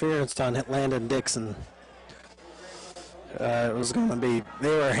pass interference on Landon Dixon. It was going to be,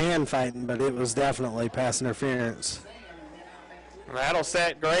 they were hand fighting, but it was definitely pass interference. That'll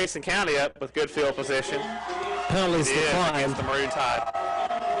set Grayson County up with good field position. Penalties declined. Against the Maroon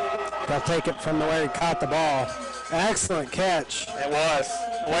Tide. They'll take it from where he caught the ball. Excellent catch. It was.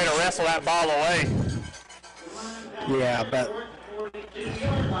 Way to wrestle that ball away. Yeah, but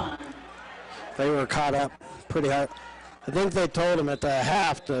they were caught up pretty hard. I think they told him at the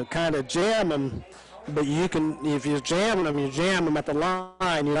half to kind of jam him, but you can, if you're jamming them, you jam them at the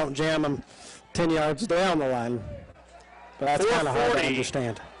line. You don't jam them 10 yards down the line. But that's kind of hard to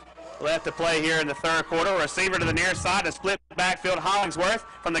understand. Left to play here in the third quarter. Receiver to the near side, a split backfield. Hollingsworth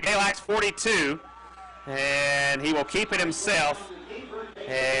from the Galax 42. And he will keep it himself.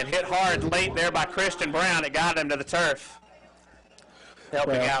 And hit hard late there by Christian Brown. It got him to the turf.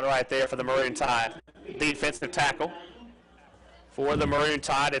 Helping out right there for the Maroon Tide. Defensive tackle for the Maroon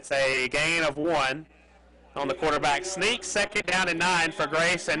Tide. It's a gain of 1 on the quarterback sneak. Second down and 9 for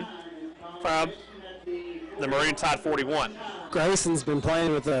Grayson from the Maroon Tide 41. Grayson's been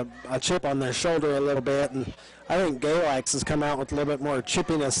playing with a chip on their shoulder a little bit, and I think Galax has come out with a little bit more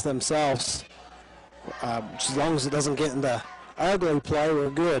chippiness themselves. As long as it doesn't get into ugly play, we're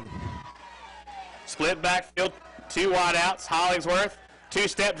good. Split backfield, 2 wideouts. Hollingsworth,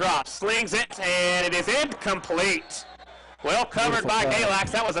 2-step drop, slings it, and it is incomplete. Well covered by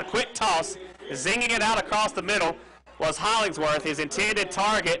Galax. That was a quick toss. Zinging it out across the middle was Hollingsworth. His intended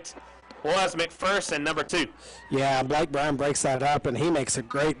target was McPherson, number 2. Yeah, Blake Brown breaks that up, and he makes a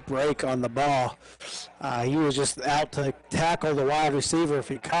great break on the ball. He was just out to tackle the wide receiver if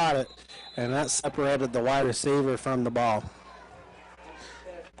he caught it, and that separated the wide receiver from the ball.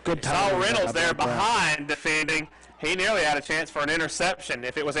 Good time. Saul Reynolds there behind defending. He nearly had a chance for an interception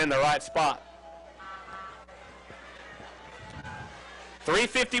if it was in the right spot.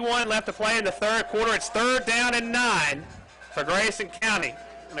 3:51 left to play in the third quarter. It's third down and 9 for Grayson County.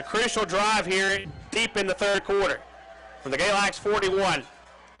 And a crucial drive here deep in the third quarter. From the Galax 41,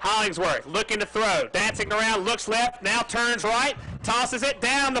 Hollingsworth looking to throw. Dancing around, looks left, now turns right, tosses it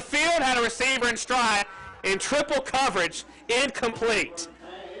down the field, had a receiver in stride in triple coverage, incomplete.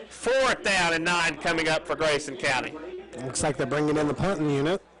 Fourth down and 9 coming up for Grayson County. Looks like they're bringing in the punting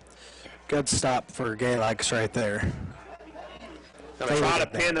unit. Good stop for Galax right there. Going to try to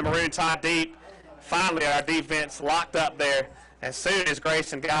pin the Maroon Tide deep. Finally, our defense locked up there as soon as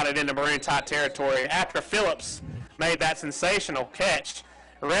Grayson got it into Maroon Tide territory after Phillips made that sensational catch,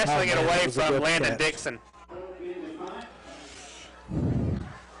 wrestling it away from Landon Dixon.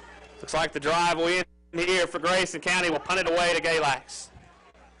 Looks like the drive will end here for Grayson County. Will punt it away to Galax.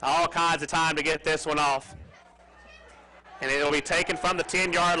 All kinds of time to get this one off. And it'll be taken from the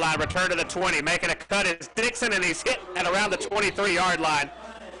 10-yard line, return to the 20. Making a cut is Dixon, and he's hit at around the 23-yard line.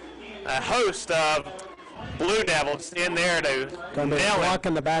 A host of Blue Devils in there to block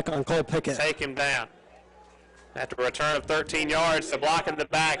in the back on Cole Pickett. Take him down. After a return of 13 yards, so blocking the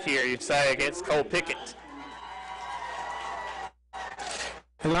back here, you say, against Cole Pickett.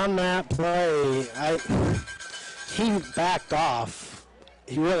 And on that play, he backed off.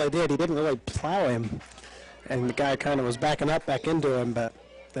 He really did. He didn't really plow him. And the guy kind of was backing up back into him, but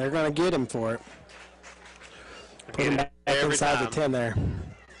they're going to get him for it. Put him back inside the 10 there.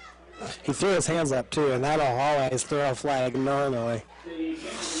 He threw his hands up, too, and that'll always throw a flag normally.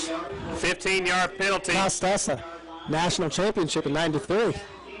 15-yard penalty. Cost us a national championship in '93.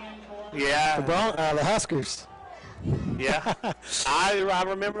 Yeah. The Huskers. Yeah. I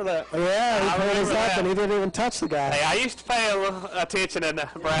remember that. Yeah, he pulled his up, and he didn't even touch the guy. Hey, I used to pay a little attention in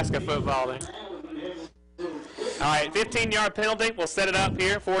Nebraska football then. All right, 15-yard penalty. We'll set it up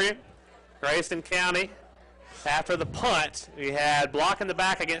here for you. Grayson County. After the punt, we had block in the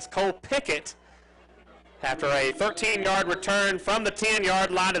back against Cole Pickett. After a 13-yard return from the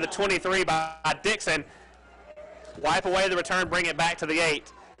 10-yard line to the 23 by Dixon. Wipe away the return, bring it back to the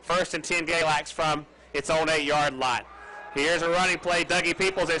 8. First and 10 Galax from its own 8-yard line. Here's a running play. Dougie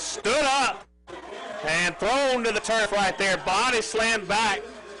Peoples has stood up and thrown to the turf right there. Body slammed back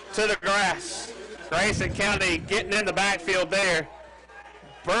to the grass. Grayson County getting in the backfield there.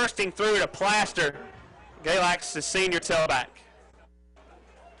 Bursting through to plaster Galax's senior tailback.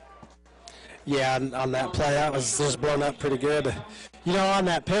 Yeah, on that play, that was just blown up pretty good. You know, on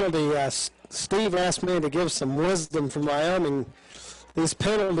that penalty, Steve asked me to give some wisdom from Wyoming. These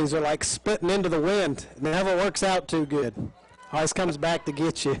penalties are like spitting into the wind. It never works out too good. Always comes back to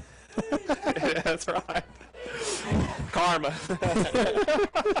get you. That's right. Karma.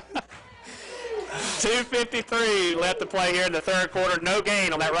 2:53 left to play here in the third quarter. No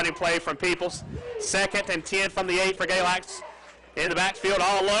gain on that running play from Peoples. Second and 10 from the 8 for Galax. In the backfield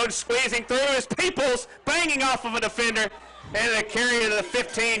all alone, squeezing through is Peoples, banging off of a defender, and a carry to the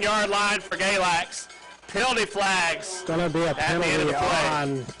 15-yard line for Galax. Penalty flags. Going to be a penalty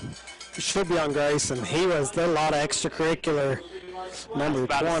on, it should be on Grayson. He was, there a lot of extracurricular, number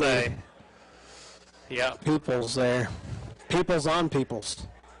 20. Yep. Peoples there. Peoples on Peoples.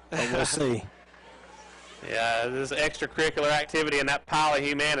 but we'll see. Yeah, this is extracurricular activity in that pile of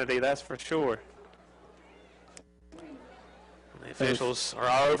humanity, that's for sure. The officials are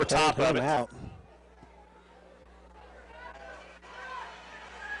all over top of it. Out.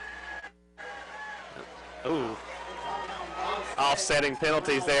 Ooh. Offsetting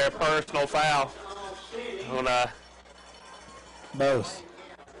penalties there, personal foul. On both.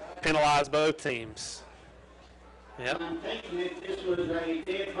 Penalize both teams. Yep. I'm thinking that this was a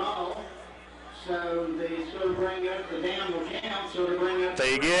dead ball, so they sort of bring up the down will count, so they bring up.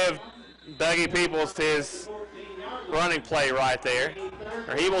 They give Dougie Peoples his running play right there.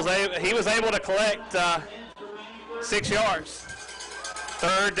 Or he was able to collect 6 yards.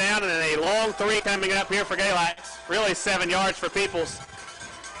 Third down and a long 3 coming up here for Galax. Really 7 yards for Peoples.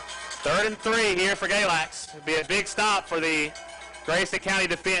 3rd and 3 here for Galax. It'll be a big stop for the Grayson County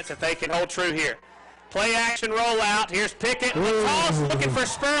defense if they can hold true here. Play action rollout. Here's Pickett. Toss looking for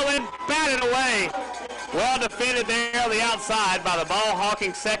Sperlin. Batted away. Well defended there on the outside by the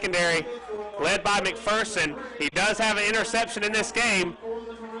ball-hawking secondary led by McPherson. He does have an interception in this game.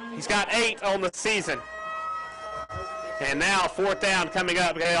 He's got 8 on the season. And now 4th down coming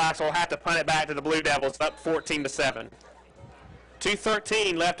up. Galax will have to punt it back to the Blue Devils, up 14-7.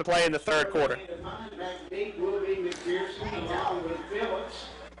 2:13 left to play in the 3rd quarter.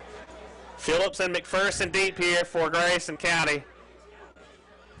 Phillips and McPherson deep here for Grayson County.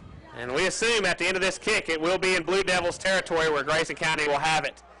 And we assume at the end of this kick it will be in Blue Devils territory where Grayson County will have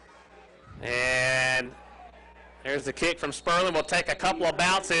it. And there's the kick from Sperlin. We'll take a couple of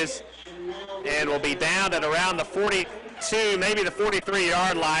bounces and we'll be down at around the 42, maybe the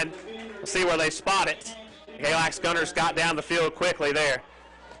 43-yard line. We'll see where they spot it. Galax Gunners got down the field quickly there.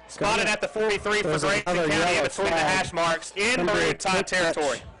 Spotted at the 43 for Grayson County in between the hash marks in Maroon Tide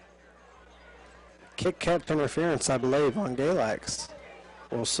territory. Kick kept interference, I believe, on Galax.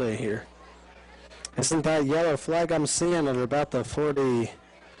 We'll see here. Isn't that yellow flag I'm seeing at about the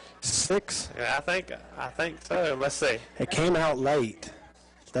 46? Yeah, I think so. Let's see. It came out late.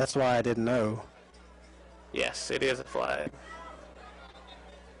 That's why I didn't know. Yes, it is a flag.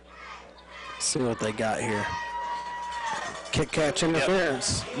 See what they got here. Kick catch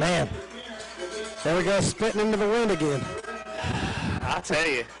interference. Yep. Man, there we go, spitting into the wind again. I tell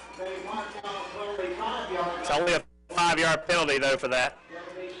you. It's only a 5-yard penalty, though, for that.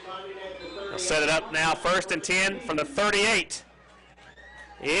 We'll set it up now, 1st and 10 from the 38.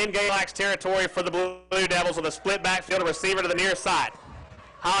 In Galax territory for the Blue Devils with a split backfield, a receiver to the near side.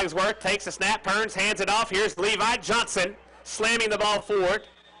 Hollingsworth takes the snap, turns, hands it off. Here's Levi Johnson slamming the ball forward.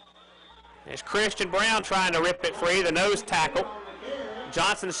 There's Christian Brown trying to rip it free, the nose tackle.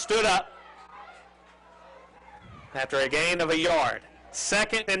 Johnson stood up after a gain of a yard.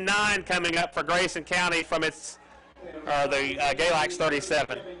 2nd and 9 coming up for Grayson County from the Galax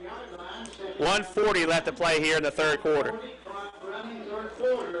 37. 1:40 left to play here in the 3rd quarter.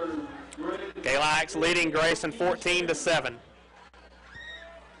 Galax leading Grayson 14-7.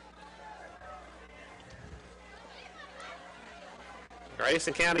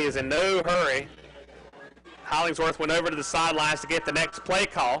 Grayson County is in no hurry. Hollingsworth went over to the sidelines to get the next play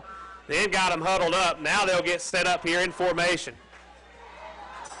call, then got them huddled up. Now they'll get set up here in formation.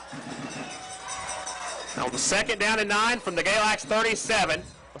 On the 2nd down and 9 from the Galax 37,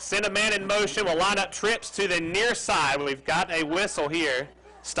 we'll send a man in motion. We'll line up trips to the near side. We've got a whistle here,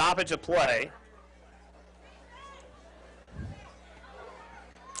 stoppage of play. I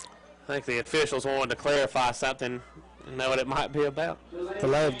think the officials wanted to clarify something. Know what it might be about?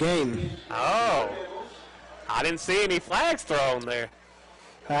 Delay of game. Oh, I didn't see any flags thrown there.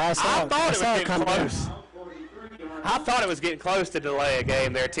 I thought it was getting close. I thought it was getting close to delay a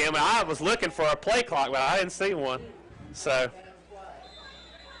game there, Tim. I was looking for a play clock, but I didn't see one. So,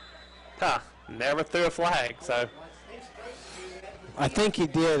 never threw a flag. So, I think he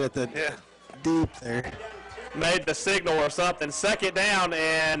did at the deep there. Made the signal or something. 2nd down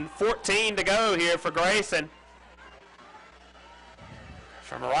and 14 to go here for Grayson.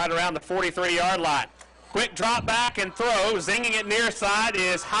 From right around the 43-yard line. Quick drop back and throw. Zinging it near side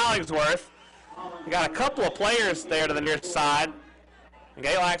is Hollingsworth. We got a couple of players there to the near side.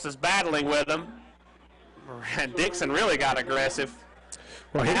 Galax is battling with them. And Dixon really got aggressive.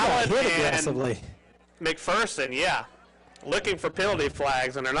 Well, he got hit aggressively. McPherson, yeah. Looking for penalty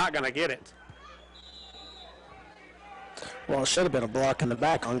flags, and they're not going to get it. Well, it should have been a block in the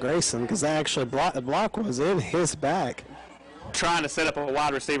back on Grayson because actually the block was in his back. Trying to set up a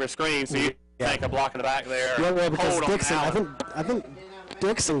wide receiver screen, so you make a block in the back there. Yeah, well, because Dixon, I think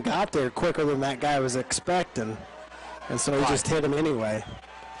Dixon got there quicker than that guy was expecting, and so he just hit him anyway.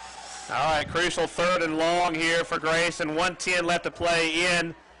 All right, crucial 3rd and long here for Grayson. 1:10 left to play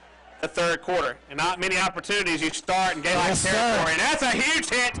in the third quarter. And not many opportunities you start in Galax territory. And that's a huge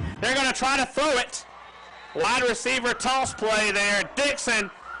hit. They're going to try to throw it. Wide receiver toss play there. Dixon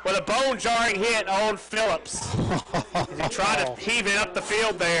with a bone-jarring hit on Phillips. He tried to heave it up the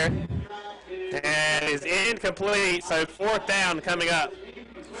field there. And is incomplete, so fourth down coming up.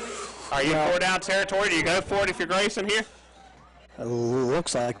 Are you four down territory? Do you go for it if you're Grayson here? It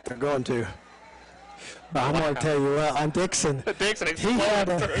looks like they're going to. But I'm going to tell you what, on Dixon, he had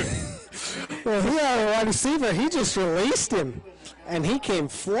a wide receiver. He just released him, and he came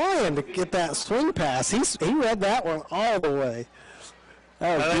flying to get that swing pass. He read that one all the way.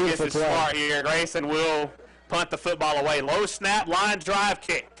 That was I think beautiful this is smart here. Grayson will punt the football away. Low snap, line drive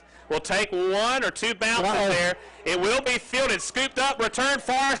kick. Will take one or two bounces there. It will be fielded, scooped up, returned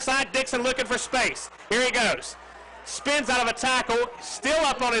far side. Dixon looking for space. Here he goes. Spins out of a tackle, still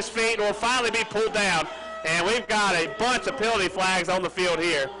up on his feet, and will finally be pulled down. And we've got a bunch of penalty flags on the field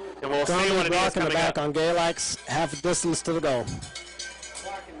here. And we'll see what it is coming back up. on Galax, half a distance to the goal.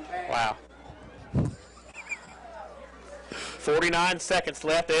 Wow. 49 seconds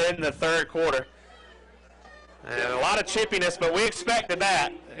left in the third quarter. And a lot of chippiness, but we expected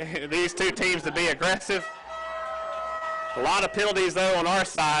that. These two teams to be aggressive. A lot of penalties, though, on our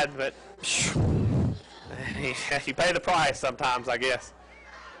side, but you pay the price sometimes, I guess.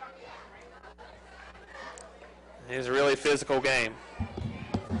 It's a really physical game.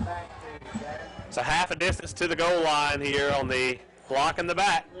 It's a half a distance to the goal line here on the block in the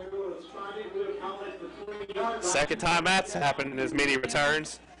back. Second time that's happened in as many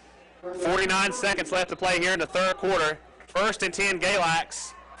returns. 49 seconds left to play here in the third quarter. First and 10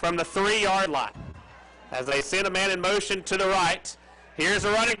 Galax from the 3-yard line. As they send a man in motion to the right. Here's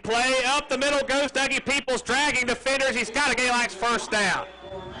a running play. Up the middle goes Dougie Peoples, dragging defenders. He's got a Galax first down.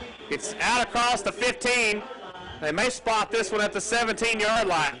 It's out across the 15. They may spot this one at the 17-yard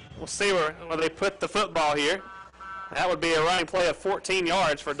line. We'll see where they put the football here. That would be a running play of 14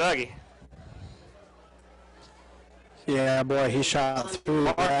 yards for Dougie. Yeah, boy, he shot through.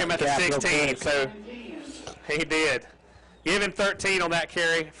 Mark him at the 16, so he did. Give him 13 on that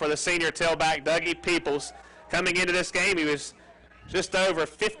carry for the senior tailback, Dougie Peoples. Coming into this game, he was just over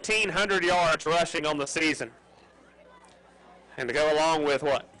 1,500 yards rushing on the season. And to go along with,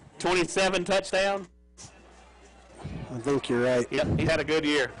 what, 27 touchdowns? I think you're right. Yep, he had a good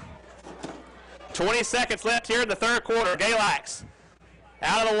year. 20 seconds left here in the third quarter. Galax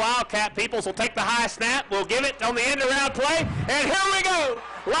out of the Wildcat. Peoples will take the high snap. We'll give it on the end around play. And here we go.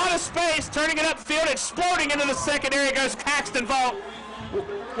 A lot of space, turning it upfield, exploding into the secondary goes Caxton Vault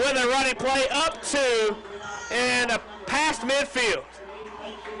with a running play up to and past midfield.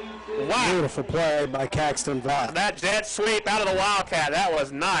 Wow. Beautiful play by Caxton Vault. That jet sweep out of the Wildcat, that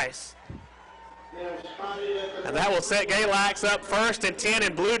was nice. And that will set Galax up first and 10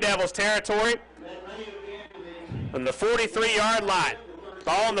 in Blue Devils territory on the 43-yard line.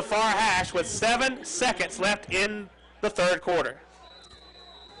 Ball on the far hash with 7 seconds left in the third quarter.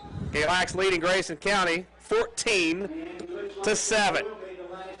 Galax leading Grayson County 14-7.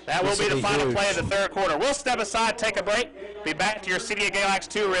 That will be the final play of the third quarter. We'll step aside, take a break, be back to your City of Galax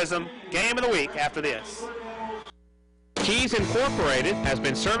Tourism Game of the Week after this. Keys Incorporated has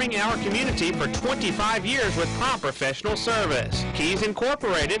been serving our community for 25 years with prompt professional service. Keys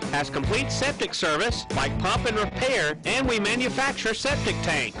Incorporated has complete septic service like pump and repair, and we manufacture septic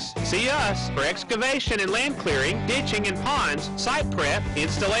tanks. See us for excavation and land clearing, ditching and ponds, site prep,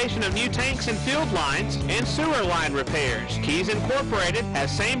 installation of new tanks and field lines, and sewer line repairs. Keys Incorporated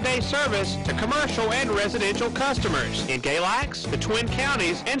has same-day service to commercial and residential customers in Galax, the Twin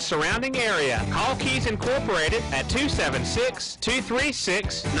Counties, and surrounding area. Call Keys Incorporated at 276-236-9277.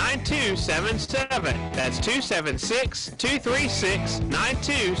 That's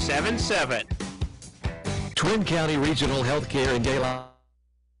 276-236-9277. Twin County Regional Healthcare in Galax.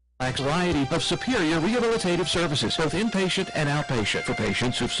 A variety of superior rehabilitative services, both inpatient and outpatient, for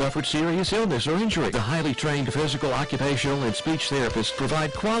patients who've suffered serious illness or injury. The highly trained physical, occupational, and speech therapists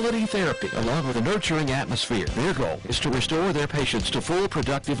provide quality therapy along with a nurturing atmosphere. Their goal is to restore their patients to full,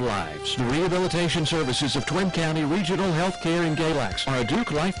 productive lives. The rehabilitation services of Twin County Regional Healthcare in Galax are a Duke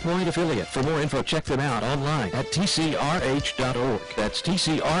LifePoint affiliate. For more info, check them out online at tcrh.org. That's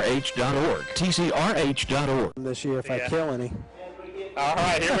tcrh.org. tcrh.org. This year if I kill any. All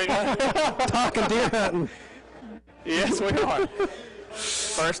right, here we go. Talking deer hunting. Yes, we are.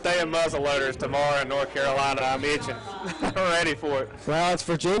 First day of muzzleloaders tomorrow in North Carolina. I'm itching. I'm ready for it. Well, it's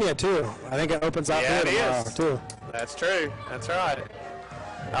Virginia, too. I think it opens up here tomorrow, too. That's true. That's right.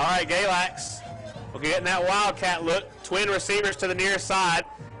 All right, Galax. We're getting that Wildcat look. Twin receivers to the near side.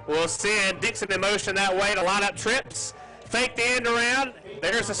 We'll send Dixon in motion that way to line up trips. Fake the end around.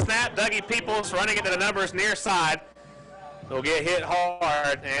 There's a snap. Dougie Peoples running it to the numbers near side. Will get hit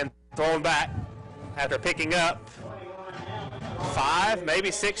hard and thrown back after picking up 5, maybe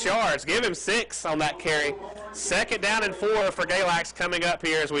 6 yards. Give him 6 on that carry. 2nd down and 4 for Galax coming up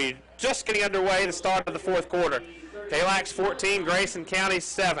here as we just getting underway the start of the 4th quarter. Galax 14, Grayson County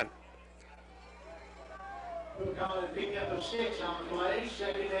 7.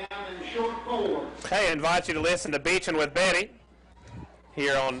 Hey, I invite you to listen to Beachin' with Betty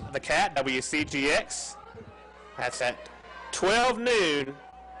here on the CAT, WCGX. That's at 12 noon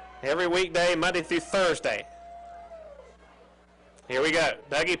every weekday, Monday through Thursday. Here we go.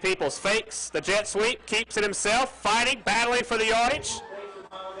 Dougie Peoples fakes the jet sweep, keeps it himself, fighting, battling for the yardage.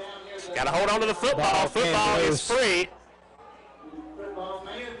 Got to hold on to the football. Football is free.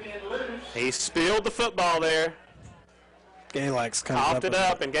 He spilled the football there. Galax comes Popped it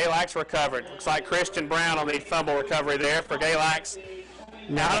up, and Galax recovered. Looks like Christian Brown on the fumble recovery there for Galax.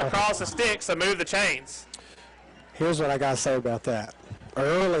 Not across the sticks, so move the chains. Here's what I got to say about that.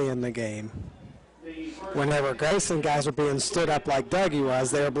 Early in the game, whenever Grayson guys were being stood up like Dougie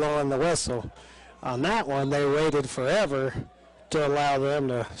was, they were blowing the whistle. On that one, they waited forever to allow them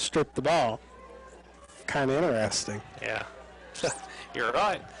to strip the ball. Kind of interesting. Yeah, you're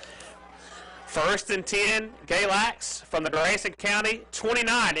right. 1st and 10, Galax from the Grayson County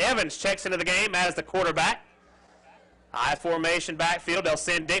 29. Evans checks into the game as the quarterback. I formation backfield. They'll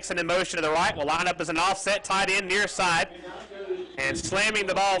send Dixon in motion to the right. Will line up as an offset tight end near side. And slamming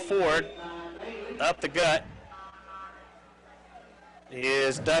the ball forward up the gut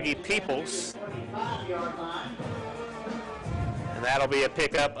is Dougie Peoples. And that'll be a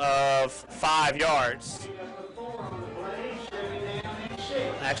pickup of 5 yards.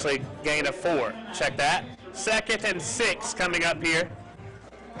 Actually, gain of 4. Check that. 2nd and 6 coming up here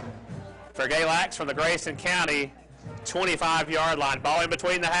for Galax from the Grayson County 25-yard line. Ball in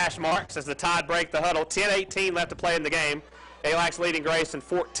between the hash marks as the Tide break the huddle. 10-18 left to play in the game. Galax leading Grayson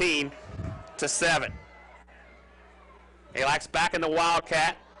 14-7. Galax back in the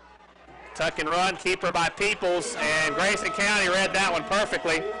Wildcat. Tuck and run, keeper by Peoples, and Grayson County read that one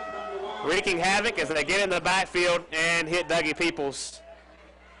perfectly. Wreaking havoc as they get in the backfield and hit Dougie Peoples.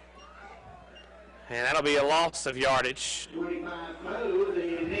 And that'll be a loss of yardage.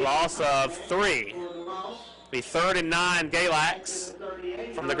 Loss of 3. Be 3rd and 9, Galax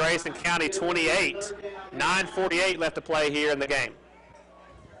from the Grayson County 28. 9:48 left to play here in the game.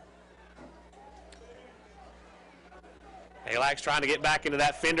 Galax trying to get back into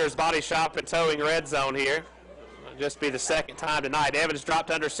that Fender's Body Shop and Towing red zone here. It'll just be the 2nd time tonight. Evans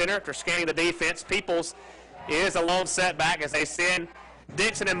dropped under center after scanning the defense. Peoples is a lone setback as they send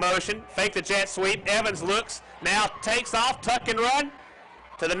Dixon in motion. Fake the jet sweep. Evans looks, now takes off, tuck and run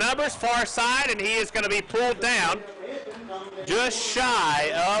to the numbers, far side, and he is going to be pulled down just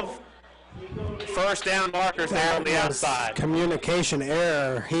shy of 1st down markers there on the outside. Communication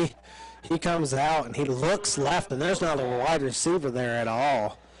error. He comes out and he looks left, and there's not a wide receiver there at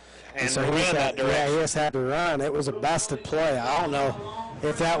all. And so he just had to run. It was a busted play. I don't know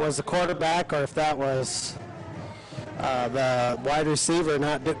if that was the quarterback or if that was the wide receiver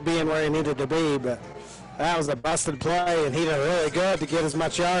not being where he needed to be, but that was a busted play, and he did really good to get as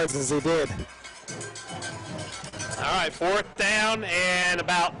much yards as he did. All right, 4th down and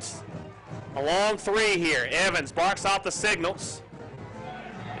about a long 3 here. Evans barks off the signals.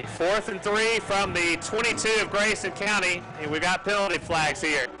 4th and 3 from the 22 of Grayson County, and we've got penalty flags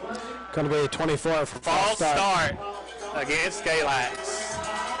here. Going to be 24 for false start against Galax.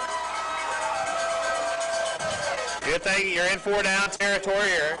 Good thing you're in 4-down territory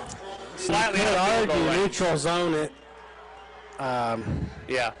here. Slightly you could argue neutral zone it.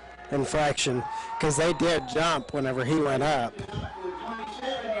 Yeah. Infraction, because they did jump whenever he went up.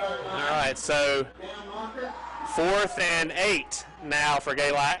 All right, so 4th and 8 now for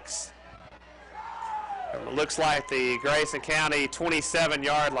Galax. It looks like the Grayson County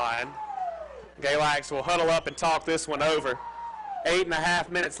 27-yard line. Galax will huddle up and talk this one over. 8.5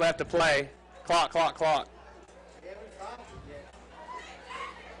 minutes left to play. Clock, clock, clock.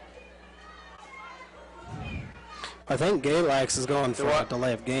 I think Galax is going for a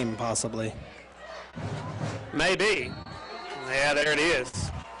delay of game, possibly. Maybe. Yeah, there it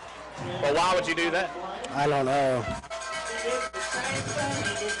is. Well, why would you do that? I don't know.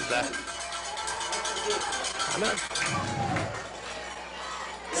 I know.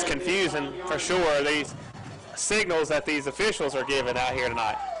 It's confusing for sure, these signals that these officials are giving out here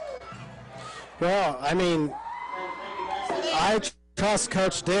tonight. Well, I mean, I trust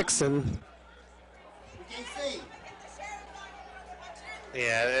Coach Dixon.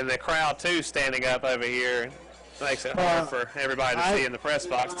 Yeah, and the crowd too standing up over here. Makes it hard for everybody to see in the press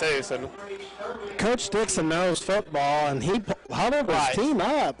box, too. So Coach Dixon knows football, and he huddled his team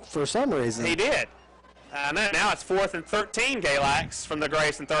up for some reason. He did. Now it's 4th and 13, Galax from the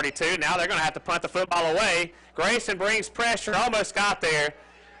Grayson 32. Now they're going to have to punt the football away. Grayson brings pressure, almost got there.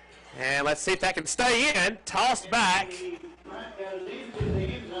 And let's see if that can stay in. Tossed back.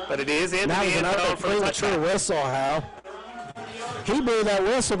 But it is in the end zone for a touchdown. Whistle, Hal. He blew that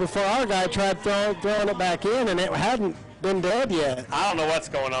whistle before our guy tried throwing it back in, and it hadn't been dead yet. I don't know what's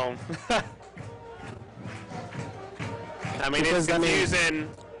going on. I mean, it's confusing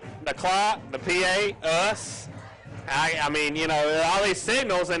the clock, the PA, us. I mean, you know, all these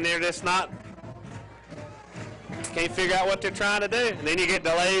signals, and they're just not, can't figure out what they're trying to do. And then you get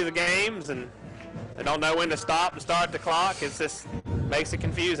delays of games, and they don't know when to stop and start the clock. It's just makes it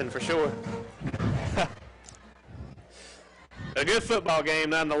confusing for sure. A good football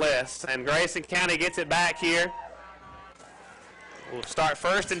game nonetheless, and Grayson County gets it back here. We'll start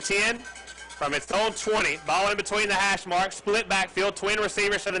 1st and 10 from its own 20. Ball in between the hash marks, split backfield, twin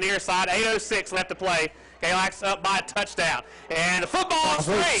receivers to the near side, 8:06 left to play. Galax up by a touchdown. And the football is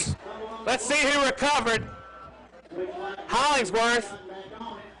free. Let's see who recovered. Hollingsworth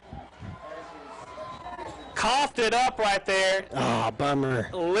coughed it up right there. Oh, bummer.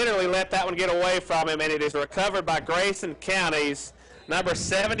 Literally let that one get away from him, and it is recovered by Grayson County's number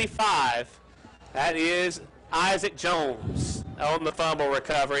 75. That is Isaac Jones on the fumble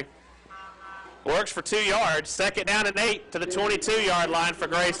recovery. Works for 2 yards. 2nd down and 8 to the 22-yard line for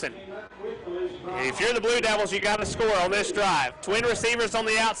Grayson. And if you're the Blue Devils, you got to score on this drive. Twin receivers on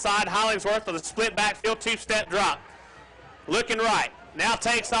the outside. Hollingsworth with a split backfield, 2-step drop. Looking right. Now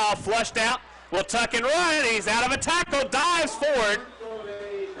takes off, flushed out. Will tuck and run. He's out of a tackle, dives forward.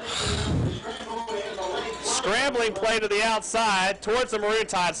 Scrambling play to the outside towards the Maroon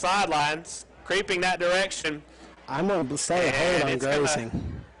Tide sidelines, creeping that direction. I'm going to say a hold on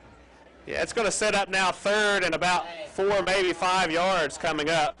Grayson. It's going to set up now 3rd and about 4, maybe 5 yards coming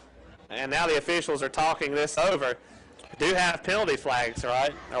up. And now the officials are talking this over. Do have penalty flags,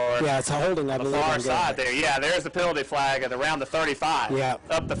 right? Or yeah, it's a holding, I believe. On the far side there. Yeah, there's the penalty flag at around the 35. Yeah.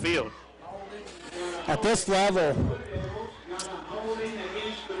 Up the field. At this level,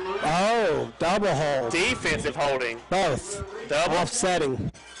 double hold. Defensive holding. Both. Double.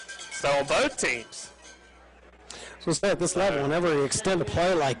 Offsetting. So on both teams. So at this level, whenever you extend a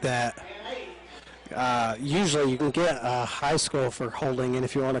play like that, usually you can get a high score for holding, and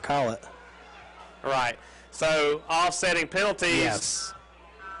if you want to call it. Right. So offsetting penalties. Yes.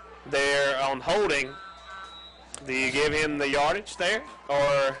 There on holding. Do you give him the yardage there,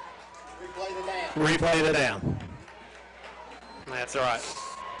 or replay the down? That's right.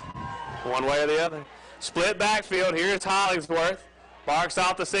 One way or the other. Split backfield. Here's Hollingsworth. Barks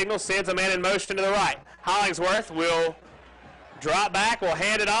off the signal, sends a man in motion to the right. Hollingsworth will drop back, will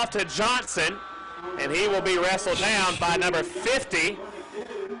hand it off to Johnson, and he will be wrestled down by number 50,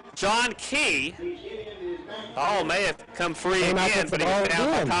 John Key. Ball may have come free again, but he was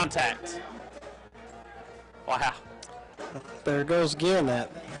down by contact. Wow. There goes again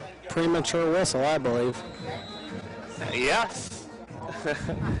that premature whistle, I believe. Yes.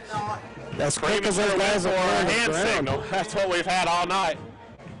 As quick as those guys are going to the ground. Signal. That's what we've had all night.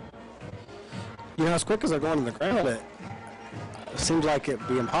 You know, as quick as they're going to the ground, it seems like it'd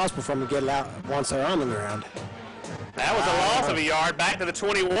be impossible for them to get it out once they're on the ground. That was a loss of a yard back to the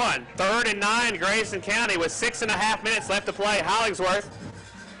 21. 3rd and 9, Grayson County with 6.5 minutes left to play. Hollingsworth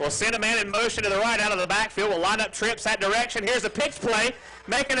will send a man in motion to the right out of the backfield. Will line up trips that direction. Here's a pitch play.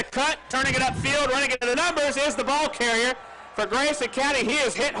 Making a cut, turning it upfield, running it to the numbers is the ball carrier for Grayson County. He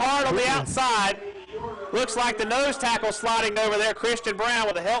is hit hard on the outside. Looks like the nose tackle sliding over there, Christian Brown,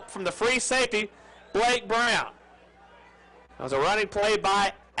 with the help from the free safety, Blake Brown. That was a running play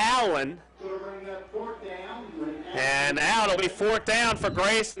by Allen. And now it'll be 4th down for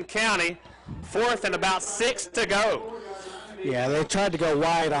Grayson County. 4th and about 6 to go. Yeah, they tried to go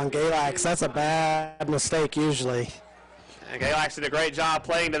wide on Galax. That's a bad mistake usually. And Galax did a great job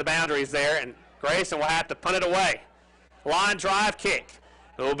playing to the boundaries there, and Grayson will have to punt it away. Line drive kick.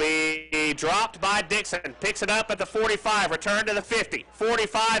 It will be dropped by Dixon. Picks it up at the 45. Return to the 50.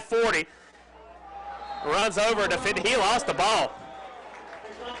 45-40. Runs over to 50. He lost the ball.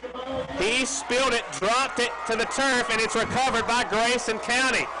 He spilled it, dropped it to the turf, and it's recovered by Grayson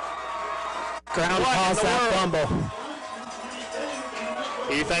County. Ground caused that fumble.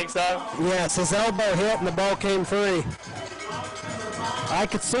 You think so? Yes, his elbow hit and the ball came free. I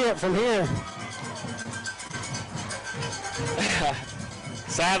could see it from here.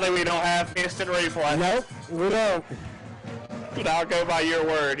 Sadly, we don't have instant replay. Nope, we don't. I'll go by your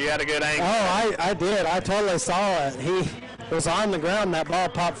word. You had a good angle. Oh, I did. I totally saw it. He was on the ground. That ball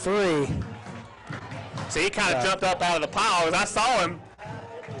popped free. So he kind of jumped up out of the pile. As I saw him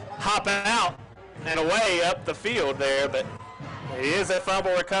hopping out and away up the field there, but it is a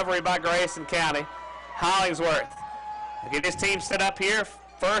fumble recovery by Grayson County. Hollingsworth will get his team set up here.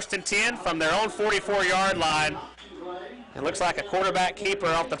 1st and 10 from their own 44-yard line. It looks like a quarterback keeper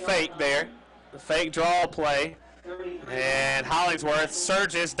off the fake there. The fake draw play. And Hollingsworth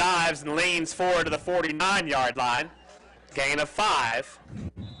surges, dives, and leans forward to the 49-yard line. Gain of 5.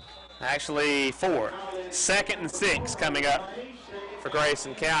 Actually 4. 2nd and 6 coming up for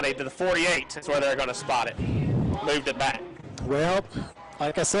Grayson County to the 48 is where they're going to spot it. Moved it back. Well,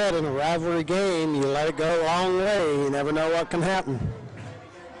 like I said, in a rivalry game, you let it go a long way. You never know what can happen.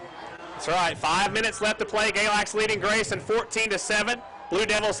 That's right. 5 minutes left to play. Galax leading Grayson 14-7. Blue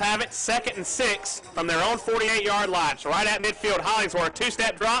Devils have it 2nd and 6 from their own 48-yard line. So right at midfield, Hollingsworth,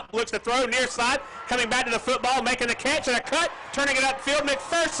 2-step drop, looks to throw near side, coming back to the football, making the catch and a cut, turning it upfield,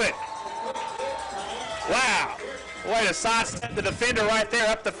 McPherson. Wow. Way to sidestep the defender right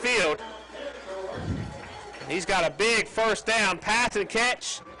there up the field. He's got a big first down, pass and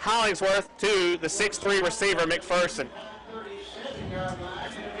catch, Hollingsworth to the 6'3 receiver, McPherson.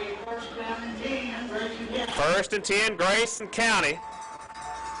 1st and 10, Grayson County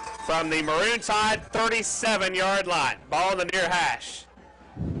from the Maroon Tide 37-yard line. Ball in the near hash.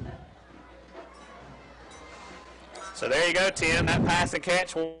 So there you go, Tim. That pass and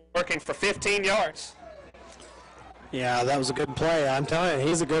catch working for 15 yards. Yeah, that was a good play. I'm telling you,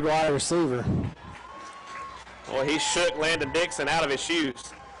 he's a good wide receiver. Well, he shook Landon Dixon out of his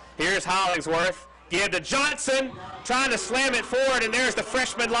shoes. Here's Hollingsworth. Give to Johnson, trying to slam it forward, and there's the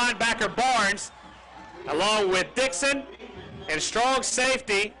freshman linebacker Barnes, along with Dixon and strong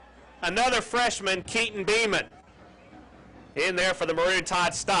safety, another freshman, Keaton Beeman, in there for the Maroon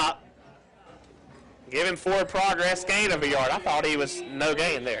Tide stop. Give him forward progress, gain of a yard. I thought he was no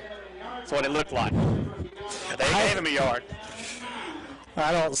gain there. That's what it looked like. They gave him a yard.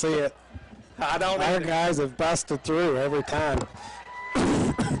 I don't see it. I don't Our either. guys have busted through every time.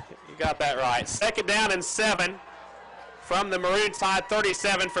 You got that right. 2nd down and 7 from the Maroon Tide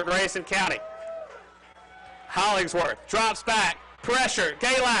 37 for Grayson County. Hollingsworth drops back, pressure,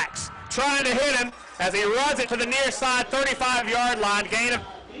 Galax trying to hit him as he runs it to the near side 35-yard line, gain of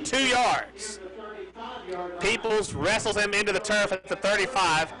 2 yards. Peoples wrestles him into the turf at the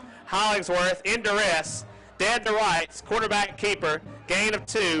 35. Hollingsworth in duress, dead to rights, quarterback keeper, gain of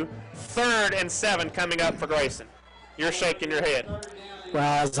 2, 3rd and 7 coming up for Grayson. You're shaking your head.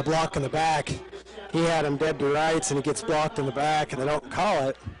 Well, as a block in the back, he had him dead to rights, and he gets blocked in the back, and they don't call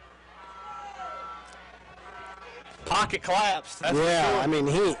it. Pocket collapse. That's for Yeah, sure. I mean,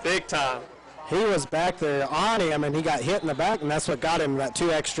 Big time. he was back there on him, and he got hit in the back, and that's what got him that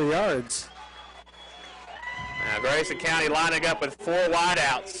 2 extra yards. Now Grayson County lining up with 4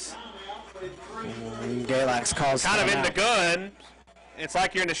 wideouts. And Galax calls Kind of in timeout. the gun. It's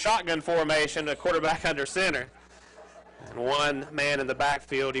like you're in the shotgun formation, a quarterback under center. And 1 man in the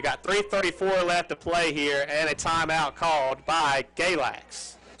backfield. You got 3:34 left to play here, and a timeout called by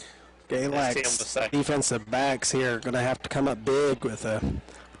Galax. Galax defensive backs here are going to have to come up big with a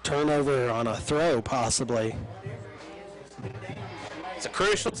turnover on a throw, possibly. It's a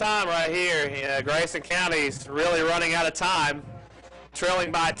crucial time right here. Grayson County's really running out of time,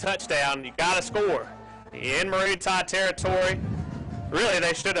 trailing by a touchdown. You got to score. In Maroon Tide territory, really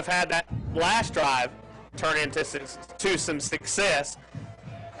they should have had that last drive turn into some success.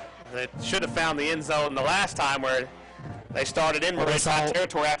 They should have found the end zone the last time where they started in Maroon Tide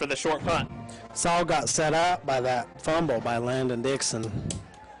territory after the short punt. Saul got set up by that fumble by Landon Dixon.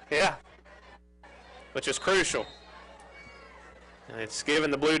 Yeah, which is crucial. And it's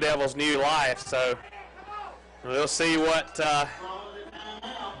given the Blue Devils new life, so we'll see what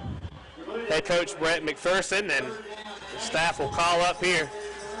head coach Brett McPherson and the staff will call up here.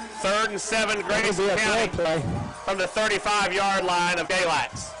 3rd and 7, Grayson County from the 35-yard line of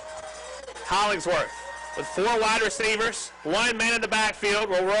Galax. Hollingsworth with 4 wide receivers, 1 man in the backfield,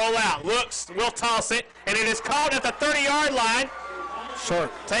 will roll out, looks, will toss it, and it is called at the 30-yard line.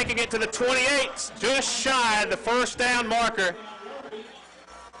 Short. Taking it to the 28, just shy of the first down marker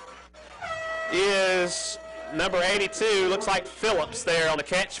is number 82. Looks like Phillips there on the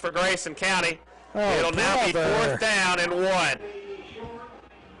catch for Grayson County. Oh, it'll now be brother. 4th down and 1.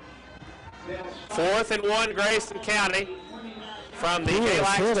 4th and 1, Grayson County from the He was hit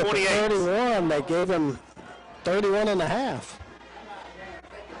Galax at the 28. 31. They gave him 31 and a half.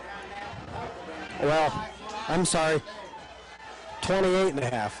 Well, I'm sorry, 28 and a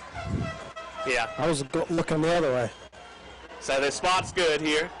half. Yeah. I was looking the other way. So the spot's good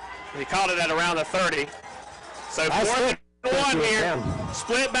here. He caught it at around the 30. So 4th and 1 here.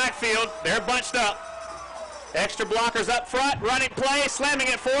 Split backfield. They're bunched up. Extra blockers up front. Running play. Slamming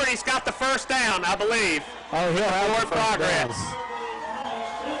it forward. He's got the first down, I believe. Oh, he'll have forward progress.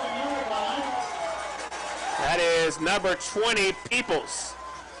 That is number 20, Peoples.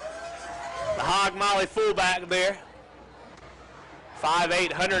 The Hog Molly fullback there.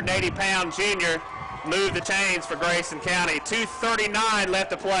 5'8", 180-pound junior. Moved the chains for Grayson County. 2:39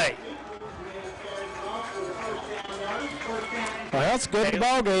 left to play. Well, that's a good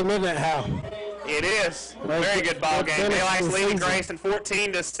ball game, isn't it, Hal? It is. Very good ball game. Galax leading Grayson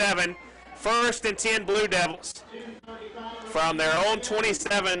 14-7. 1st and 10 Blue Devils from their own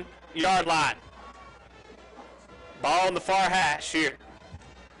 27-yard line. Ball in the far hash here.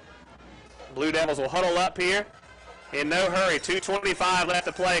 Blue Devils will huddle up here in no hurry. 2:25 left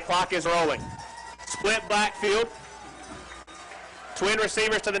to play. Clock is rolling. Split backfield. Twin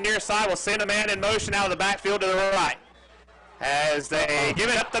receivers to the near side will send a man in motion out of the backfield to the right. As they give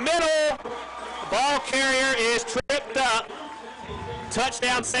it up the middle, the ball carrier is tripped up.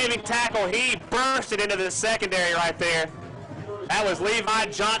 Touchdown saving tackle. He bursted into the secondary right there. That was Levi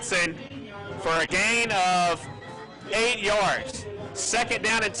Johnson for a gain of 8 yards. 2nd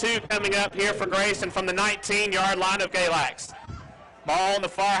down and 2 coming up here for Grayson from the 19-yard line of Galax. Ball in the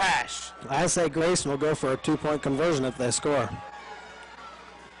far hash. I say Grayson will go for a 2-point conversion if they score.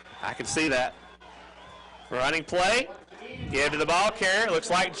 I can see that. Running play. Give to the ball carrier. Looks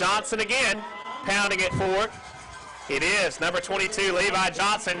like Johnson again, pounding it forward. It is number 22, Levi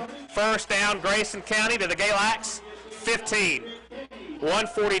Johnson. 1st down, Grayson County to the Galax 15.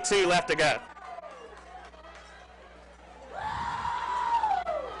 1:42 left to go.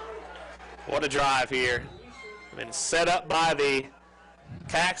 What a drive here. Been set up by the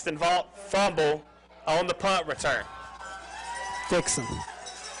Caxton Vault fumble on the punt return. Dixon.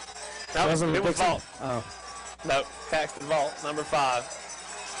 No, it was Vault. Oh. No, Caxton Vault, number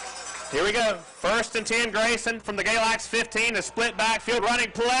 5. Here we go. 1st and 10, Grayson from the Galax 15. A split backfield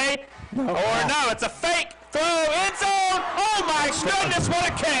running play. No, it's a fake throw. End zone. Oh, my goodness, what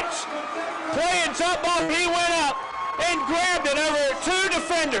a catch. Playing jump ball, he went up and grabbed it over 2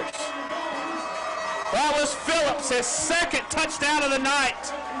 defenders. That was Phillips, his 2nd touchdown of the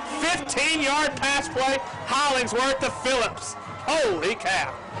night. 15-yard pass play, Hollingsworth to Phillips. Holy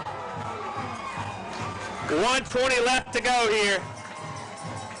cow. 1:20 left to go here.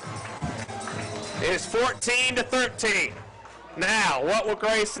 It's 14-13. Now, what will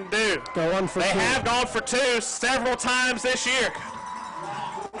Grayson do? Go on for 2. They have gone for 2 several times this year.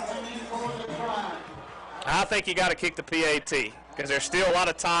 I think you got to kick the PAT because there's still a lot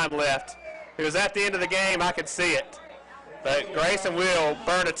of time left. If it was at the end of the game, I could see it. But Grayson will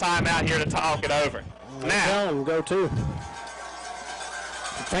burn a timeout here to talk it over. Now, go 2.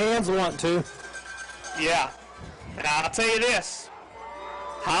 The fans want to. Yeah. Now, I'll tell you this.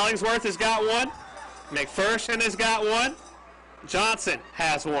 Hollingsworth has got 1. McPherson has got 1. Johnson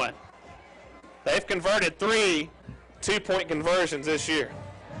has 1. They've converted 3 2-point conversions this year.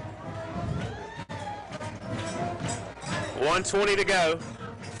 1:20 to go.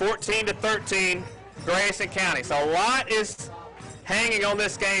 14-13, Grayson County. So a lot is hanging on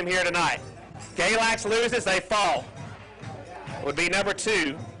this game here tonight. Galax loses, they fall. Would be number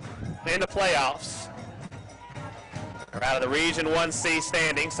 2 in the playoffs. They're out of the Region 1C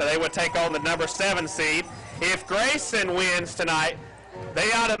standing, so they would take on the number 7 seed. If Grayson wins tonight,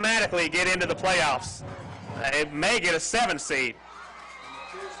 they automatically get into the playoffs. They may get a 7 seed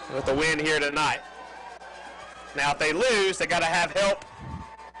with the win here tonight. Now, if they lose, they got to have help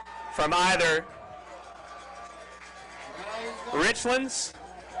from either Richlands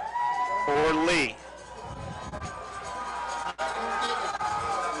or Lee.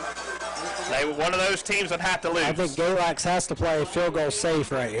 One of those teams would have to lose. I think Galax has to play field goal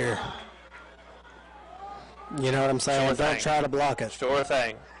safe right here. You know what I'm saying? Sure Don't thing. try to block it. Sure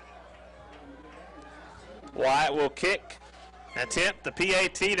thing. Wyatt will kick, attempt the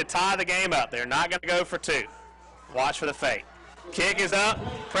PAT to tie the game up. They're not going to go for 2. Watch for the fake. Kick is up.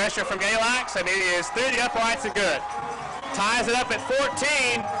 Pressure from Galax, and it is through the uprights and good. Ties it up at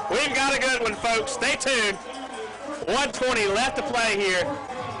 14. We've got a good one, folks. Stay tuned. 1:20 left to play here.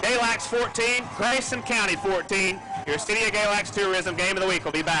 Galax 14, Grayson County 14. Your City of Galax Tourism Game of the Week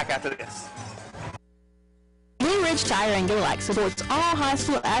will be back after this. Blue Ridge Tire and Galax supports all high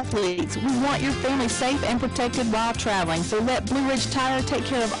school athletes. We want your family safe and protected while traveling, so let Blue Ridge Tire take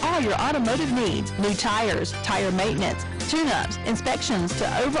care of all your automotive needs. New tires, tire maintenance, tune-ups, inspections to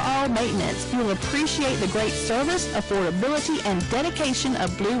overall maintenance. You'll appreciate the great service, affordability, and dedication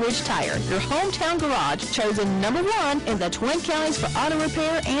of Blue Ridge Tire, your hometown garage, chosen #1 in the Twin Counties for auto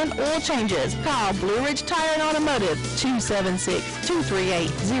repair and oil changes. Call Blue Ridge Tire and Automotive,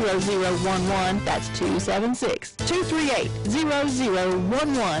 276-238-0011. That's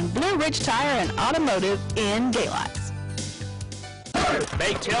 276-238-0011. Blue Ridge Tire and Automotive in Galax.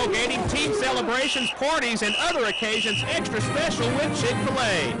 Make tailgating, team celebrations, parties, and other occasions extra special with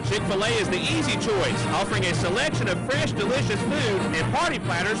Chick-fil-A. Chick-fil-A is the easy choice, offering a selection of fresh, delicious food and party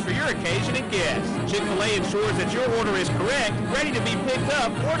platters for your occasion and guests. Chick-fil-A ensures that your order is correct, ready to be picked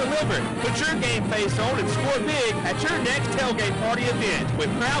up or delivered. Put your game face on and score big at your next tailgate party event with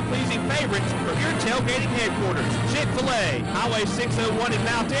crowd-pleasing favorites from your tailgating headquarters. Chick-fil-A, Highway 601 in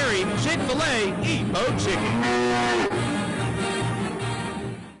Mount Airy. Chick-fil-A, eat Mo Chicken.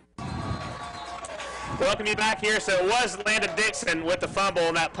 Welcome you back here. So it was Landon Dixon with the fumble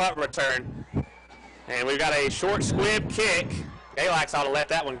on that punt return. And we've got a short squib kick. Galax ought to let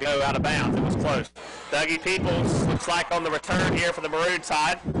that one go out of bounds. It was close. Dougie Peoples looks like on the return here for the Maroon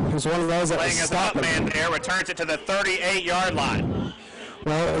Tide. It was one of those that was playing as an up man there, returns it to the 38-yard line.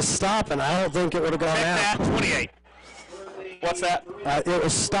 Well, it was stopping. I don't think it would have gone out. 28. What's that? It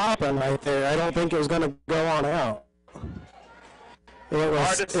was stopping right there. I don't think it was going to go on out. It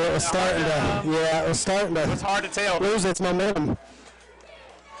was starting to lose its momentum.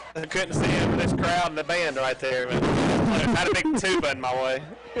 I couldn't see him with this crowd and the band right there, but I had a big tuba in my way.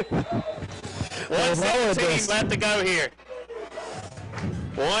 1:17 left to go here.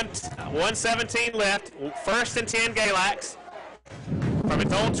 1:17 left. 1st and 10 Galax from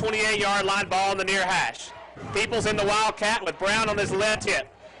its own 28-yard line, ball on the near hash. Peoples in the Wildcat with Brown on his left hip.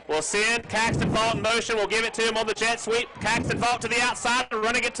 We'll send Caxton Vault in motion. We'll give it to him on the jet sweep. Caxton Vault to the outside,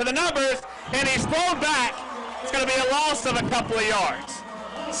 running it to the numbers, and he's thrown back. It's going to be a loss of a couple of yards.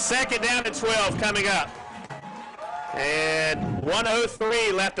 2nd down and 12 coming up. And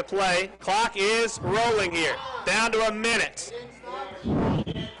 1:03 left to play. Clock is rolling here. Down to a minute.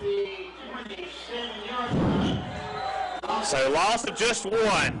 So loss of just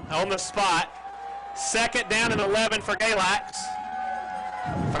 1 on the spot. 2nd down and 11 for Galax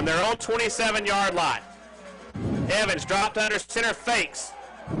from their own 27-yard line. Evans dropped under center, fakes.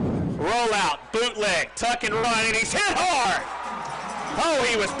 Roll out, bootleg, tuck and run, and he's hit hard. Oh,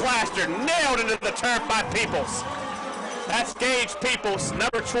 he was plastered, nailed into the turf by Peoples. That's Gage Peoples,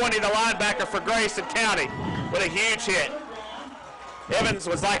 number 20, the linebacker for Grayson County, with a huge hit. Evans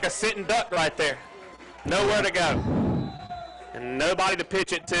was like a sitting duck right there. Nowhere to go. And nobody to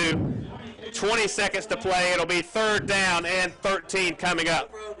pitch it to. 20 seconds to play. It'll be 3rd down and 13 coming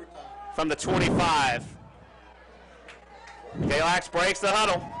up from the 25. Galax breaks the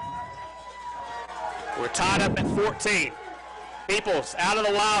huddle. We're tied up at 14. Peoples out of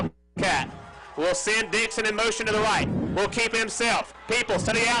the Wildcat. We'll send Dixon in motion to the right. We'll keep himself. Peoples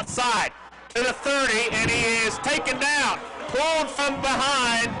to the outside, to the 30, and he is taken down, pulled from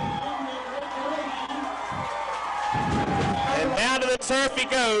behind, and down to the turf he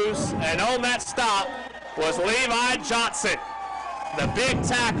goes, and on that stop was Levi Johnson, the big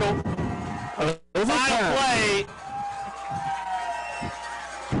tackle. Final play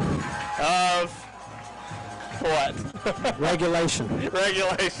of what? Regulation.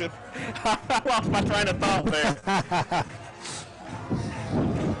 Regulation. I lost my train of thought there.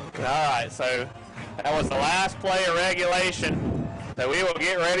 All right, so that was the last play of regulation. So we will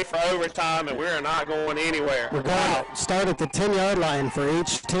get ready for overtime, and we're not going anywhere. We're going to start at the 10-yard line for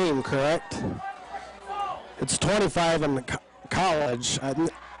each team, correct? It's 25 in the college, and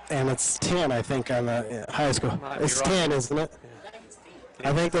it's 10, I think, on the high school. It's 10, isn't it?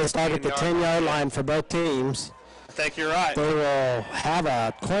 I think they start at the 10-yard line for both teams. I think you're right. They will have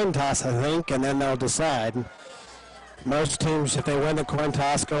a coin toss, I think, and then they'll decide. Most teams, if they win the coin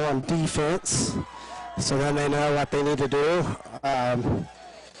toss, go on defense, so then they know what they need to do. And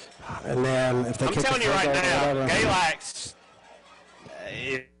then if they I'm telling you right now, Galax,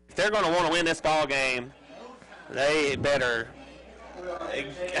 if they're going to want to win this ball game, they better,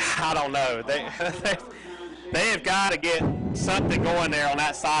 I don't know, they have got to get something going there on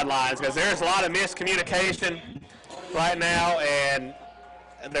that sidelines, because there's a lot of miscommunication right now, and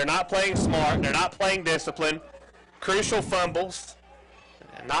they're not playing smart, they're not playing discipline, crucial fumbles,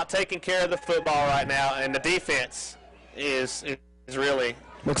 not taking care of the football right now, and the defense is really.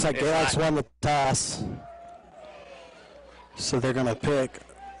 Looks like Galax won the toss, so they're going to pick.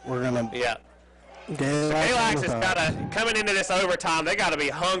 We're going to. Yeah. Galax has got to, coming into this overtime, they got to be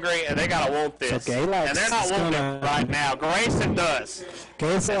hungry and they got to want this. So Galax and they're not wanting it right now. Grayson does.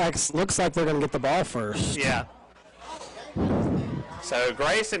 Galax looks like they're going to get the ball first. Yeah. So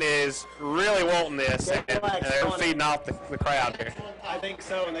Grayson is really wanting this, and they're feeding off the crowd here. I think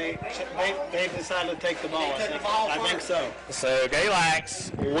so, and they've decided to take the ball. I think so. So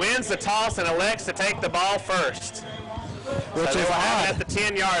Galax wins the toss and elects to take the ball first. Which so is odd. at the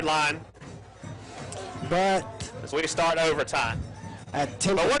 10-yard line. But as we start overtime. At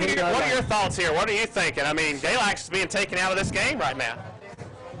 10 but what are your thoughts here? What are you thinking? I mean, Galax is being taken out of this game right now.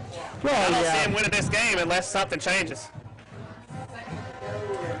 Well, I don't see him winning this game unless something changes.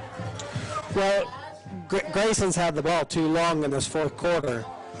 Well, Grayson's had the ball too long in this fourth quarter.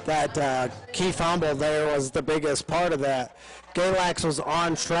 That key fumble there was the biggest part of that. Galax was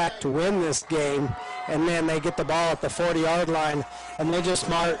on track to win this game, and then they get the ball at the 40-yard line, and they just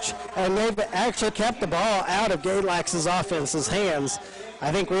march. And they've actually kept the ball out of Galax's offense's hands.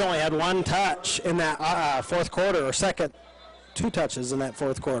 I think we only had one touch in that fourth quarter, or two touches in that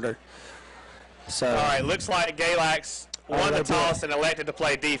fourth quarter. So. All right, looks like Galax won the toss and elected to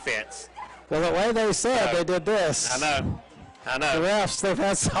play defense. Well, the way they said they did this. I know. The refs, they've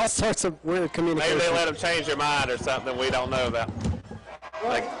had all sorts of weird communication. Maybe they let them change their mind or something we don't know about.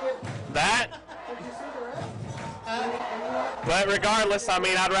 Like that. But regardless, I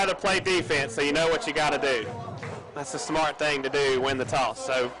mean, I'd rather play defense so you know what you got to do. That's the smart thing to do, win the toss.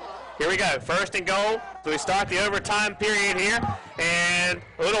 So here we go. First and goal. So we start the overtime period here. And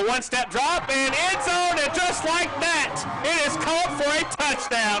a little one-step drop and end zone. And just like that, it is caught for a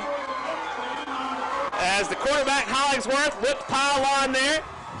touchdown. As the quarterback, Hollingsworth, whipped pile on there,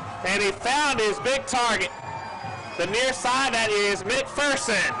 and he found his big target. The near side, that is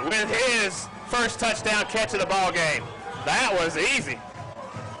McPherson with his first touchdown catch of the ball game. That was easy.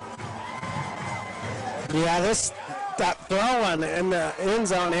 Yeah, that throwing in the end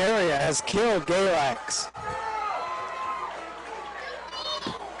zone area has killed Galax.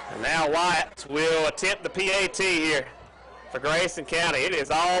 And now Wyatt will attempt the PAT here. For Grayson County, it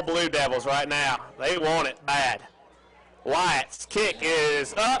is all Blue Devils right now. They want it bad. Wyatt's kick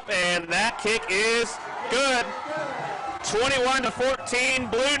is up, and that kick is good.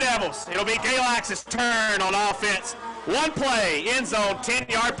 21-14 Blue Devils. It'll be Galax's turn on offense. One play, end zone,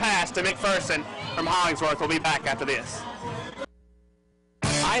 10-yard pass to McPherson from Hollingsworth. We'll be back after this.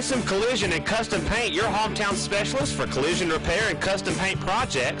 Isom Collision and Custom Paint, your hometown specialist for collision repair and custom paint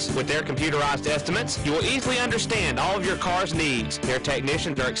projects. With their computerized estimates, you will easily understand all of your car's needs. Their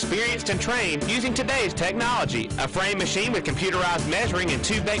technicians are experienced and trained using today's technology. A frame machine with computerized measuring and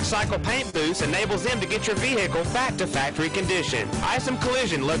 2 bake cycle paint booths enables them to get your vehicle back to factory condition. Isom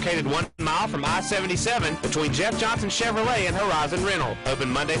Collision, located 1 mile from I-77 between Jeff Johnson Chevrolet and Horizon Rental.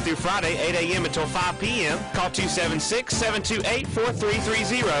 Open Monday through Friday, 8 a.m. until 5 p.m. Call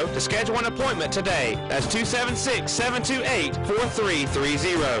 276-728-4330 to schedule an appointment today. That's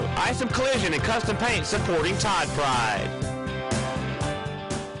 276-728-4330. Isom Collision and Custom Paint, supporting Tide Pride.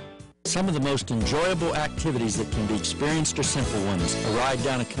 Some of the most enjoyable activities that can be experienced are simple ones. A ride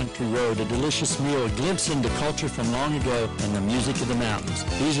down a country road, a delicious meal, a glimpse into culture from long ago, and the music of the mountains.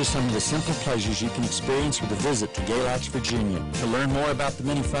 These are some of the simple pleasures you can experience with a visit to Galax, Virginia. To learn more about the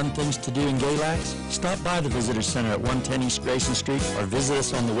many fun things to do in Galax, stop by the Visitor Center at 110 East Grayson Street or visit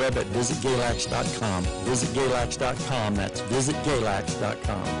us on the web at visitgalax.com. Visitgalax.com, that's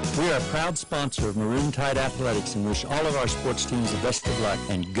visitgalax.com. We are a proud sponsor of Maroon Tide Athletics and wish all of our sports teams the best of luck,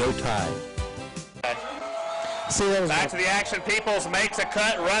 and go Tide. Back to the action. Peoples makes a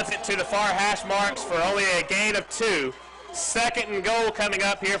cut, runs it to the far hash marks for only a gain of 2. Second and goal coming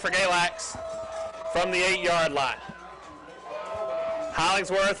up here for Galax from the 8-yard line.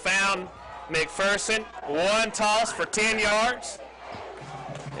 Hollingsworth found McPherson. One toss for 10 yards.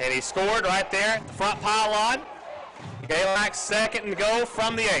 And he scored right there at the front pylon. Galax second and goal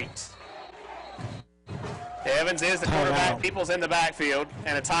from the 8. Evans is the quarterback. Peoples in the backfield,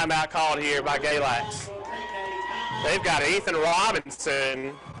 and a timeout called here by Galax. They've got Ethan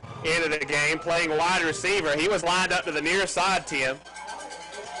Robinson into the game playing wide receiver. He was lined up to the near side, Tim.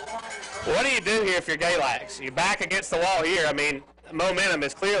 What do you do here if you're Galax? You're back against the wall here. I mean, momentum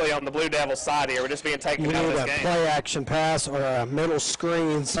is clearly on the Blue Devils side here. We're just being taken out of this game. You need a play-action pass or a middle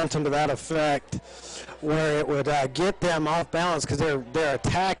screen, something to that effect, where it would get them off balance because they're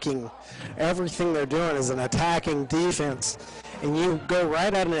attacking. Everything they're doing is an attacking defense. and you go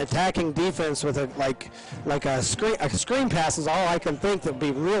right at an attacking defense with a screen pass is all I can think that would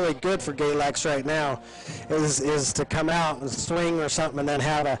be really good for Galax right now is to come out and swing or something and then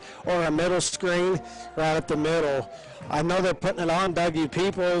have a middle screen right up the middle. I know they're putting it on Dougie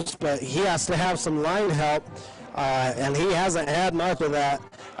Peoples, but he has to have some line help, and he hasn't had much of that.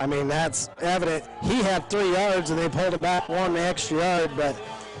 I mean, that's evident. He had 3 yards, and they pulled it back 1 extra yard, but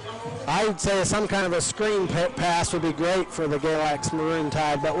I'd say some kind of a screen pass would be great for the Galax Maroon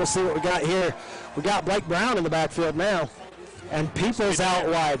Tide, but we'll see what we got here. We got Blake Brown in the backfield now, and Peoples out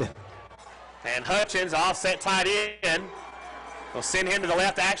wide. And Hutchins, offset tight end. We'll send him to the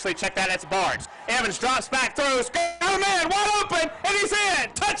left. Actually, check that. That's Barnes. Evans drops back, throws. Got a man wide open, and he's in.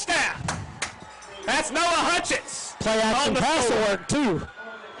 Touchdown. That's Noah Hutchins. Play action pass to work, too.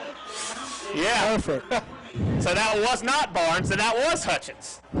 Yeah. Perfect. So that was not Barnes, and that was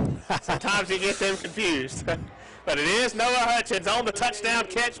Hutchins. Sometimes you get them confused. But it is Noah Hutchins on the touchdown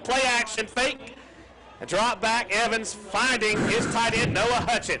catch. Play action, fake. A drop back. Evans finding his tight end, Noah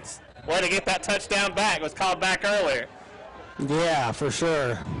Hutchins. Way to get that touchdown back. It was called back earlier. Yeah, for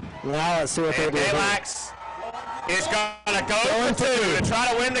sure. Now let's see what they do. Galax is going to go for 2 to try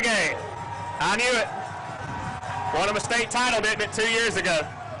to win the game. I knew it. Won them a state title, didn't it, 2 years ago?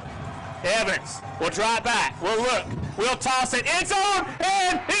 Evans will drop back. We'll look. We'll toss it. End zone.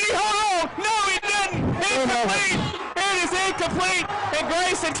 And he hold on. No, he didn't. Incomplete. It is incomplete. And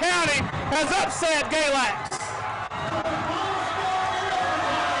Grayson County has upset Galax.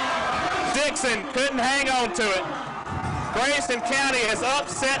 Dixon couldn't hang on to it. Grayson County has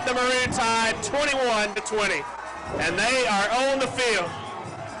upset the Maroon Tide 21-20. And they are on the field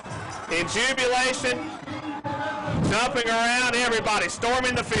in jubilation, jumping around, everybody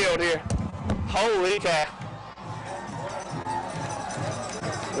storming the field here. Holy cow.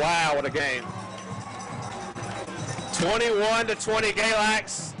 Wow, what a game. 21-20,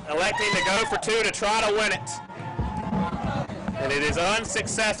 Galax electing to go for 2 to try to win it. And it is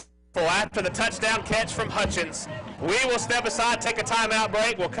unsuccessful after the touchdown catch from Hutchins. We will step aside, take a timeout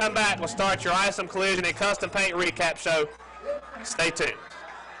break. We'll come back. We'll start your ISOM Collision and Custom Paint Recap Show. Stay tuned.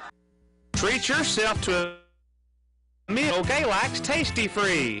 Treat yourself to a meal Galax Tasty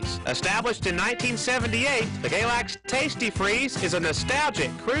Freeze. Established in 1978, the Galax Tasty Freeze is a nostalgic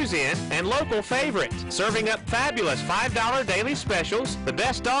cruise-in and local favorite, serving up fabulous $5 daily specials, the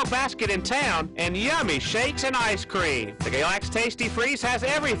best dog basket in town, and yummy shakes and ice cream. The Galax Tasty Freeze has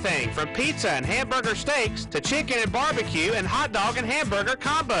everything from pizza and hamburger steaks to chicken and barbecue and hot dog and hamburger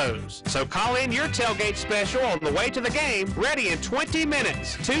combos. So call in your tailgate special on the way to the game, ready in 20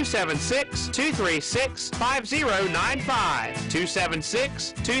 minutes. 276-236-5095.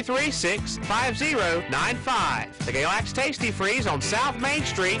 276-236-5095. The Galax Tasty Freeze on South Main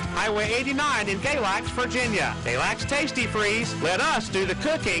Street, Highway 89 in Galax, Virginia. Galax Tasty Freeze, let us do the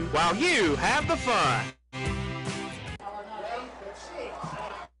cooking while you have the fun.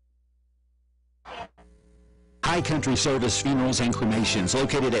 High Country Service Funerals and Cremations,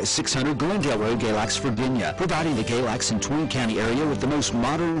 located at 600 Glendale Road, Galax, Virginia, providing the Galax and Twin County area with the most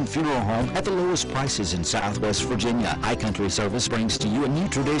modern funeral home at the lowest prices in Southwest Virginia. High Country Service brings to you a new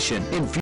tradition in